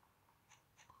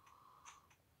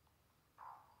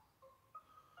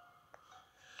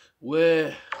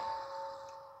 Where?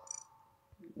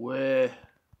 Where?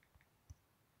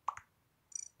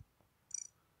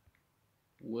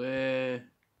 Where?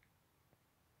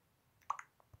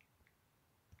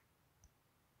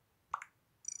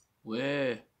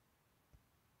 Where?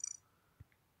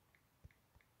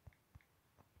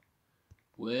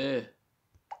 Where?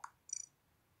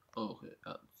 Okay,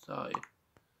 outside.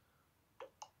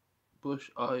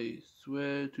 Bush, I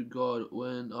swear to God,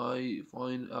 when I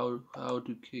find out how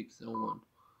to kick someone.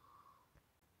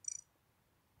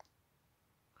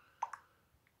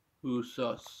 Who's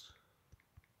sus?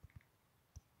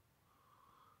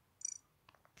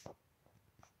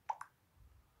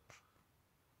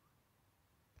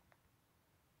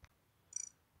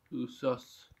 Who's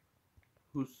sus?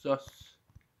 Who's sus?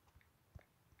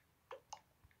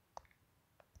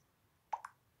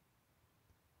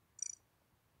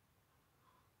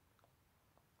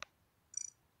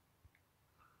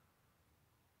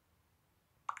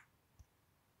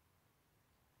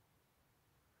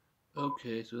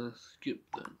 Okay, so let's skip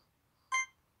then.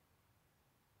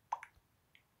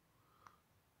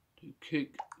 To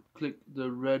click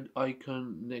the red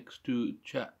icon next to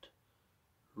chat.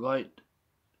 Right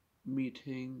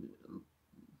meeting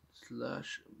 /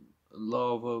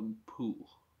 lava pool.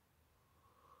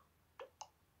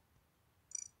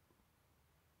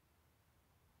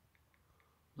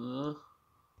 Huh?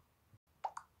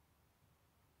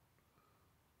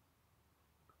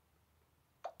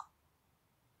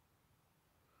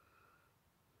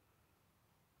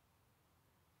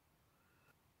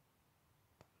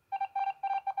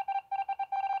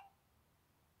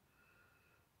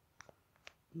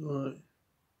 Alright.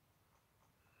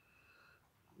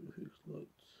 Fix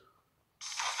lights.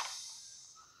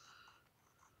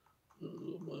 I'll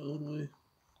go my own way.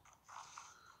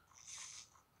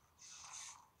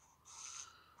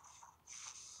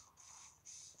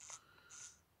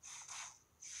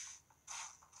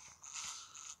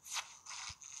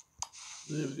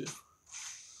 There we go.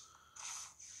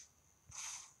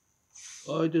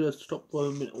 I did a stop for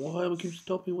a minute. Why am I keep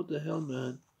stopping? What the hell,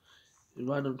 man? In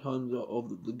random times of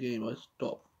the game, I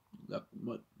stop. Like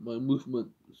my movement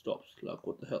stops. Like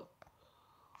what the hell?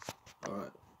 All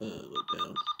right, go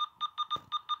down.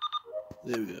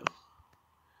 There we go.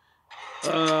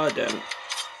 Ah, damn it!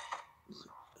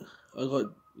 I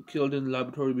got killed in the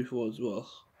laboratory before as well.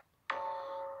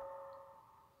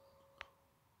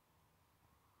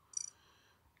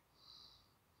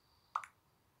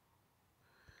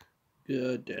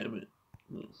 God damn it!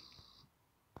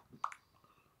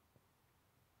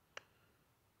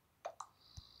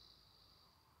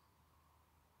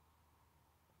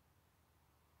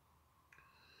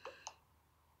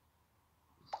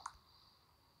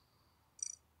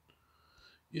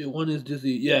 Yeah, one is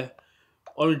Dizzy. Yeah,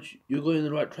 Orange, you're going on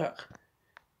the right track.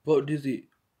 Vote Dizzy.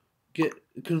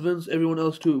 Convince everyone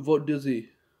else to vote Dizzy.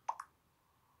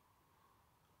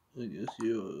 I guess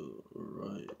you're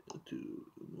right to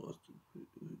master,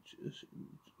 which is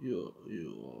you are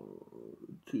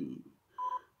to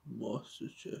master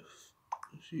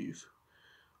chief.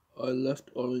 I left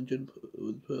orange and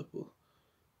with purple.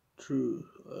 True,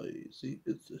 I see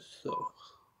it's a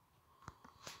self.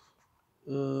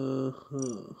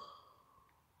 Uh-huh.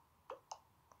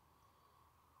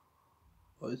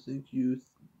 I think you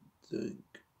think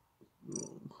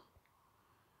wrong.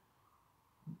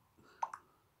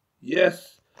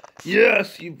 Yes!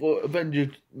 Yes! You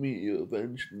avenged me. You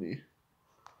avenged me.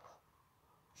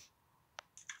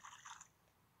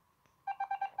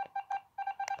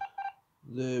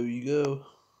 There we go.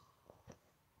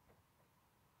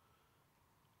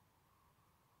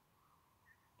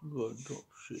 Got drop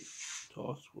shit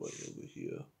task right over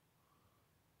here.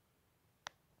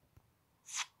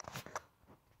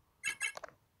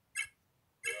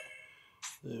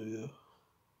 There we go.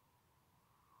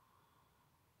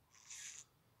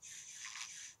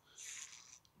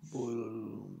 Boiler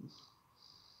room.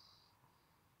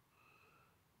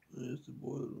 There's the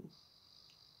boiler room.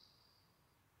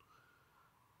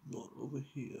 Not over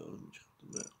here. Let me check the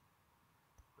map.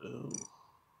 Oh.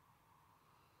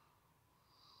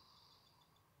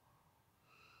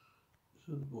 This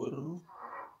is the boiler room.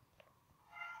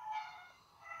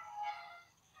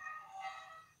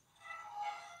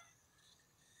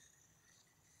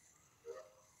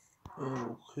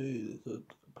 Okay, so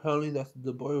apparently that's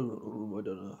the boiler room. I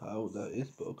don't know how that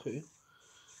is, but okay.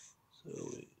 So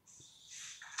wait.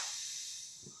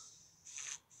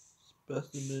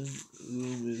 Specimen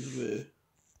room is where?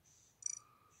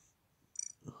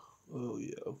 Oh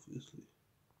yeah, obviously.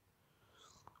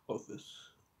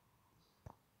 Office.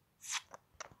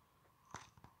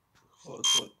 Oh,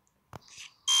 it's like,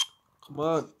 come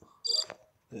on.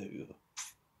 There we go.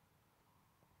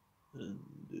 And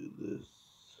do this.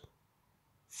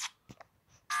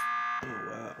 Oh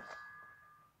wow.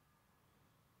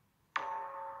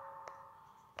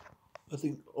 I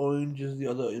think Orange is the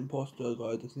other imposter,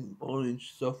 guys. I think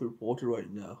Orange self-reported right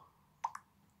now.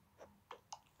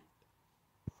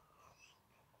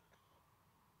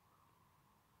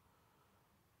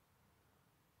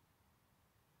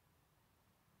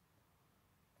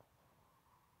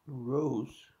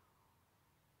 Rose.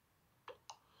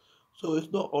 So it's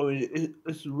not Orange,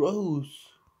 it's Rose.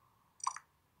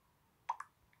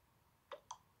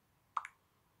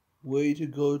 Way to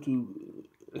go to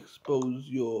expose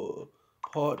your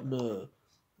partner,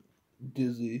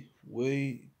 Dizzy.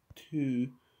 Way to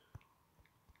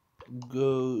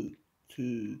go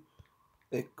to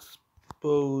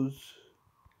expose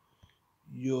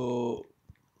your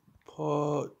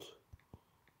partner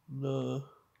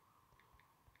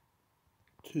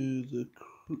to the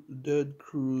dead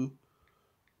crew,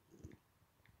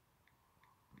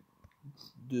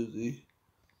 Dizzy.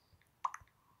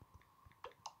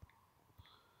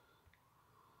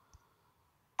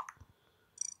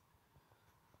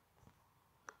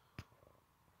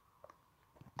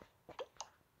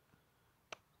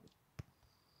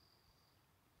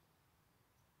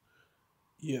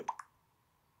 Yep.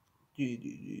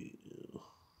 GGG.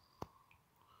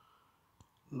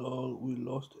 Lol, we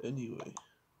lost anyway.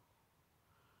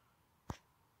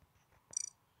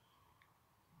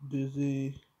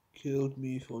 Dizzy killed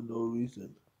me for no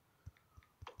reason.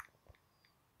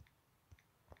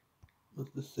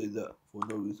 Let's just say that for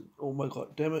no reason. Oh my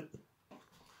god, damn it!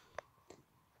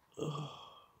 Ugh.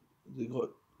 They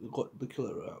got the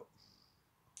killer out.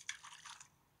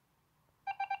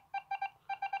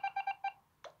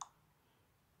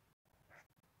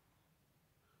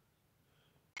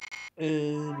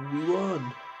 And we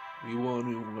won. We won,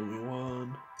 we won, we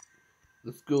won.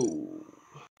 Let's go.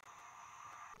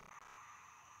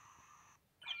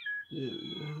 There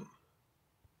we go.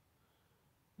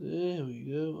 There we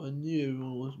go. I knew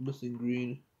everyone was missing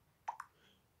green.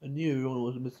 I knew everyone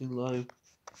was missing live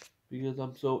because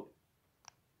I'm so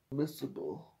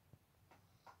missable.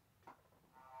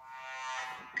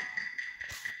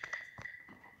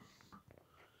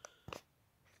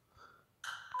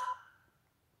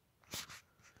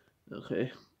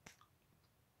 Okay.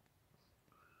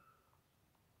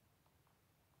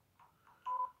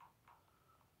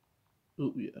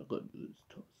 Oh yeah, I gotta do this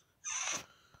task.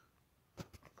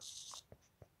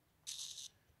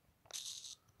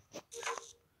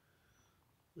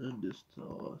 And this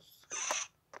task.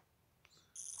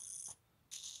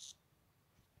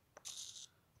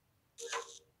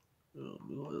 Oh,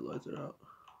 the lights are out.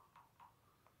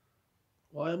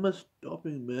 Why am I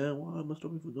stopping, man? Why am I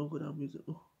stopping for no good music?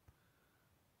 Oh.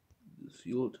 The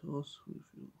fuel task.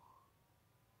 Refuel.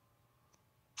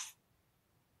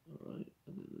 Alright,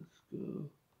 and then let's go.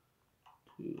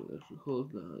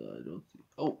 obstacles that I don't see.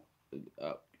 Oh,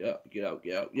 get out,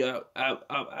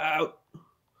 out.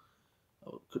 I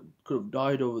could have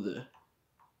died over there.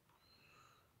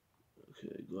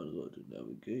 Okay, gonna go to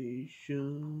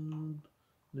navigation.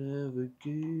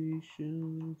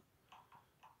 Navigation.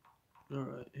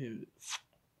 Alright, here it is.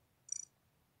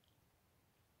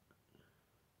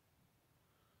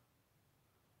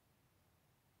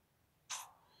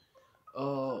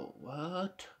 Oh,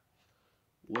 what?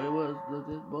 Where was the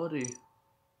dead body?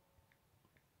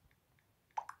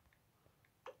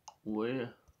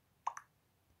 Where?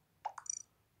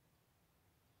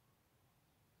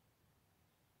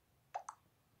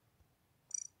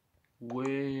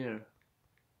 Where?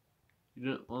 You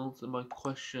didn't answer my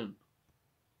question.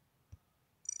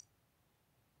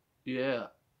 Yeah,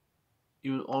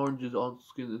 even oranges on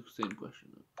skin is the same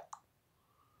question.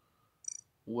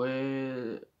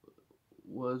 Where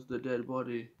was the dead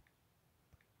body?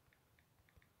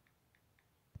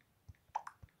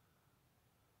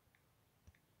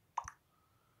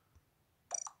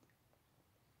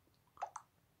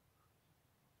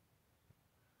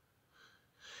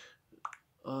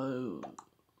 Oh,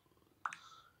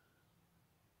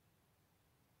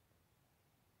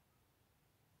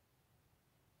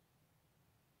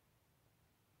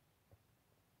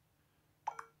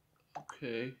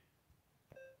 okay.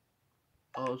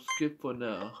 I'll skip for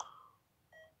now,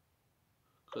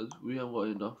 because we haven't got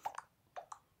enough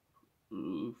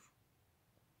proof.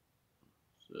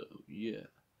 So, yeah.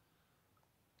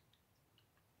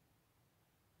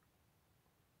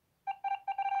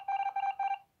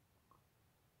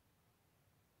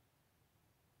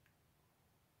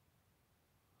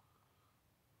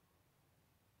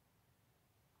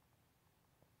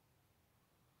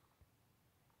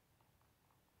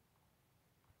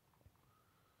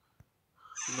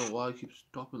 I don't know why I keep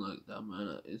stopping like that,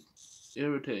 man. It's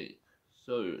irritating.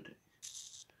 So irritating.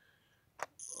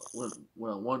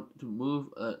 When I want to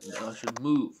move, I should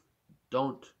move.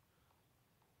 Don't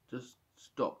just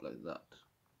stop like that.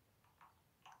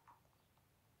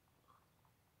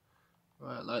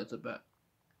 Right, lights are back.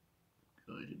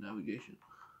 Going to navigation.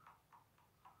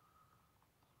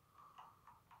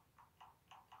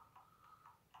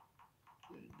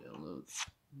 Download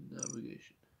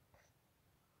navigation.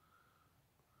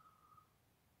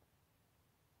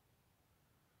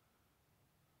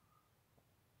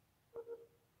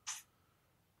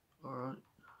 Alright.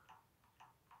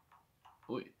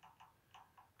 Wait.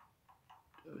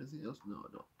 Everything else? No, I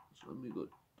don't. So let me go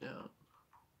down.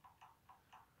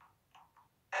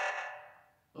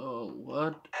 Oh,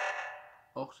 what?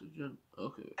 Oxygen.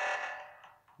 Okay.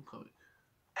 I'm coming.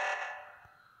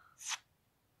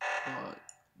 5,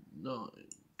 9,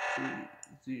 3,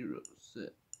 0,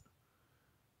 set.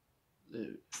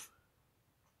 There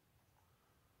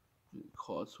we go.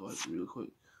 Card swipe real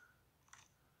quick.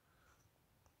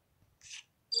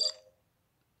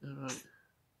 Alright.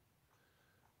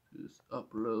 Just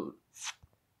upload.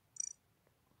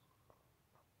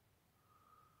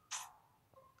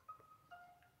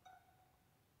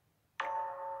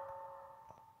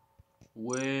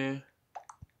 Where?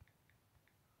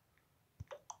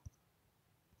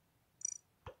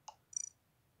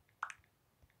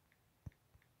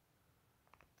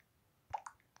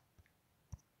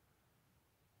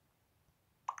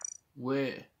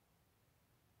 Where?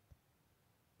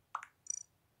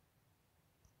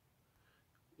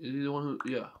 Is he the one who?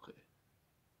 Yeah, okay.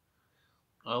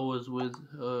 I was with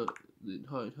her the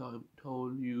entire time.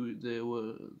 Told you there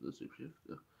were the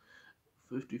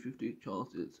 50-50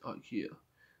 chance it's IKEA.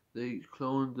 They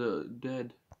cloned the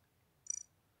dead.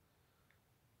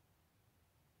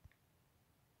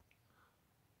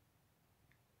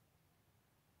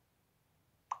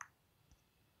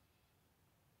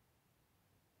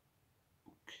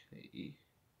 Okay.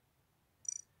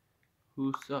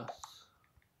 Who's sus?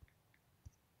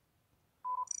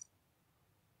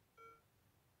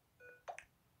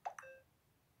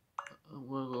 I'm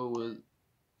gonna go with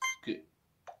skip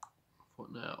for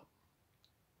now.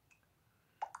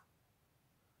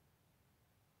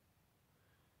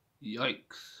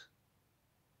 Yikes.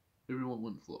 Everyone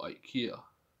went for IKEA.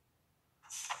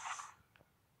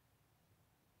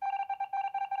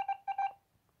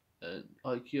 And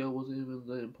IKEA wasn't even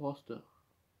the imposter.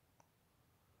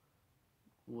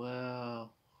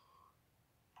 Wow.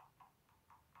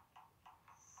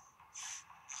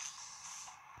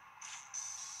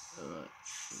 Alright.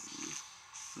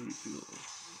 3 people.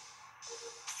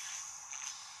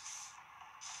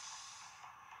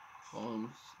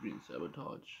 Comms being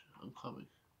sabotaged. I'm coming.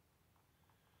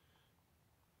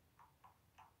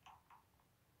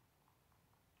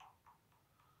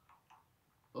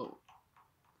 Oh.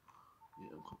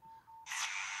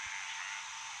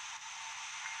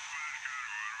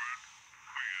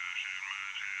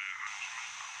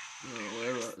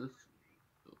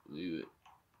 leave it.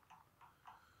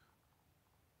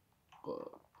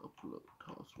 Got an upload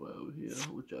task right over here,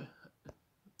 which I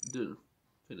didn't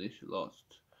finish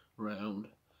last round.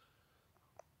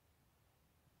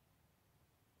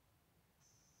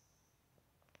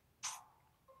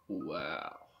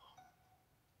 Wow.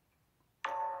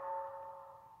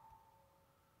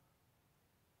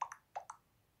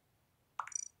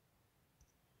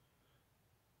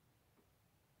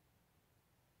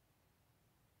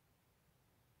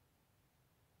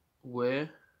 Where?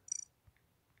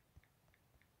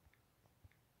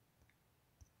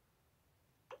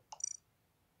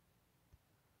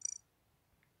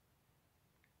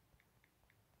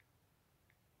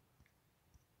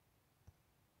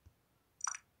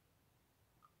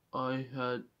 I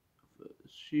had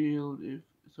shield if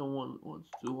someone wants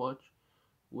to watch.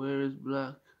 Where is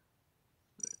black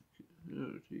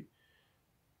security?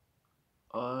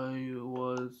 I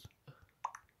was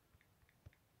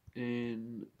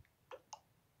in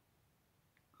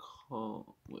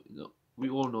wait, no, we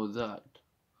all know that.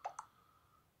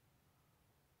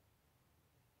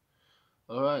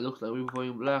 Alright, looks like we're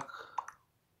going black.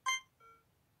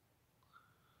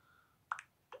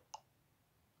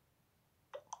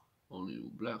 Only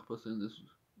black person this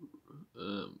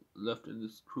left in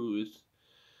this crew is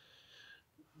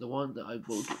the one that I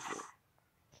voted for.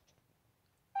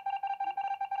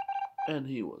 And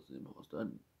he was the imposter,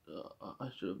 and I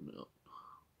should have known.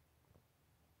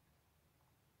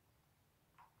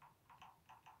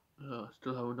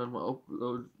 Still haven't done my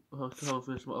upload. I still haven't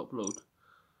finished my upload.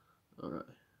 Alright,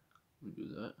 let me do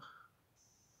that.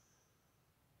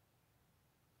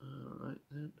 Alright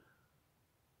then.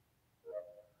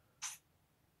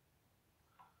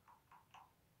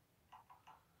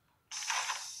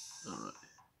 Alright.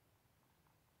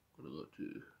 Gonna go to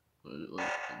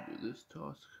and do this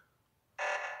task.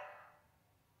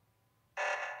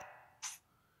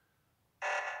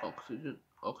 Oxygen,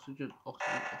 oxygen,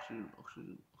 oxygen, oxygen,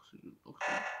 oxygen, oxygen,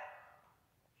 oxygen.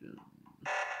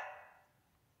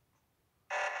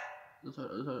 Other side,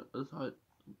 other side, other side.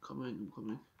 I'm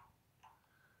coming.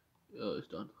 Yeah, it's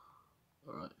done.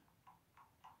 Alright.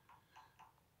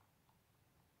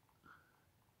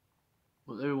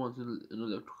 Well, everyone's in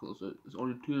electrical, so it's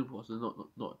only two imposters,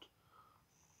 not.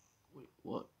 Wait,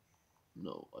 what?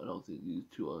 No, I don't think these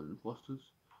two are imposters.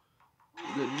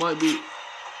 They might be.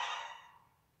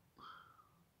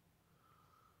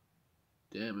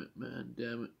 Damn it, man,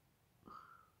 damn it.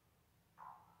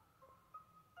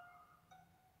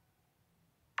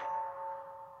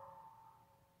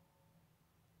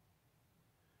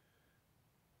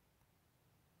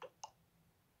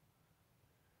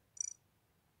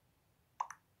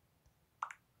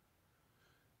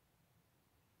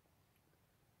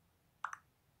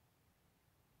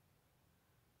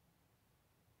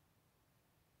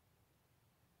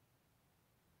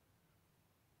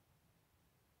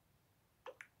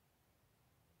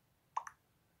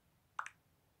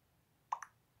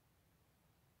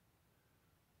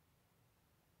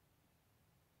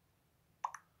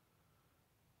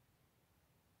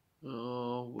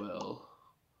 Oh well.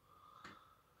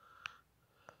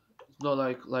 It's not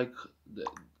like the,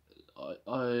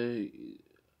 I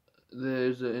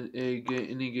there's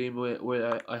any game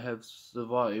where I have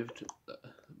survived.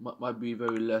 Might be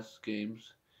very less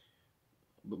games,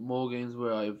 but more games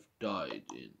where I've died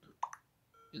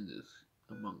in this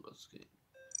Among Us game.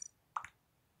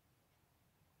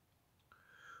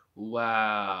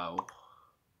 Wow.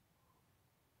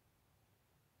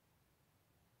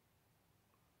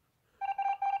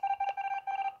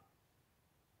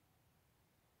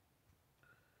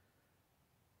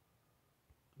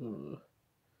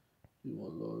 Do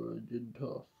one lower engine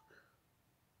task.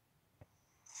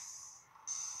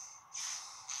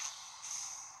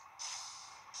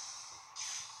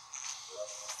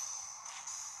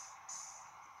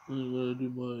 I'm gonna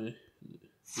do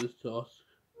this task,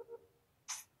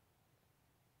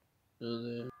 and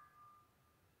then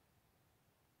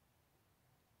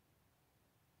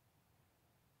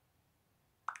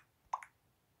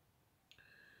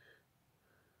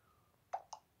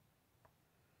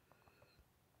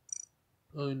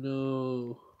I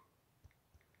know.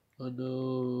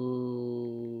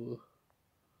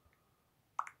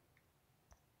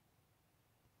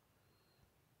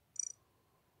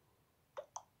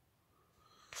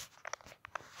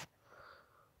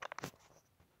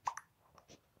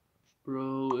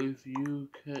 Bro, if you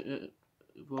can't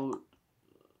vote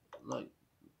like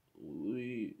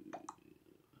we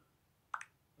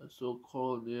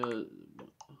so-called, yeah,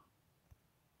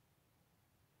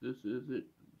 this is it.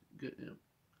 Get him.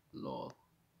 Law.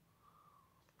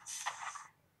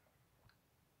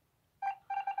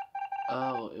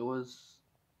 Oh, it was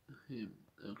him.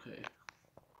 Okay.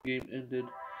 Game ended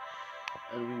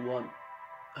and we won.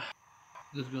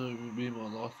 This is gonna be my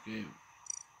last game.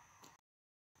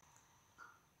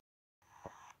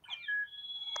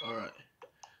 Alright.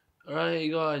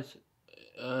 Alright guys.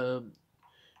 Um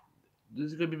this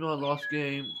is gonna be my last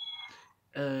game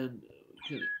and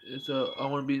so I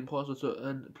wanna be imposter, so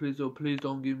and please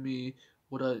don't give me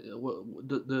what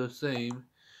the same,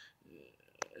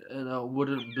 and I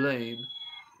wouldn't blame,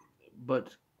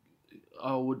 but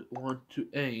I would want to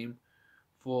aim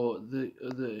for the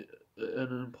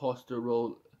an imposter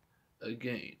role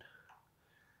again.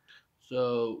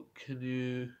 So can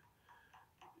you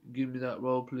give me that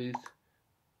role, please?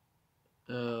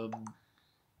 Um,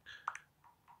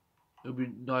 it would be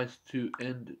nice to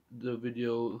end the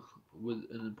video with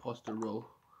an imposter role.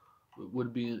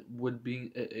 Would be an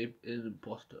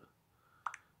imposter,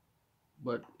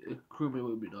 but a crewmate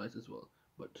would be nice as well.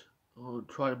 But I'll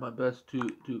try my best to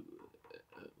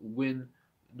win,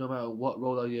 no matter what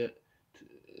role I get.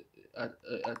 At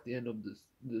the end of this,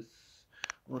 I'm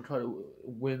gonna try to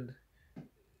win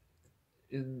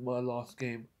in my last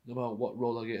game, no matter what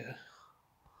role I get.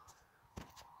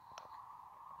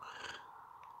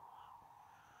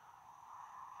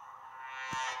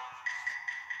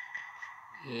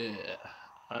 Yeah,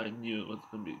 I knew it was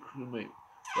gonna be a crewmate,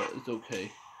 but it's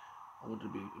okay. I want to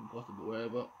be impossible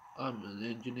wherever. I'm an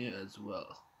engineer as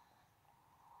well.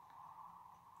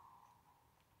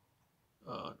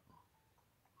 A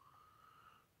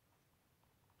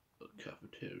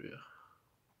cafeteria.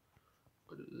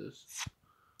 What is this?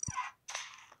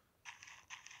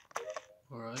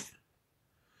 Alright.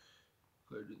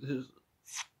 This is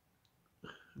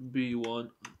B1.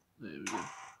 There we go.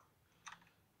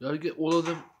 Do I get all of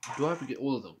them? Do I have to get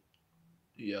all of them?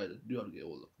 Yeah, I do have to get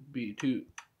all of them. B2.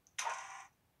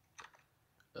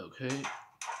 Okay.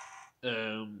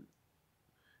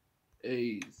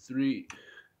 A3.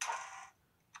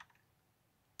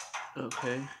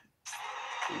 Okay.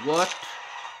 What?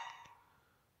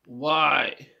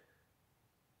 Why?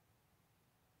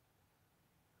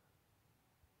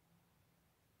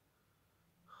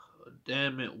 Oh,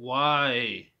 damn it,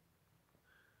 why?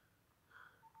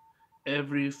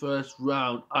 Every first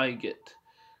round I get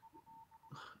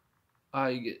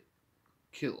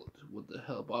killed. What the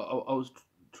hell? I was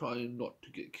trying not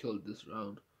to get killed this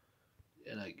round,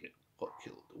 and I got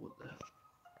killed. What the hell?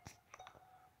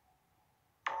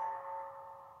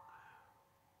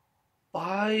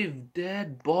 5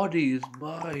 dead bodies.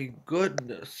 My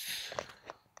goodness.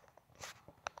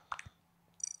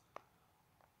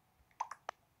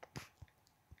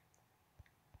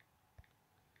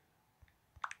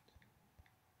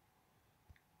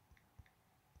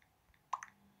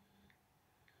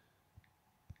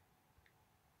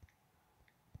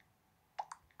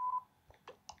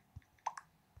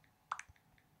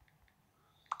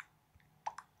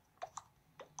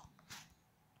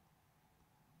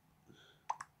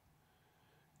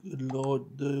 Good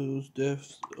lord, those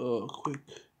deaths are quick.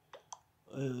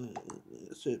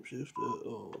 Shapeshifter,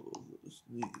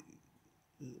 sneak,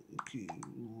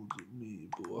 killed me,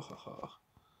 boahaha.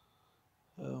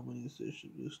 How many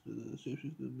shapeshifter me, they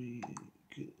shapeshifter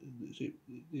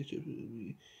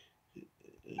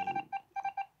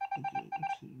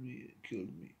me,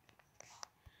 killed me.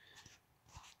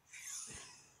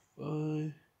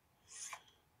 5,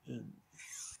 and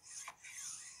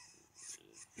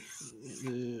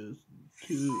there's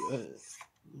 2 at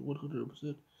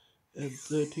 100%, and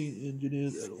 13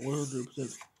 engineers at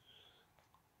 100%.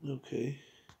 Okay.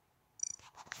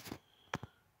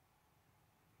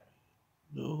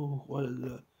 No, what is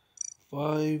that?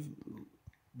 5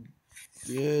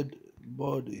 dead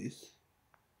bodies.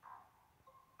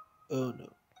 Oh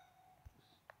no.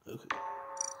 Okay.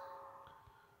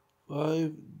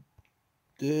 5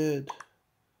 dead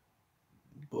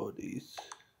bodies.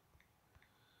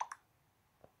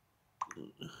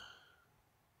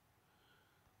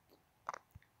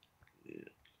 Yeah.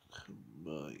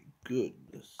 My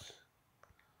goodness.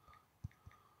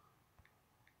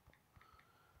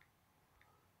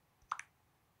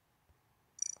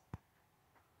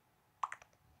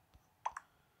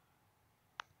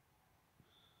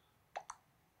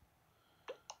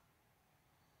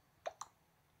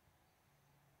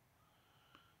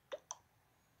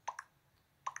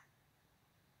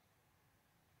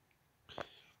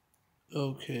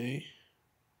 Okay.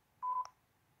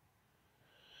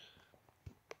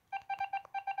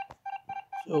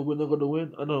 So we're not gonna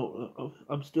win. I know.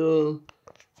 I'm still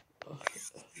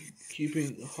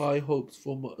keeping high hopes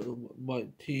for my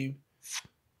team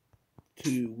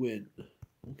to win.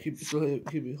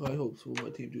 Keeping high hopes for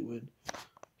my team to win.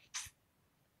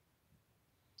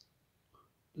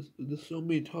 There's so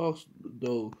many tasks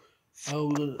though. How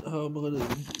am I gonna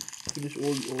finish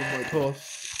all my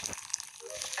tasks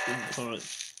in time?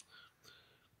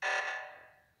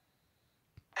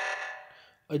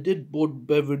 I did bought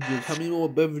beverages. How many more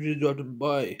beverages do I have to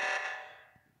buy?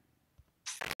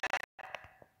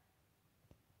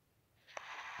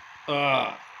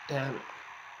 Ah, damn it.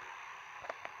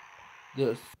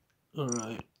 Yes.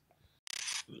 Alright.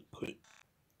 Quit.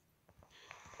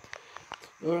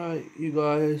 Alright, you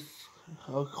guys.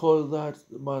 I'll call that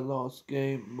my last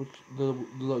game, which the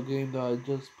game that I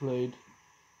just played.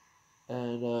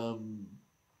 And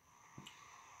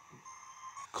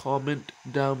comment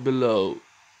down below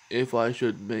if I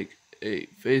should make a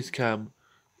face cam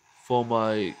for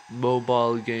my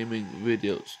mobile gaming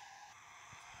videos.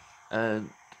 And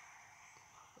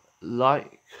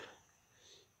like,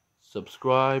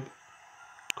 subscribe,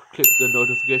 click the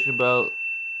notification bell,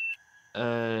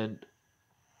 and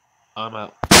I'm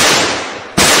out.